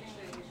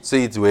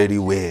 Say it very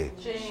well.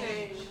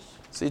 Change.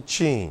 Say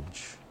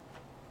change.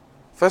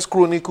 1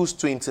 Chronicles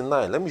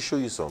 29. Let me show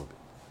you something.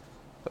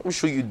 Let me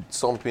show you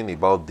something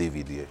about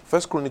David here.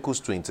 1 Chronicles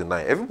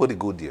 29. Everybody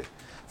go there.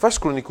 1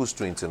 Chronicles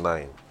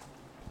 29.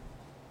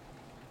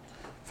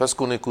 1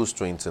 Chronicles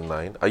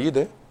 29. Are you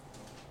there?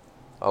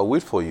 I'll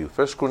wait for you.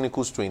 1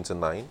 Chronicles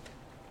 29.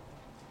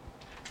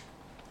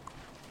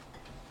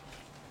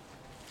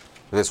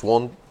 Verse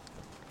 1.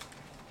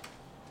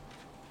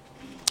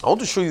 I want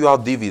to show you how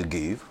David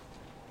gave.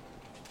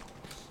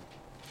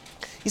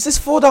 He says,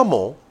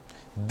 furthermore,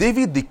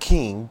 David the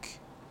king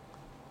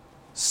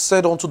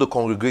said unto the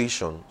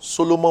congregation,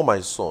 Solomon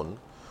my son,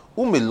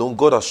 whom alone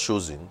God has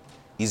chosen,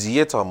 is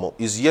yet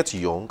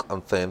young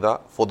and tender,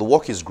 for the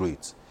work is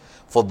great.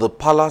 For the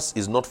palace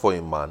is not for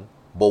a man,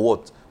 but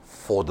what?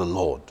 For the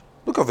Lord.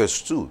 Look at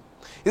verse 2.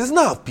 It says,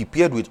 now I have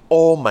prepared with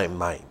all my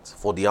might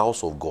for the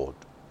house of God,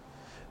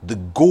 the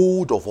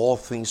gold of all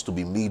things to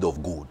be made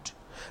of gold,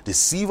 the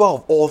silver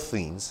of all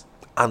things,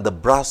 and the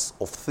brass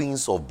of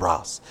things of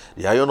brass,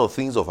 the iron of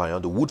things of iron,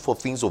 the wood for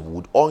things of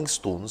wood, onyx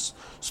stones,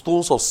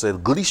 stones of silver,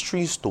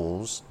 glistering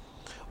stones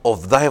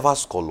of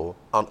divers color,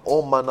 and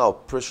all manner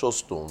of precious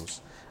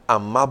stones,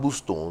 and marble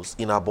stones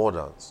in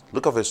abundance.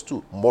 Look at verse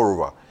 2.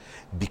 Moreover,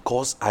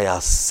 because I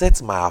have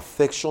set my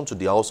affection to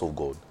the house of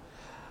God,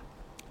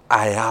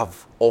 I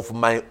have of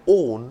my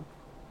own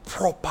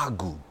proper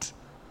good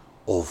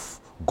of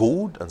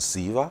gold and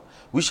silver,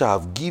 which I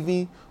have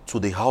given to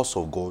the house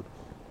of God,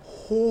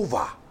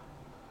 over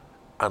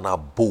and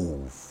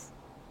above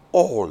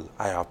all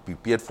I have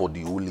prepared for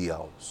the holy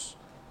house.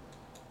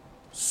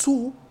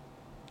 So,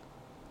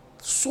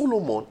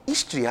 Solomon,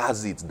 history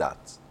has it that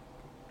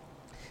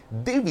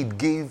David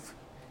gave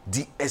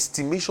the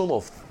estimation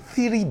of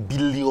 $3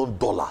 billion.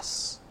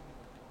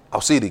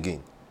 I'll say it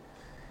again.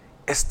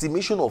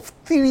 Estimation of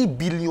 $3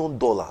 billion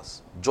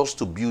just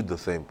to build the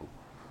temple,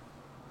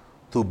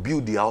 to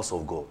build the house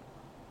of God.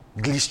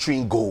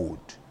 Glistering gold.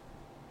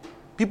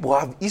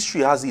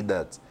 History has it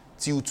that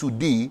till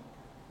today,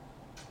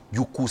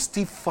 you could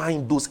still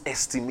find those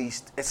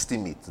estimates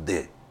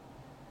there.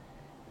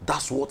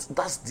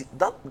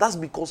 That's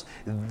because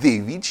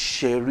David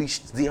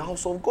cherished the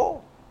house of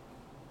God.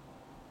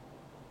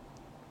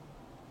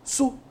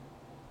 So,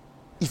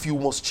 if you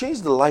must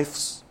change the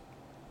lives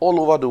all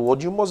over the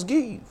world, you must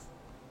give.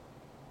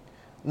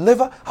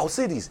 I'll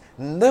say this,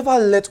 never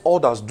let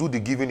others do the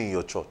giving in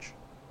your church.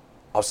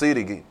 I'll say it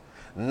again.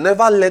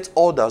 Never let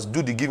others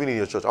do the giving in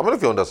your church. I don't know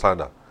if you understand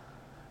that.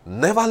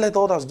 Never let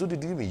others do the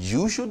giving.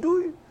 You should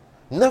do it.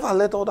 Never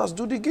let others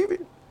do the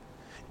giving.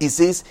 It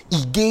says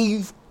he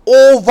gave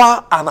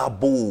over and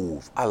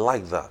above. I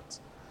like that.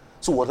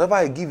 So whatever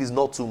I give is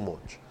not too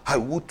much. I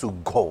would to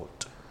God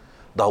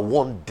that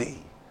one day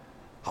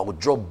I will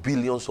drop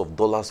billions of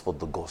dollars for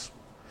the gospel.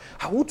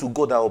 I would to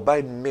God that I will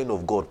buy men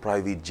of God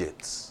private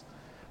jets.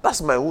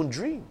 That's my own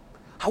dream.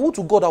 I would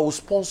to God I will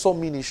sponsor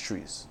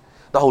ministries.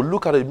 That I will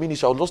look at a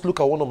ministry. I will just look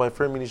at one of my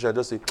friend ministry and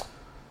just say,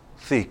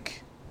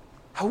 thick.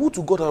 I would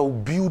to God I will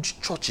build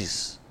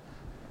churches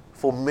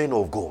for men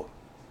of God.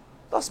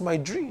 That's my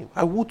dream.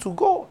 I would to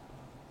God.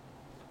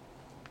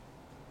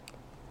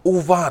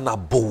 Over and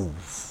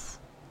above.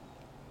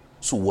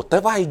 So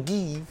whatever I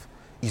give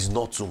is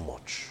not too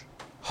much.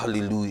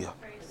 Hallelujah.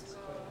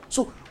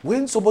 So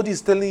when somebody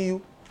is telling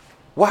you,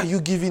 why are you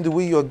giving the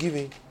way you are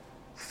giving?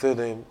 Tell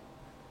them,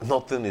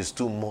 nothing is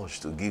too much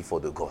to give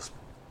for the gospel.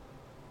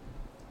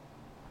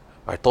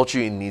 I taught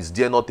you in Is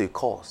There Not a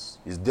Cause?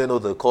 Is there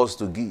not a cause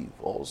to give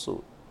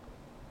also?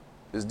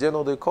 Is there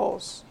not a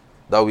cause?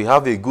 That we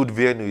have a good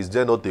venue, is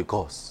there not a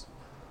cause?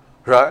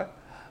 Right?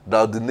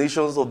 That the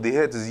nations of the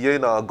earth is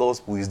hearing our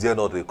gospel, is there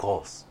not a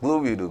cause?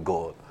 Glory to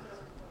God.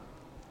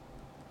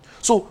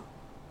 So,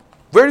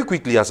 very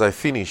quickly as I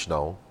finish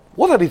now,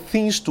 what are the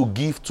things to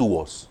give to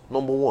us?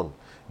 Number one,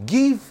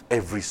 give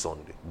every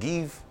Sunday.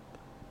 Give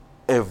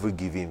every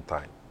giving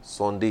time.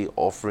 Sunday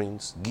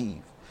offerings,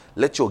 give.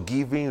 Let your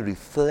giving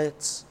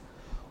reflect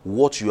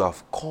what you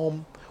have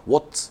come,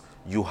 what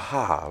you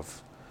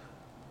have,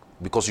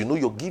 because you know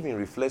your giving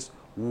reflects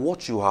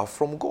what you have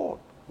from God,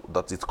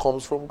 that it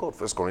comes from God.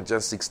 1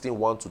 Corinthians 16,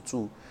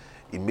 1-2,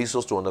 it makes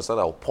us to understand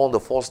that upon the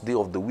first day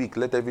of the week,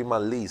 let every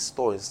man lay his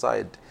store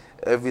inside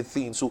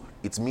everything. So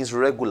it means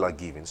regular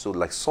giving. So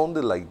like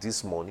Sunday, like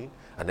this morning,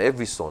 and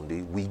every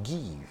Sunday, we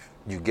give.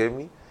 You get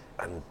me?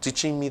 And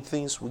teaching me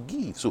things, we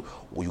give. So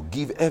you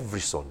give every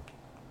Sunday.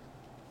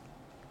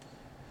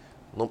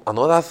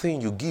 Another thing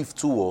you give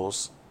to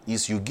us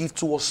is you give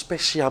to us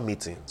special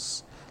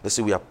meetings. Let's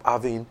say we are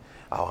having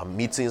our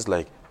meetings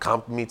like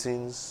camp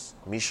meetings,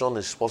 Mission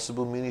is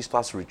Possible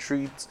Ministers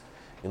Retreat.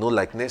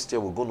 Like next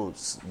year we're going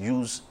to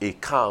use a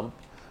camp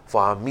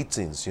for our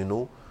meetings,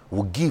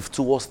 We'll give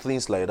to us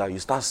things like that. You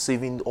start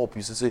saving up.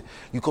 You say,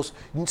 because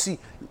you see,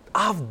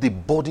 have the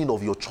burden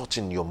of your church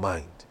in your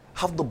mind.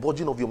 Have the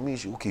burden of your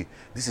ministry. Okay,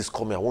 this is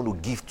coming. I want to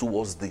give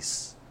towards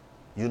this.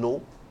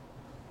 You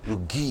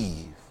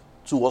give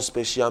towards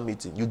special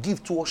meeting. You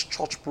give towards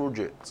church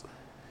projects.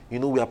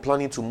 We are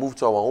planning to move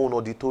to our own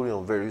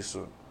auditorium very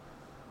soon.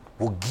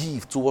 We'll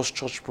give towards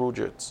church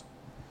projects.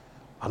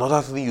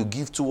 Another thing you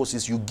give towards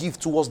is you give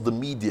towards the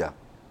media.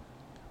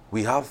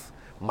 We have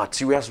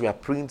materials we are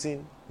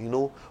printing.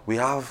 We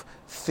have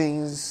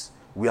things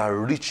we are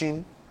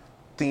reaching,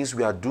 things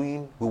we are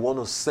doing. We want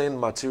to send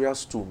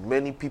materials to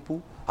many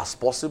people as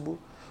possible.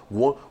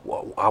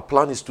 Our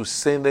plan is to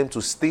send them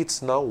to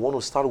states now. We want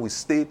to start with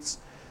states,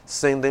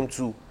 send them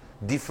to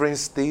different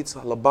states,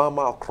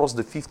 Alabama, across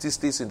the 50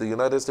 states in the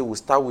United States. We'll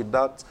start with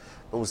that.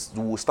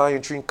 We'll start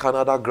entering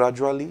Canada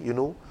gradually,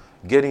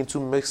 get into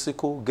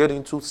Mexico, get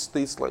into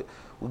states like,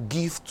 we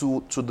give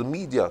to the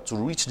media to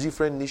reach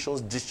different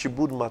nations,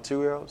 distribute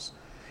materials.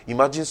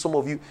 Imagine some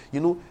of you,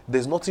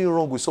 there's nothing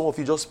wrong with some of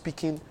you just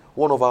picking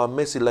one of our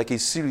messages like a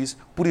series,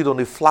 put it on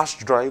a flash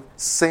drive,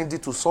 send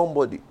it to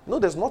somebody. No,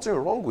 there's nothing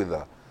wrong with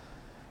that.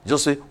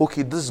 Just say,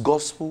 okay, this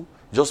gospel,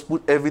 just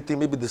put everything,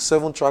 maybe the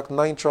 7 track,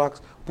 9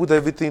 tracks, put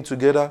everything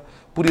together,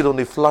 put it on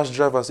a flash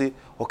drive and say,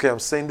 okay, I'm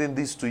sending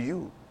this to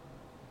you.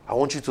 I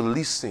want you to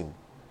listen.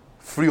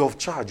 Free of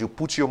charge. You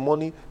put your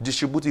money,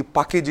 distribute it,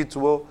 package it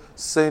well,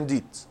 send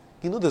it.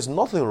 There's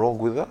nothing wrong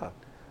with that.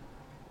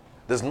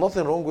 There's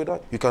nothing wrong with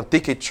that. You can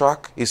take a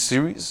track, a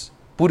series,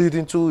 put it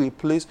into a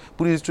place,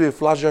 put it into a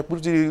flash drive,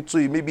 put it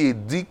into maybe a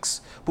Dix,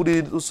 put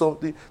it into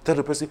something, tell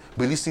the person,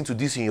 be listening to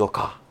this in your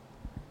car.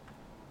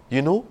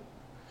 You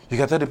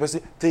can tell the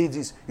person, take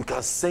this. You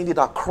can send it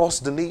across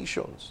the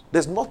nations.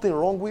 There's nothing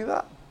wrong with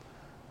that.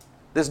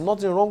 There's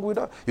nothing wrong with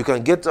that. You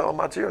can get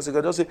materials. You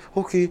can just say,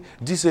 okay,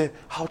 this is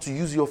how to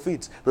use your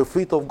faith. The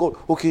faith of God.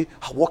 Okay,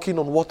 walking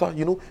on water,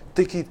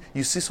 take it.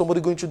 You see somebody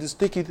going through this,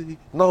 take it.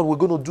 Now we're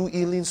going to do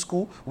healing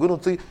school. We're going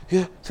to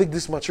take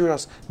these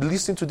materials.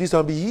 Listen to this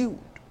and be healed.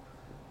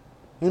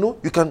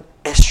 You can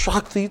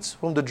extract it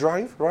from the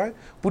drive, right?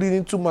 Put it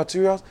into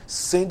materials,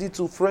 send it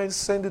to friends,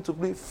 send it to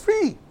play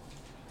free.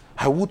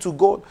 I would to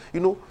God,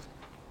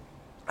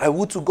 I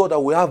would to God that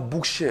we have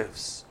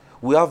bookshelves.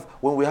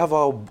 When we have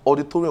our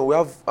auditorium, we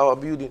have our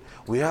building,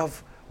 we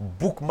have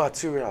book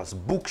materials,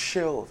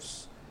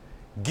 bookshelves,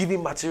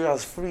 giving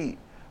materials free.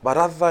 By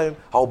that time,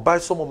 I'll buy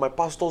some of my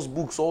pastor's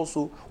books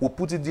also. We'll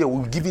put it there.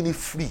 We're giving it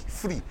free.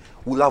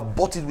 We'll have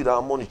bought it with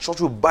our money.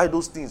 Church will buy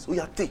those things. Oh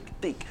yeah,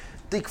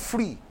 take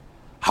free.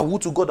 I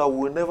would to God that we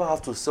will never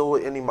have to sell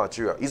any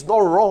material. It's not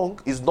wrong.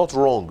 It's not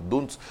wrong.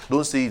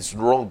 Don't say it's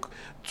wrong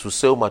to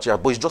sell material.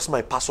 But it's just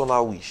my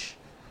personal wish.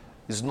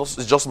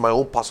 It's just my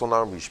own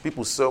personal wish.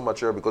 People sell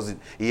material because it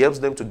helps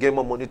them to get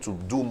more money to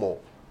do more.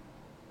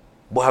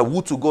 But I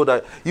would to God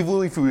that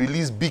even if we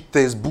release big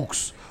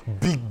textbooks,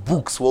 big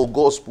books for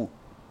gospel,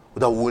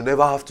 that we will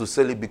never have to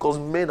sell it because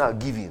men are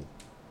giving.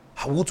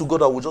 I would to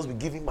God that we'll just be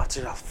giving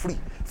material free.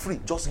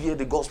 Just hear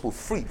the gospel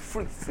free.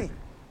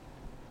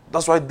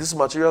 That's why these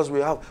materials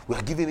we are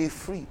giving it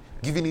free.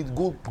 Giving it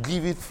good,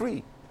 give it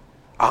free.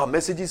 Our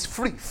message is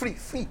free.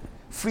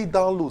 Free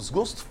downloads,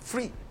 goes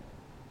free.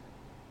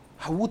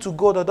 I would to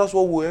God that that's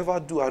what we'll ever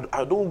do.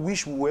 I don't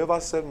wish we will ever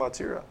sell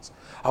materials.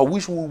 I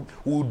wish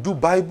we'll do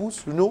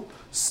Bibles,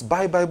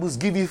 buy Bibles,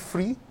 give it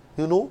free,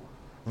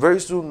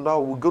 Very soon now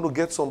we're going to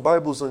get some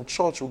Bibles in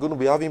church. We're going to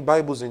be having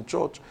Bibles in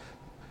church.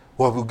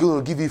 Well, we're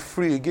going to give it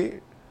free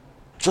again.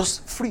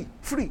 Just free.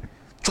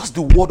 Just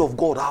the word of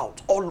God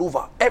out, all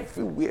over,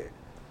 everywhere.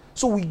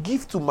 So we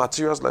give to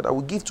materials like that.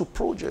 We give to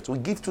projects. We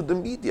give to the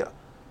media.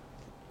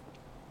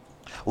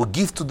 We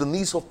give to the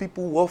needs of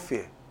people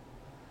welfare.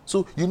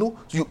 So,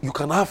 you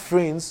can have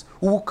friends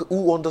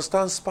who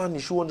understand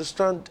Spanish, who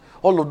understand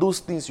all of those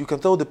things. You can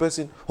tell the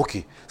person,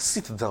 okay,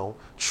 sit down,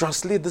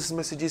 translate these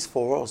messages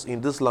for us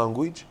in this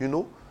language,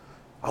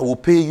 I will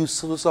pay you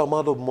so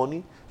amount of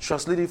money,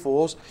 translate it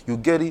for us, you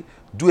get it,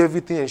 do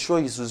everything, ensure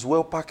it's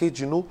well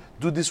packaged,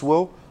 do this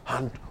well,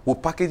 and we'll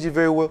package it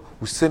very well.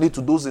 We send it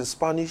to those in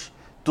Spanish,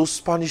 those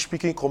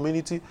Spanish-speaking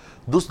community,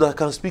 those that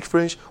can speak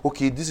French,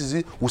 okay, this is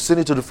it, we'll send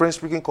it to the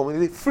French-speaking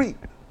community, free.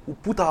 We'll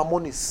put our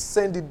money,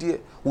 send it there.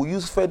 We'll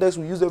use FedEx,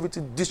 we'll use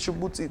everything,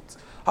 distribute it.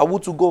 I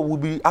want to go, we'll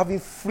be having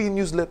free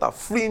newsletter,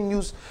 free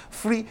news,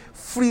 free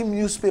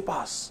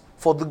newspapers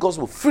for the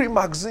gospel, free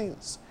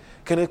magazines.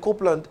 Kenneth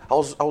Copeland,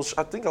 I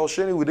think I was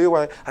sharing with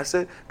AY, I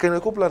said,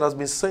 Kenneth Copeland has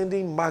been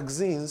sending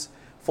magazines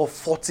for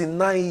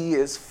 49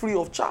 years free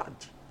of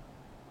charge.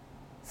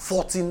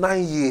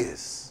 49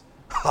 years.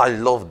 I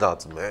love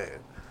that, man.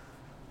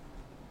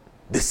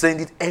 They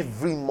send it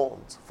every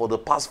month for the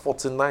past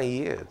 49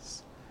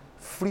 years.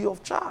 Free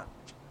of charge.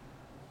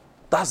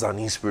 That's an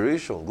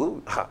inspiration.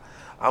 Good.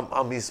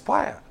 I'm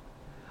inspired.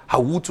 I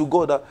would to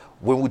God that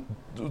when we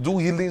do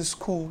healing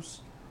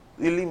schools,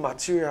 healing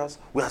materials,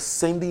 we are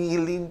sending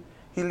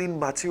healing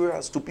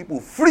materials to people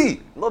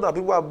free. Not that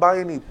people are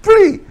buying it.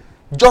 Free.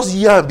 Just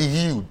hear and be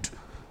healed.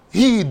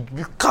 Healed.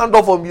 Be canned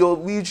off from your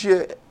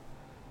wheelchair.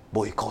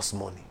 But it costs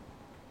money.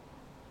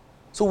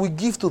 So we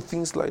give to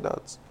things like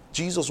that.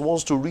 Jesus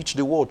wants to reach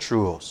the world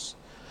through us.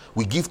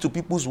 We give to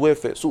people's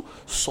welfare. So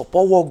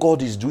support what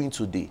God is doing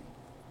today.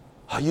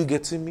 Are you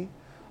getting me?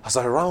 As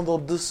I round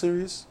up this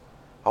series,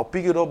 I'll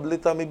pick it up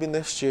later, maybe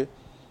next year.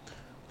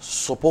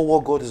 Support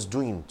what God is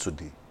doing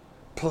today.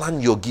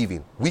 Plan your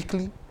giving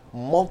weekly,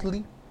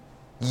 monthly,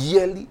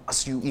 yearly,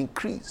 as you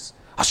increase,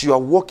 as you are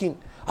working,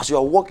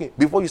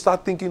 before you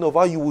start thinking of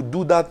how you will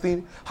do that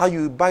thing, how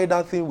you buy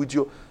that thing with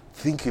your,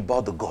 think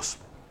about the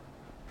gospel.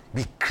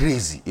 Be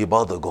crazy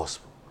about the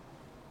gospel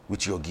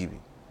with your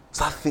giving.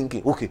 Start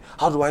thinking, okay,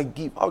 how do I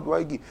give?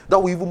 That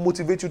will even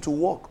motivate you to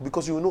work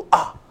because you will know,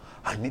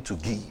 I need to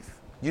give,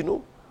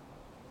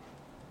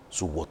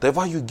 So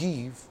whatever you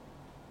give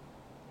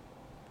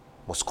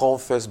must come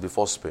first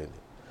before spending.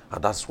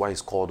 And that's why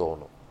it's called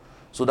honor.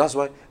 So that's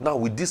why now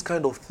with this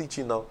kind of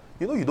teaching now,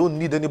 you don't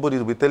need anybody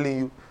to be telling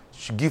you,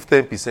 give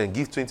 10%,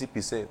 give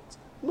 20%.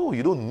 No,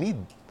 you don't need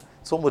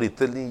somebody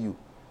telling you.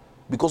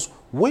 Because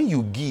when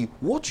you give,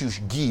 what you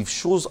give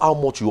shows how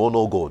much you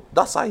honor God.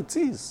 That's how it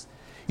is.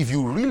 If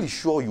you're really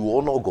sure you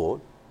honor God,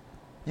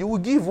 you will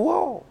give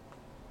well.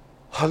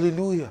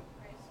 Hallelujah.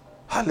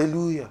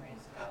 Hallelujah.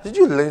 Did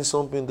you learn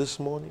something this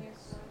morning?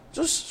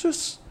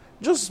 Just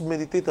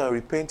meditate and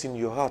repent in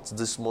your heart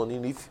this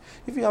morning.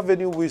 If you have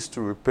any ways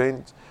to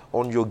repent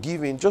on your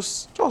giving,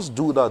 just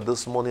do that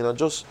this morning and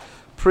just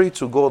pray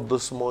to God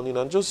this morning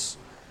and just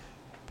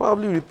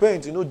probably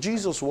repent.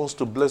 Jesus wants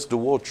to bless the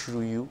world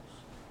through you.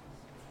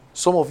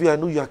 Some of you, I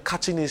know you are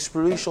catching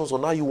inspirations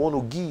on how you want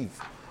to give,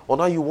 on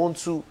how you want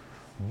to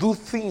do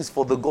things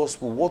for the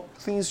gospel, what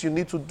things you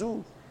need to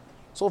do.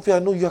 Some of you, I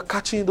know you are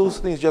catching those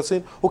things. You're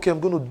saying, okay, I'm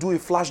going to do a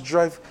flash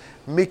drive,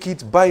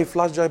 buy a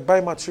flash drive,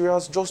 buy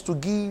materials just to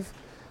give.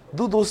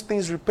 Do those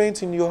things,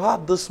 repent in your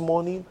heart this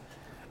morning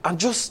and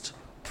just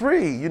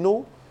pray,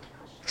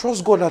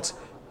 Trust God that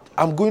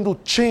I'm going to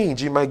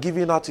change in my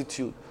giving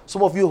attitude.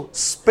 Some of you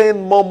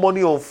spend more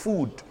money on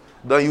food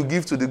than you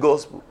give to the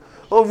gospel.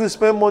 Some of you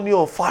spend money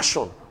on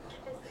fashion,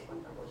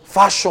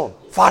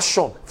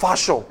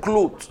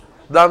 clothes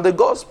than the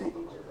gospel.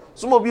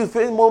 Some of you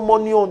spend more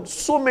money on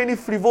so many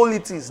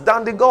frivolities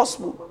than the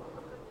gospel.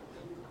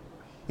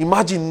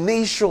 Imagine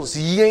nations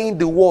hearing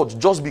the word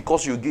just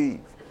because you gave.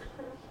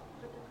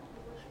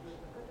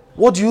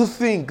 What do you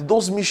think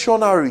those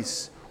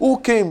missionaries who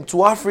came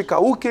to Africa,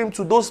 who came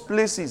to those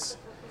places,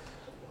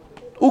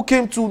 who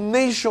came to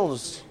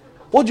nations,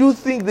 what do you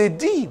think they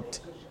did?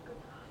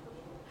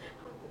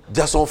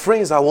 There are some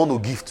friends I want to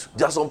give to.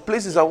 There are some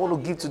places I want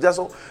to give to. There are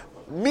some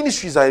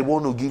ministries I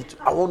want to give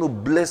to. I want to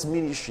bless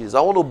ministries. I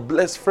want to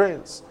bless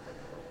friends.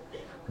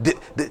 There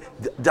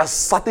are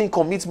certain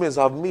commitments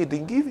I've made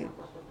in giving.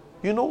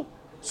 You know?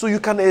 So you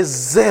can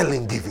excel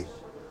in giving.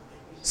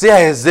 Say,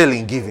 I excel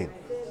in giving.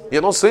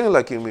 You're not saying it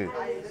like me.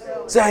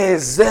 Say, I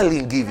excel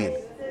in giving.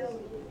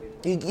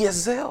 You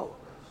excel.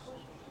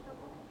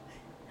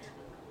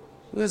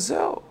 You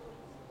excel.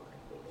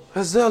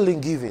 Excel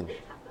in giving.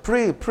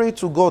 Pray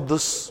to God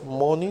this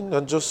morning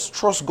and just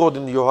trust God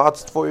in your heart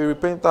for a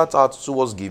repentant heart towards giving.